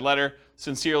review my letter.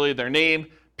 Sincerely, their name.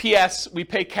 P.S. We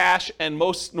pay cash and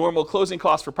most normal closing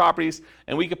costs for properties,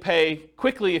 and we could pay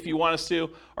quickly if you want us to.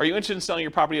 Are you interested in selling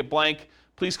your property at blank?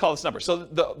 Please call this number. So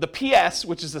the P.S.,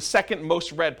 which is the second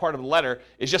most read part of the letter,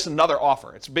 is just another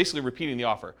offer. It's basically repeating the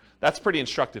offer. That's pretty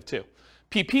instructive too.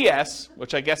 P.P.S.,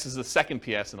 which I guess is the second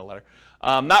P.S. in the letter,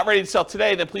 not ready to sell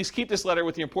today, then please keep this letter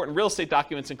with the important real estate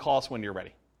documents and call us when you're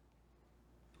ready.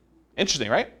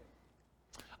 Interesting, right?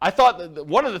 I thought that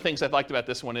one of the things I liked about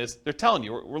this one is they're telling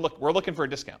you we're looking for a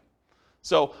discount.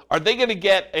 So are they going to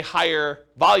get a higher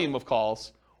volume of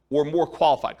calls or more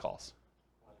qualified calls?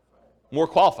 More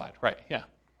qualified, right? Yeah.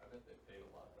 I bet they paid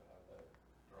a lot to have that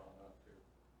drawn up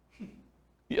too.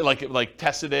 Yeah, like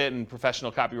tested it and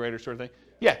professional copywriter sort of thing.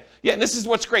 Yeah. And this is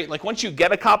what's great. Like once you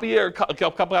get a copy or a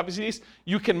couple copies of these,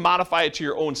 you can modify it to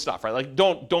your own stuff, right? Like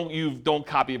don't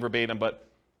copy it verbatim, but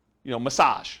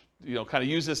massage. Kind of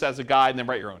use this as a guide and then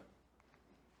write your own.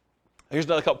 Here's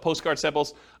another couple postcard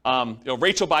samples.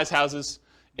 Rachel buys houses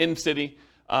in city.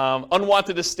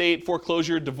 Unwanted estate,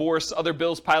 foreclosure, divorce, other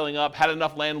bills piling up, had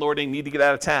enough landlording, need to get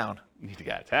out of town.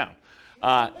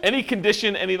 Any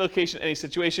condition, any location, any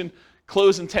situation.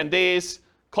 Close in 10 days.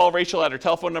 Call Rachel at her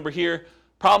telephone number here.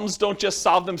 Problems don't just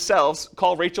solve themselves.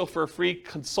 Call Rachel for a free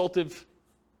consultative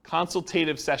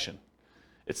session.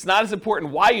 It's not as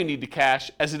important why you need the cash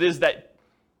as it is that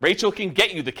Rachel can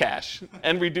get you the cash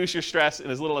and reduce your stress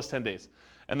in as little as 10 days.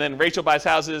 And then Rachel buys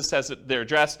houses, has their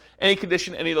address, any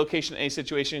condition, any location, any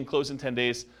situation, close in 10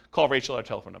 days. Call Rachel at our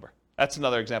telephone number. That's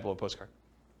another example of a postcard.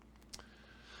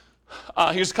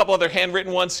 Here's a couple other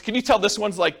handwritten ones. Can you tell this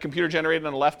one's like computer generated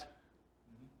on the left?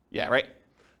 Yeah, right?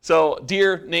 So,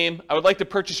 dear name, I would like to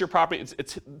purchase your property.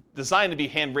 It's designed to be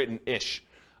handwritten-ish.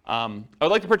 I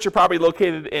would like to purchase your property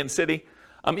located in city.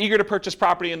 I'm eager to purchase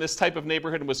property in this type of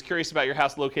neighborhood and was curious about your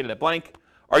house located at blank.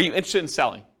 Are you interested in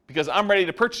selling? Because I'm ready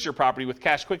to purchase your property with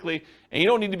cash quickly, and you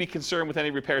don't need to be concerned with any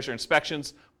repairs or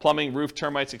inspections, plumbing, roof,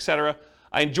 termites, etc.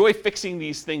 I enjoy fixing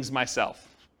these things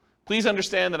myself. Please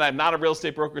understand that I'm not a real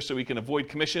estate broker, so we can avoid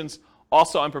commissions.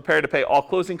 Also, I'm prepared to pay all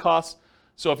closing costs.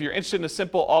 So if you're interested in a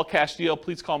simple all-cash deal,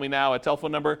 please call me now at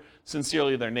telephone number.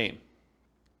 Sincerely, their name.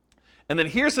 And then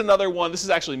here's another one. This is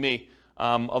actually me.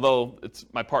 Although it's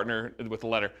my partner with the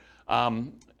letter.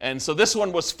 And so this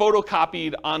one was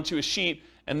photocopied onto a sheet,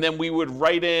 and then we would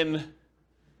write in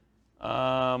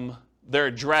their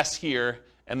address here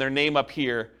and their name up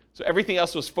here. So everything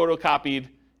else was photocopied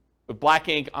with black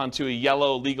ink onto a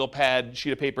yellow legal pad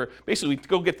sheet of paper. Basically, we'd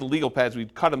go get the legal pads,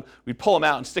 we'd cut them, we'd pull them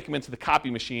out and stick them into the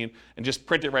copy machine and just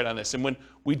print it right on this. And when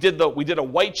we did a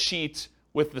white sheet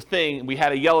with the thing, we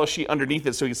had a yellow sheet underneath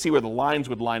it so you could see where the lines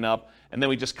would line up, and then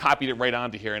we just copied it right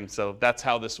onto here, and so that's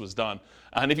how this was done.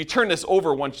 And if you turn this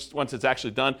over once it's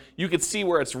actually done, you could see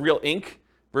where it's real ink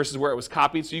versus where it was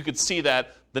copied, so you could see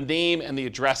that the name and the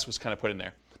address was kind of put in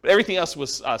there. But everything else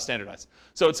was standardized.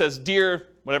 So it says, dear,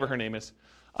 whatever her name is,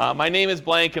 my name is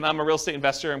blank, and I'm a real estate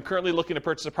investor. I'm currently looking to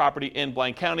purchase a property in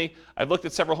blank county. I've looked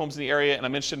at several homes in the area, and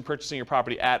I'm interested in purchasing your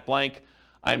property at blank.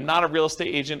 I'm not a real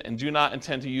estate agent and do not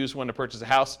intend to use one to purchase a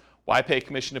house. Why pay a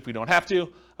commission if we don't have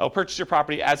to? I'll purchase your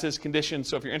property as is conditioned,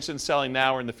 so if you're interested in selling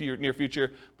now or in the near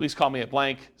future, please call me at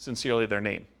blank. Sincerely, their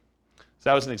name.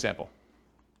 So that was an example.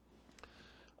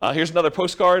 Here's another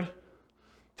postcard.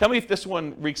 Tell me if this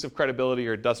one reeks of credibility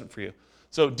or it doesn't for you.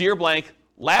 So, dear blank,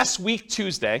 last week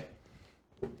Tuesday,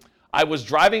 I was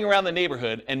driving around the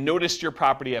neighborhood and noticed your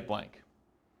property at blank.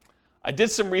 I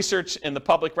did some research in the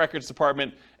public records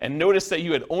department and noticed that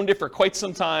you had owned it for quite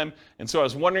some time, and so I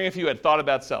was wondering if you had thought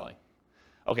about selling.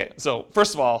 Okay, so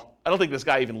first of all, I don't think this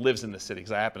guy even lives in this city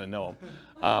because I happen to know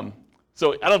him.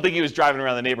 So I don't think he was driving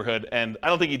around the neighborhood, and I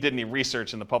don't think he did any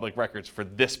research in the public records for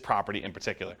this property in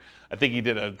particular. I think he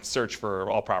did a search for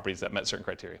all properties that met certain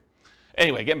criteria.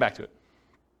 Anyway, getting back to it.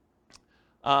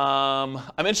 I'm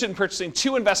interested in purchasing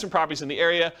 2 investment properties in the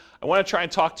area. I want to try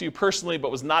and talk to you personally,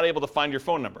 but was not able to find your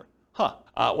phone number.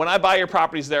 When I buy your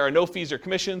properties, there are no fees or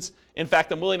commissions. In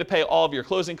fact, I'm willing to pay all of your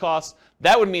closing costs.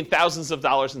 That would mean thousands of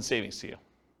dollars in savings to you.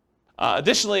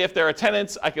 Additionally, if there are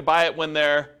tenants, I could buy it when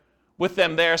they're with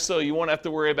them there, so you won't have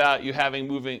to worry about you having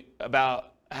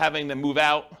them move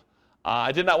out.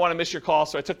 I did not want to miss your call,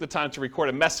 so I took the time to record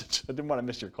a message. I didn't want to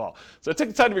miss your call. So I took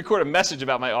the time to record a message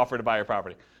about my offer to buy your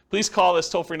property. Please call this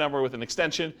toll-free number with an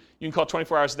extension. You can call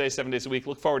 24 hours a day, 7 days a week.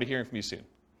 Look forward to hearing from you soon.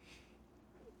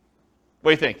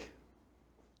 What do you think?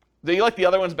 Do you like the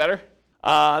other ones better?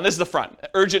 And this is the front.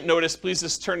 Urgent notice. Please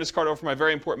just turn this card over for my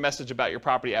very important message about your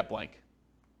property at blank.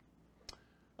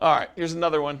 All right, here's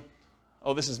another one.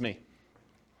 Oh, this is me.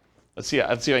 Let's see if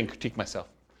I can critique myself.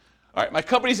 All right, my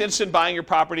company's interested in buying your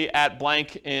property at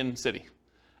blank in city.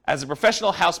 As a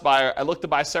professional house buyer, I look to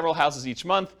buy several houses each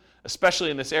month, especially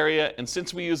in this area, and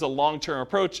since we use a long-term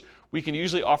approach, we can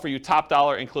usually offer you top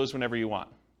dollar and close whenever you want.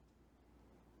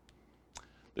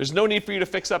 There's no need for you to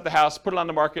fix up the house, put it on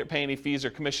the market, pay any fees or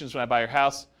commissions when I buy your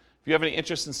house. If you have any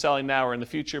interest in selling now or in the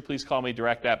future, please call me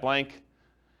direct at blank.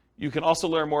 You can also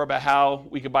learn more about how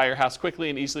we can buy your house quickly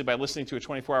and easily by listening to a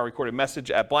 24-hour recorded message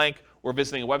at blank or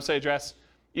visiting a website address.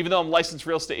 Even though I'm a licensed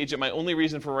real estate agent, my only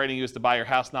reason for writing you is to buy your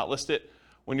house, not list it.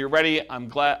 When you're ready,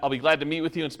 I'll be glad to meet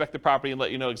with you, inspect the property, and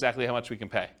let you know exactly how much we can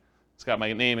pay. It's got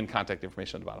my name and contact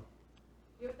information on the bottom.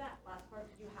 With that last part,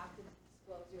 did you have to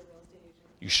disclose your real estate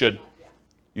agent? You should. Yeah.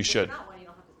 You should. If you're not one, you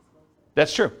don't have to disclose it.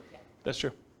 That's true. Yeah. That's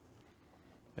true.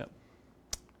 Yeah.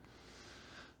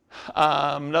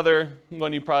 Another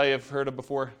one you probably have heard of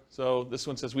before. So this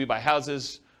one says, we buy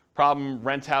houses, problem,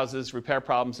 rent houses, repair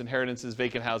problems, inheritances,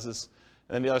 vacant houses.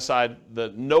 And then the other side,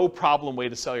 the no problem way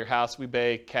to sell your house. We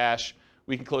pay cash.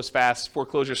 We can close fast.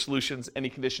 Foreclosure solutions, any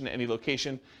condition, any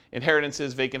location.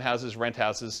 Inheritances, vacant houses, rent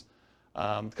houses.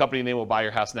 The company name will buy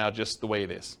your house now just the way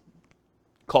it is.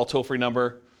 Call toll-free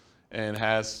number and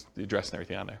has the address and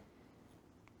everything on there.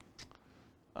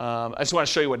 I just want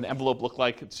to show you what an envelope looked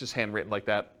like. It's just handwritten like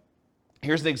that.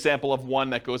 Here's an example of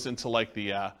one that goes into like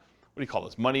the, what do you call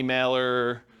this, money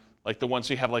mailer, like the ones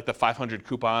you have like the 500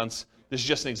 coupons. This is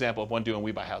just an example of one doing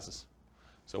We Buy Houses.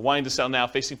 So wanting to sell now,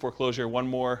 facing foreclosure, one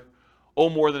more, owe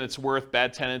more than it's worth,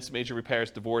 bad tenants, major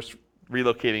repairs, divorce,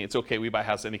 relocating. It's okay, We Buy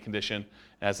House, any condition.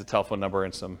 It has a telephone number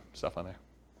and some stuff on there.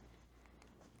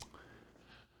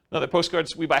 Another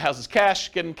postcards, We Buy Houses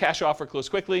cash, getting cash offer, close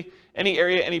quickly. Any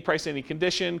area, any price, any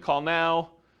condition, call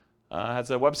now.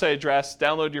 Has a website address,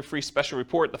 download your free special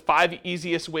report, the 5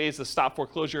 easiest ways to stop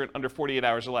foreclosure in under 48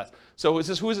 hours or less. So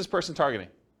who is this person targeting?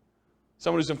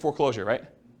 Someone who's in foreclosure, right?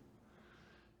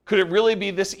 Could it really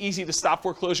be this easy to stop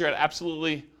foreclosure at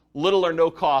absolutely little or no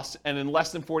cost and in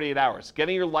less than 48 hours?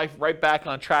 Getting your life right back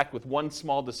on track with one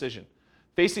small decision.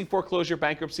 Facing foreclosure,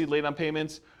 bankruptcy, late on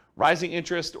payments, rising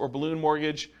interest, or balloon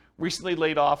mortgage, recently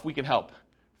laid off, we can help.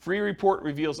 Free report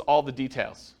reveals all the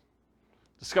details.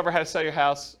 Discover how to sell your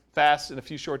house fast in a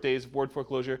few short days, avoid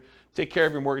foreclosure, take care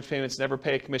of your mortgage payments, never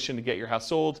pay a commission to get your house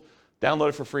sold. Download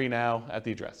it for free now at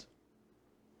the address.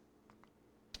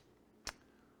 I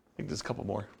think there's a couple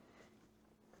more.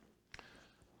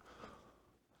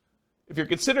 If you're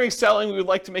considering selling, we would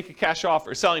like to make a cash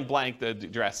offer, selling blank the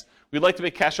address. We'd like to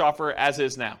make a cash offer as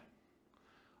is now.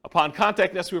 Upon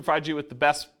contacting us, we provide you with the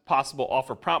best possible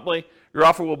offer promptly. Your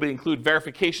offer will include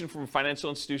verification from a financial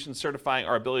institution certifying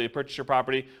our ability to purchase your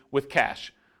property with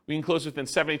cash. We can close within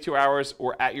 72 hours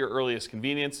or at your earliest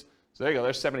convenience. So there you go,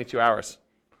 there's 72 hours.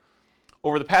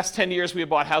 Over the past 10 years, we have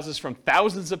bought houses from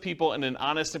thousands of people in an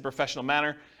honest and professional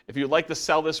manner. If you'd like to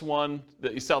sell this one,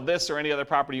 that you sell this or any other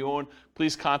property you own,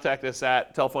 please contact us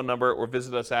at telephone number or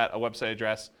visit us at a website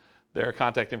address. There are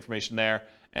contact information there.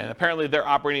 And apparently they're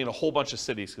operating in a whole bunch of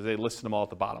cities because they listed them all at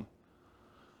the bottom.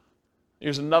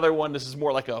 Here's another one. This is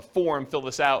more like a form. Fill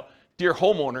this out. Dear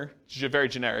homeowner, which is very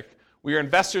generic. We are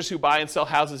investors who buy and sell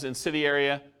houses in city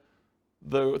area.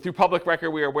 Through public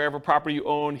record, we are aware of a property you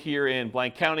own here in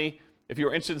blank county. If you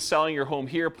are interested in selling your home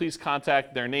here, please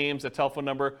contact their names, a telephone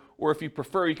number, or if you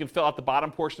prefer, you can fill out the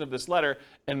bottom portion of this letter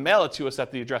and mail it to us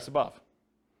at the address above.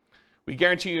 We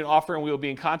guarantee you an offer and we will be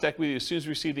in contact with you as soon as we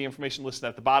receive the information listed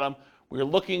at the bottom. We are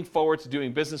looking forward to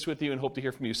doing business with you and hope to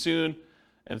hear from you soon.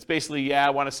 And it's basically, yeah, I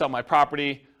want to sell my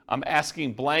property. I'm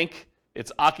asking blank.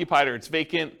 It's occupied or it's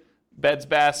vacant. Beds,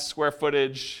 baths, square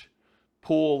footage,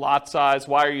 pool, lot size.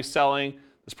 Why are you selling?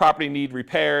 Does property need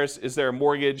repairs? Is there a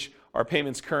mortgage? Are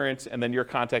payments current? And then your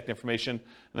contact information. And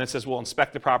then it says, we'll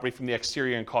inspect the property from the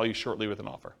exterior and call you shortly with an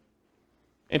offer.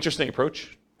 Interesting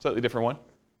approach. Slightly different one.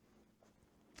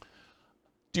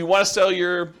 Do you want to sell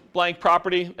your blank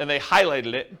property? And they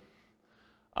highlighted it.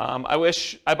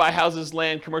 I buy houses,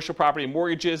 land, commercial property, and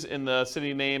mortgages in the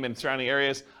city name and surrounding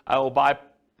areas. I will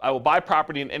buy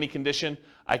property in any condition.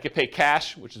 I could pay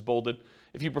cash, which is bolded.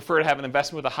 If you prefer to have an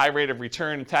investment with a high rate of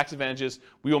return and tax advantages,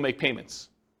 we will make payments.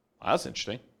 Well, that's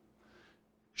interesting.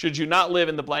 Should you not live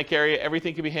in the blank area,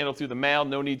 everything can be handled through the mail,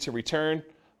 no need to return.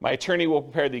 My attorney will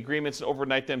prepare the agreements and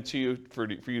overnight them to you for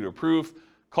you to approve.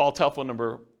 Call telephone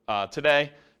number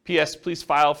today. P.S. Please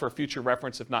file for future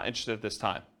reference if not interested at this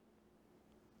time.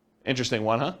 Interesting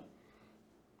one, huh?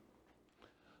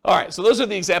 All right, so those are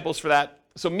the examples for that.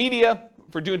 So media,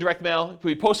 for doing direct mail, it could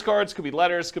be postcards, could be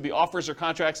letters, could be offers or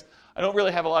contracts. I don't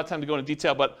really have a lot of time to go into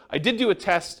detail, but I did do a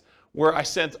test where I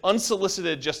sent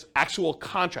unsolicited, just actual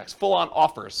contracts, full-on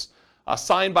offers,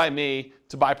 signed by me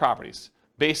to buy properties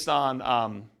based on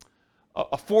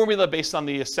a formula based on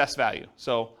the assessed value.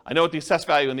 So I know what the assessed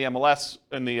value in the MLS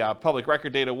and the public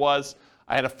record data was.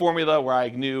 I had a formula where I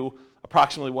knew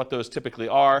approximately what those typically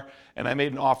are, and I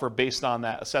made an offer based on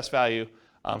that assessed value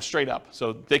straight up.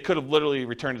 So they could have literally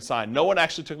returned it signed. No one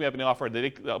actually took me up on the offer.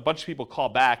 A bunch of people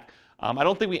called back. I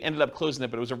don't think we ended up closing it,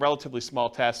 but it was a relatively small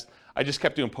test. I just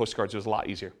kept doing postcards. It was a lot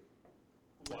easier.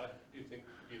 Why? Do you think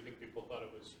people thought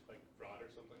it was like fraud or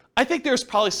something? I think there's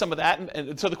probably some of that.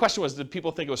 And so the question was, did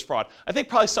people think it was fraud? I think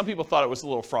probably some people thought it was a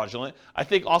little fraudulent. I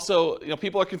think also,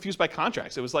 people are confused by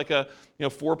contracts. It was like a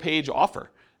 4-page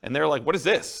offer. And they're like, what is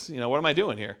this? What am I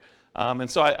doing here? And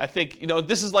so I think,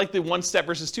 this is like the 1-step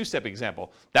versus 2-step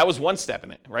example. That was 1 step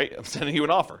in it, right? I'm sending you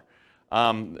an offer.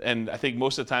 And I think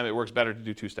most of the time it works better to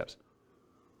do 2 steps.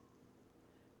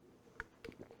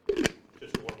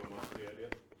 Just warm them up to the idea.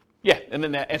 Yeah, and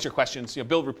then answer questions,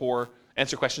 build rapport,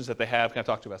 answer questions that they have, kind of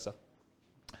talk to about stuff.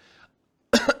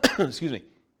 Excuse me.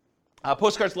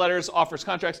 Postcards, letters, offers,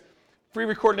 contracts, free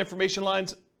recorded information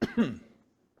lines,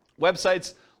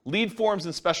 websites, lead forms,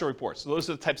 and special reports. So those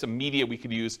are the types of media we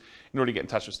could use in order to get in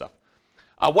touch with stuff.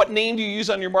 What name do you use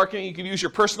on your marketing? You could use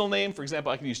your personal name. For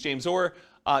example, I could use James Orr.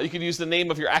 You could use the name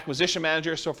of your acquisition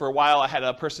manager. So for a while, I had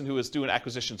a person who was doing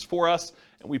acquisitions for us,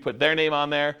 and we put their name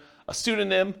on there. A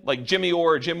pseudonym, like Jimmy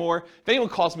Orr or Jim Orr. If anyone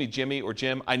calls me Jimmy or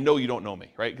Jim, I know you don't know me,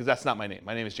 right? Because that's not my name.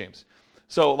 My name is James.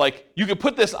 So you could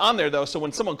put this on there, though, so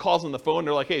when someone calls on the phone,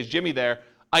 they're like, hey, is Jimmy there?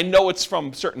 I know it's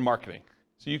from certain marketing.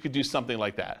 So you could do something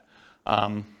like that.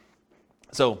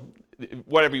 So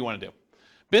whatever you want to do.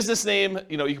 Business name,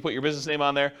 you can put your business name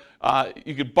on there.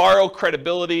 You could borrow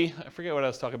credibility. I forget what I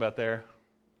was talking about there.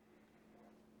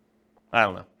 I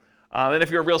don't know. And if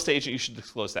you're a real estate agent, you should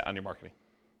disclose that on your marketing.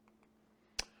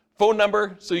 Phone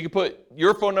number, so you can put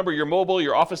your phone number, your mobile,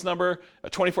 your office number,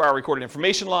 a 24-hour recorded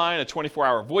information line, a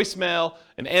 24-hour voicemail,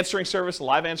 an answering service, a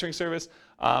live answering service,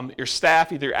 your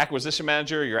staff, either your acquisition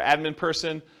manager, your admin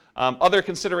person. Other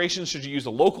considerations, should you use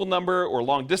a local number or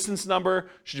long distance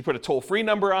number? Should you put a toll-free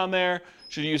number on there?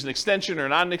 Should you use an extension or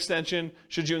not an extension?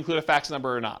 Should you include a fax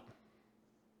number or not?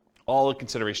 All the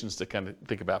considerations to kind of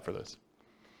think about for this.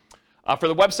 For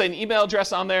the website and email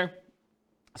address on there,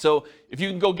 so if you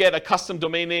can go get a custom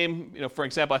domain name, for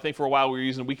example, I think for a while we were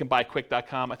using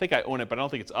wecanbuyquick.com. I think I own it, but I don't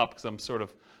think it's up because I'm sort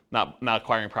of not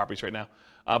acquiring properties right now.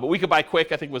 But We Can Buy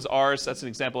Quick, I think, was ours. That's an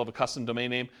example of a custom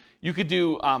domain name. You could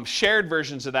do shared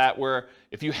versions of that where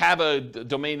if you have a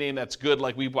domain name that's good,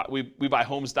 like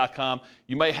WeBuyHomes.com,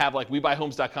 you might have like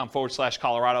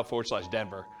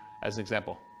WeBuyHomes.com/Colorado/Denver as an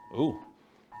example. Ooh,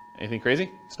 anything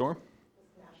crazy? Storm?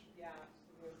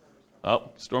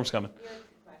 Oh, storm's coming.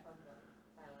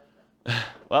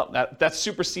 Well, that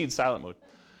supersedes silent mode.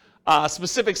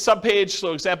 Specific subpage,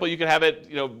 so example, you could have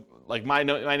it, like my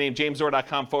name,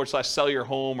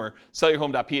 jamesorr.com/sellyourhome or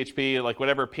sellyourhome.php, like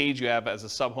whatever page you have as a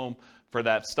sub-home for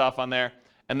that stuff on there.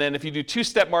 And then if you do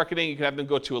 2-step marketing, you can have them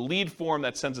go to a lead form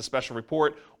that sends a special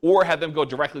report, or have them go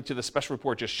directly to the special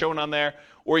report just shown on there,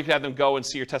 or you can have them go and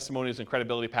see your testimonials and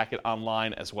credibility packet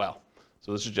online as well.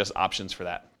 So those are just options for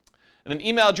that. And an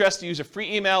email address, to use a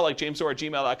free email like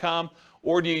jamesorr@gmail.com,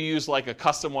 or do you use like a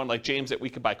custom one like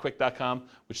james@wecanbuyquick.com,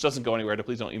 which doesn't go anywhere, so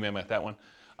please don't email me at that one.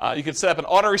 You can set up an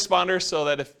autoresponder so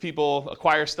that if people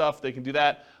acquire stuff, they can do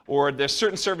that. Or there's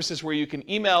certain services where you can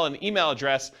email an email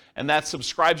address, and that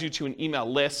subscribes you to an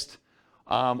email list,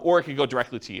 or it can go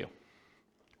directly to you,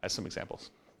 as some examples.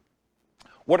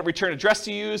 What return address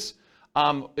to use?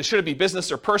 Should it be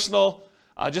business or personal?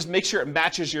 Just make sure it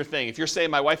matches your thing. If you're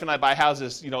saying my wife and I buy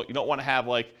houses, you don't want to have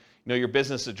like your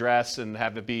business address and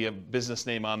have it be a business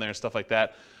name on there and stuff like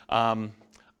that.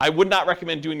 I would not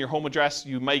recommend doing your home address.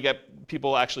 You might get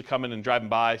people actually coming and driving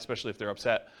by, especially if they're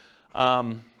upset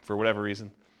for whatever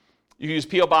reason. You can use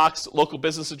P.O. Box, local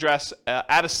business address,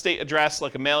 out-of-state address,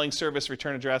 like a mailing service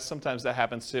return address. Sometimes that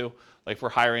happens too, like if we're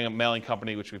hiring a mailing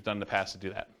company, which we've done in the past to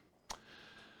do that.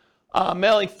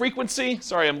 Mailing frequency.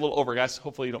 Sorry, I'm a little over, guys.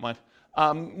 Hopefully you don't mind.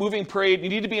 Moving parade. You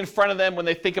need to be in front of them when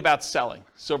they think about selling.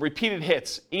 So repeated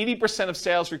hits. 80% of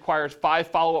sales requires 5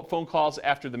 follow-up phone calls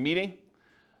after the meeting.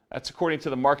 That's according to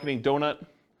the Marketing Donut.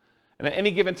 And at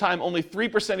any given time, only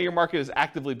 3% of your market is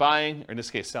actively buying, or in this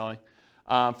case, selling.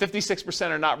 56%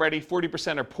 are not ready.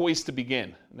 40% are poised to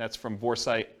begin. And that's from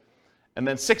Vorsight. And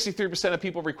then 63% of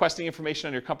people requesting information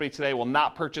on your company today will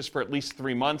not purchase for at least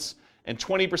 3 months. And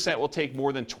 20% will take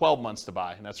more than 12 months to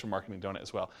buy, and that's from Marketing Donut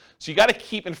as well. So you got to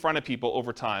keep in front of people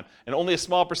over time, and only a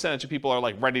small percentage of people are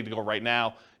like ready to go right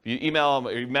now. If you email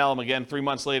them or email them again 3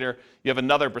 months later, you have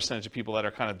another percentage of people that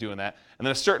are kind of doing that. And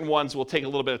then certain ones will take a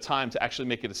little bit of time to actually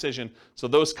make a decision, so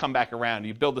those come back around.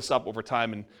 You build this up over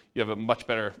time, and you have a much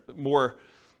better, more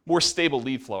stable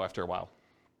lead flow after a while.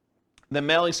 Then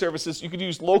mailing services, you could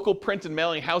use local print and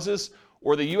mailing houses,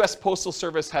 or the U.S. Postal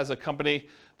Service has a company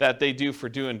that they do for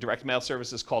doing direct mail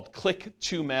services called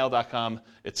click2mail.com.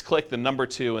 It's click the number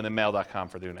 2 and then mail.com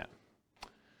for doing that.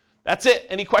 That's it.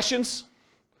 Any questions?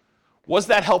 Was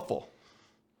that helpful?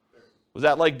 Was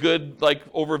that like good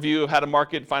overview of how to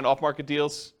market, find off-market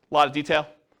deals? A lot of detail?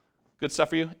 Good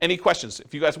stuff for you? Any questions?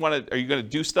 If you guys want to, are you going to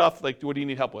do stuff? Like, what do you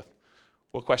need help with?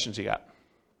 What questions you got?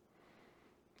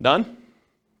 None?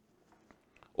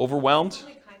 Overwhelmed? It's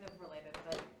really kind of related,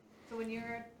 but so when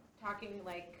you're talking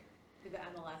like to the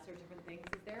MLS or different things,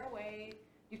 is there a way,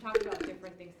 you talked about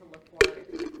different things to look for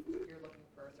if you're looking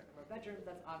for a certain number of bedrooms,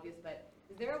 that's obvious, but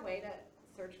is there a way to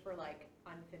search for like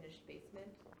unfinished basement?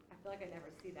 I feel like I never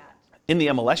see that. In the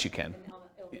MLS you can,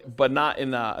 but not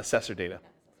in assessor data.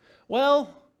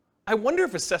 Well, I wonder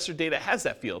if assessor data has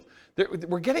that field.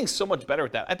 We're getting so much better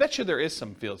at that. I bet you there is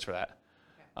some fields for that.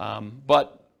 Okay.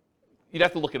 But you'd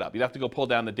have to look it up. You'd have to go pull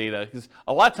down the data, because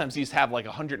a lot of times these have like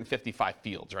 155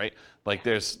 fields, right? Like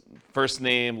there's first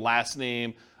name, last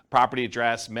name, property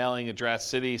address, mailing address,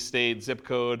 city, state, zip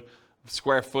code,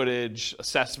 square footage,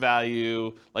 assessed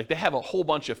value. Like they have a whole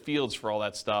bunch of fields for all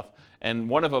that stuff, and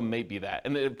one of them may be that.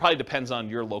 And it probably depends on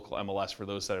your local MLS for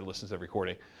those that are listening to the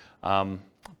recording.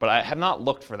 But I have not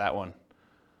looked for that one.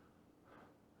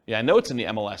 Yeah, I know it's in the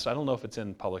MLS, so I don't know if it's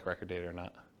in public record data or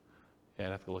not. Yeah,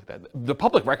 I'd have to look at that. The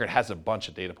public record has a bunch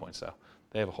of data points, though.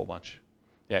 They have a whole bunch.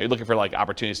 Yeah, you're looking for like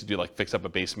opportunities to do like fix up a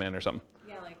basement or something.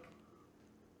 Yeah, I think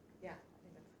that's.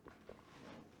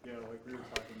 Yeah, like we were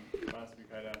talking last week,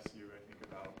 I'd asked you, I think,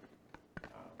 about,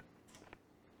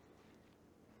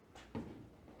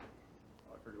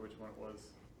 I forget which one it was,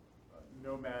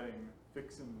 nomading,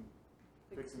 fix and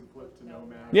flip to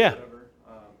nomad, yeah. Or whatever.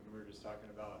 We were just talking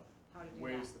about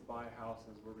ways to buy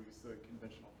houses where we use the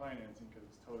conventional financing because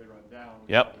it's totally run down.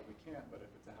 We can't, but if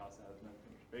it's a house that has an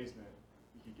unfinished basement,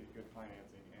 you can get good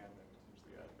financing and then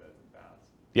potentially add beds and baths.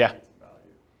 Yeah. Some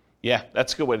value. Yeah,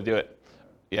 that's a good way to do it.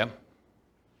 Yeah.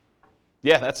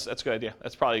 Yeah, that's a good idea.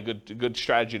 That's probably a good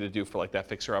strategy to do for like that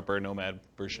fixer-upper nomad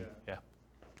version. Yeah.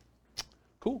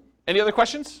 Cool. Any other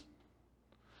questions?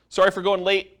 Sorry for going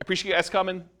late. I appreciate you guys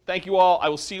coming. Thank you all. I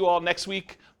will see you all next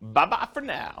week. Bye-bye for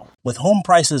now. With home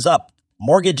prices up,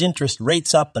 mortgage interest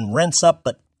rates up, and rents up,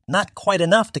 but not quite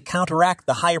enough to counteract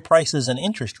the higher prices and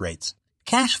interest rates,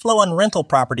 cash flow on rental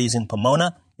properties in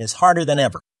Pomona is harder than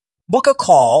ever. Book a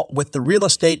call with the Real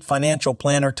Estate Financial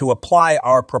Planner to apply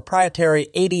our proprietary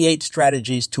 88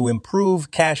 strategies to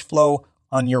improve cash flow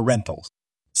on your rentals.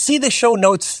 See the show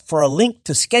notes for a link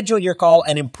to schedule your call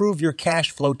and improve your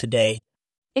cash flow today.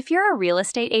 If you're a real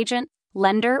estate agent,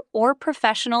 lender, or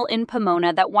professional in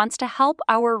Pomona that wants to help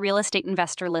our real estate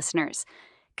investor listeners,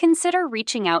 consider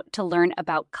reaching out to learn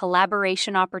about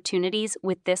collaboration opportunities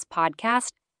with this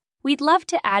podcast. We'd love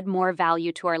to add more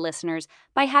value to our listeners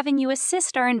by having you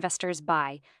assist our investors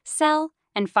buy, sell,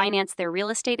 and finance their real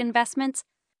estate investments.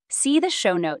 See the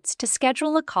show notes to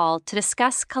schedule a call to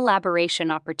discuss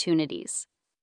collaboration opportunities.